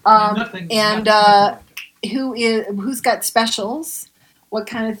 Nothing- who's got specials, what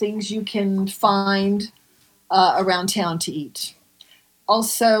kind of things you can find around town to eat.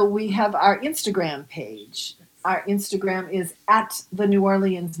 Also, we have our Instagram page. Our Instagram is at the New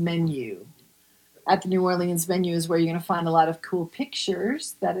Orleans Menu. At the New Orleans Menu is where you're going to find a lot of cool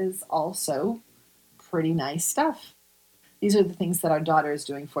pictures. That is also pretty nice stuff. These are the things that our daughter is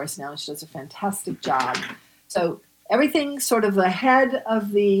doing for us now. She does a fantastic job. So everything sort of the head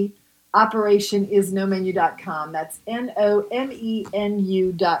of the operation is nomenu.com. That's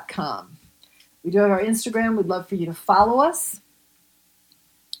NOMENU.com. We do have our Instagram. We'd love for you to follow us.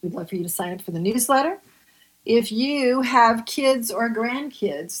 We'd love for you to sign up for the newsletter. If you have kids or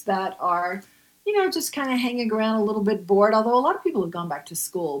grandkids that are, just kind of hanging around a little bit bored, although a lot of people have gone back to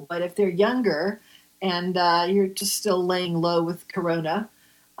school, but if they're younger and you're just still laying low with Corona,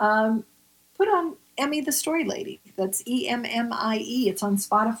 put on Emmy the Story Lady. That's EMMIE. It's on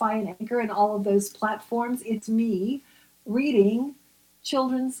Spotify and Anchor and all of those platforms. It's me reading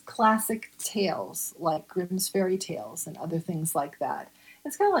children's classic tales like Grimm's Fairy Tales and other things like that.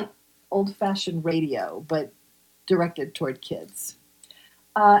 It's kind of like old-fashioned radio, but directed toward kids.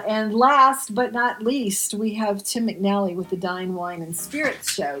 And last but not least, we have Tim McNally with the Dine, Wine, and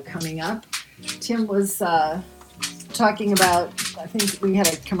Spirits show coming up. Tim was talking about, I think we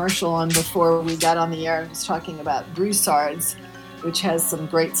had a commercial on before we got on the air. He was talking about Broussard's, which has some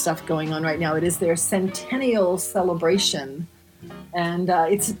great stuff going on right now. It is their centennial celebration. And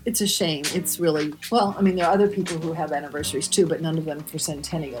it's a shame. It's really, there are other people who have anniversaries too, but none of them for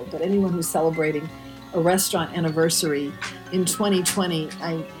centennial. But anyone who's celebrating a restaurant anniversary in 2020,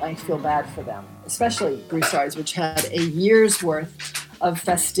 I feel bad for them, especially Broussard's, which had a year's worth of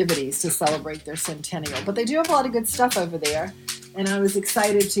festivities to celebrate their centennial. But they do have a lot of good stuff over there, and I was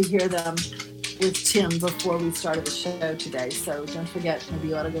excited to hear them with Tim before we started the show today. So don't forget, maybe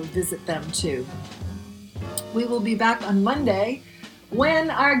you ought to go visit them too. We will be back on Monday when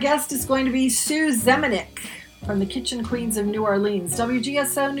our guest is going to be Sue Zemenick from the Kitchen Queens of New Orleans.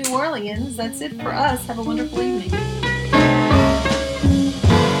 WGSO New Orleans, that's it for us. Have a wonderful evening.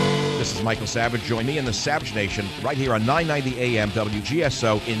 This is Michael Savage. Join me in the Savage Nation right here on 990 AM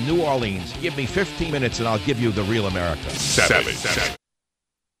WGSO in New Orleans. Give me 15 minutes and I'll give you the real America. Savage.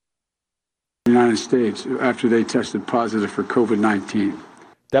 The United States after they tested positive for COVID-19.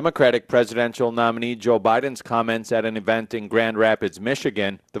 Democratic presidential nominee Joe Biden's comments at an event in Grand Rapids,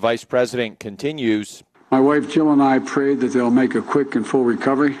 Michigan. The vice president continues. My wife Jill and I prayed that they'll make a quick and full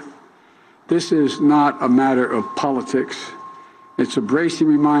recovery. This is not a matter of politics. It's a bracing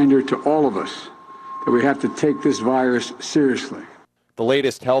reminder to all of us that we have to take this virus seriously. The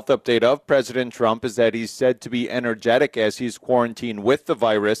latest health update of President Trump is that he's said to be energetic as he's quarantined with the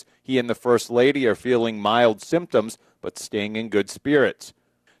virus. He and the First Lady are feeling mild symptoms, but staying in good spirits.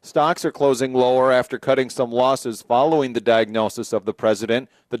 Stocks are closing lower after cutting some losses following the diagnosis of the president.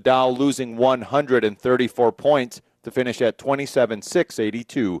 The Dow losing 134 points to finish at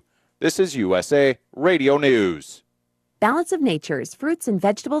 27,682. This is USA Radio News. Balance of Nature's fruits and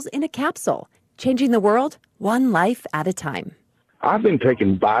vegetables in a capsule, changing the world one life at a time. I've been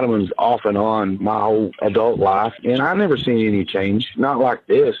taking vitamins off and on my whole adult life, and I've never seen any change. Not like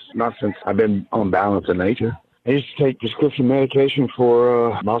this, not since I've been on Balance of Nature. I used to take prescription medication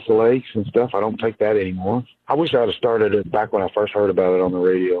for muscle aches and stuff. I don't take that anymore. I wish I'd have started it back when I first heard about it on the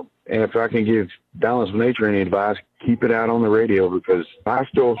radio. And if I can give Balance of Nature any advice, keep it out on the radio, because I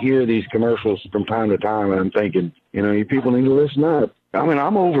still hear these commercials from time to time, and I'm thinking, you people need to listen up. I mean,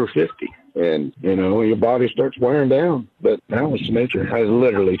 I'm over 50, and, your body starts wearing down. But Balance of Nature has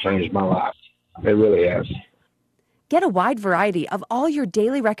literally changed my life. It really has. Get a wide variety of all your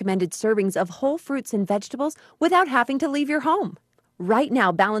daily recommended servings of whole fruits and vegetables without having to leave your home. Right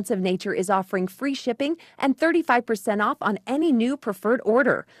now, Balance of Nature is offering free shipping and 35% off on any new preferred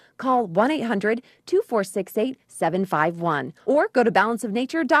order. Call 1-800-2468-751 or go to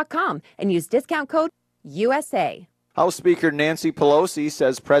balanceofnature.com and use discount code USA. House Speaker Nancy Pelosi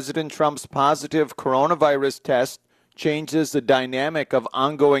says President Trump's positive coronavirus test changes the dynamic of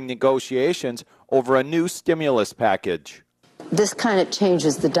ongoing negotiations over a new stimulus package. This kind of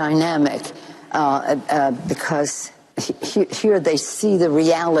changes the dynamic because here they see the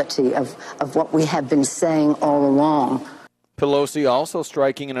reality of what we have been saying all along. Pelosi also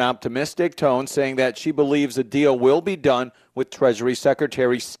striking an optimistic tone, saying that she believes a deal will be done with Treasury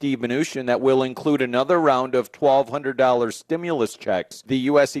Secretary Steve Mnuchin that will include another round of $1,200 stimulus checks. The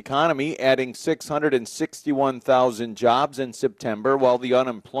U.S. economy adding 661,000 jobs in September, while the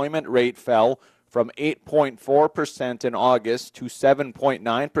unemployment rate fell from 8.4% in August to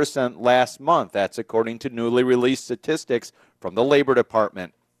 7.9% last month. That's according to newly released statistics from the Labor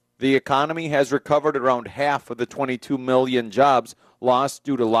Department. The economy has recovered around half of the 22 million jobs lost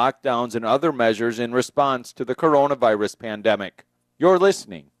due to lockdowns and other measures in response to the coronavirus pandemic. You're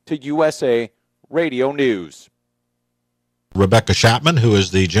listening to USA Radio News. Rebecca Chapman, who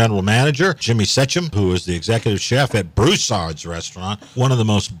is the general manager, Jimmy Setchum, who is the executive chef at Broussard's Restaurant, one of the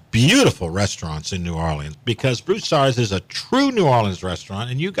most beautiful restaurants in New Orleans, because Broussard's is a true New Orleans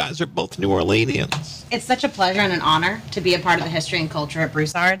restaurant, and you guys are both New Orleanians. It's such a pleasure and an honor to be a part of the history and culture at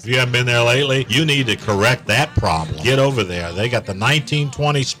Broussard's. If you haven't been there lately, you need to correct that problem. Get over there. They got the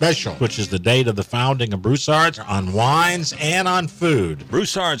 1920 special, which is the date of the founding of Broussard's, on wines and on food.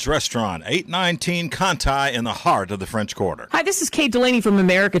 Broussard's Restaurant, 819 Conti in the heart of the French Quarter. Hi, this is Kate Delaney from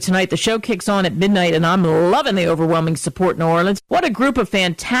America Tonight. The show kicks on at midnight, and I'm loving the overwhelming support in New Orleans. What a group of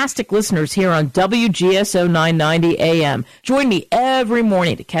fantastic listeners here on WGSO 990 AM. Join me every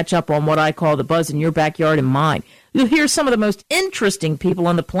morning to catch up on what I call the buzz in your backyard and mine. You'll hear some of the most interesting people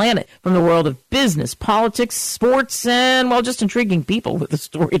on the planet from the world of business, politics, sports, and, well, just intriguing people with a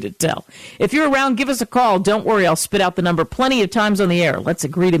story to tell. If you're around, give us a call. Don't worry, I'll spit out the number plenty of times on the air. Let's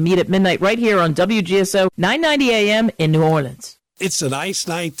agree to meet at midnight right here on WGSO 990 AM in New Orleans. It's a nice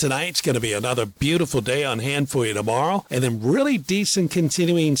night tonight. It's going to be another beautiful day on hand for you tomorrow. And then really decent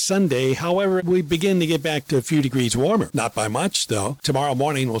continuing Sunday. However, we begin to get back to a few degrees warmer. Not by much, though. Tomorrow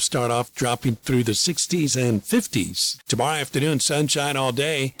morning, we'll start off dropping through the 60s and 50s. Tomorrow afternoon, sunshine all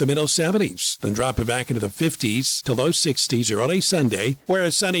day, the middle 70s. Then dropping back into the 50s to low 60s early Sunday, where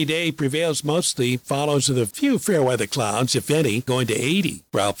a sunny day prevails mostly, follows with a few fair weather clouds, if any, going to 80.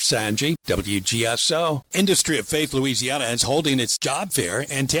 Ralph Sanji, WGSO. Industry of Faith Louisiana is holding its job fair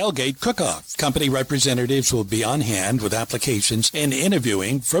and tailgate cook-off. Company representatives will be on hand with applications and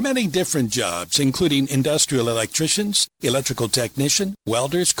interviewing for many different jobs, including industrial electricians, electrical technician,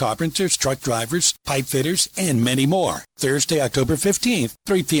 welders, carpenters, truck drivers, pipe fitters, and many more. Thursday, October 15th,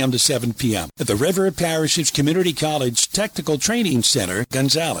 3 p.m. to 7 p.m. at the River Parishes Community College Technical Training Center,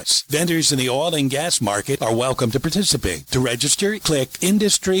 Gonzales. Vendors in the oil and gas market are welcome to participate. To register, click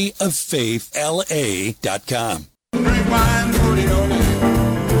industryofaithla.com. Drink wine, put it on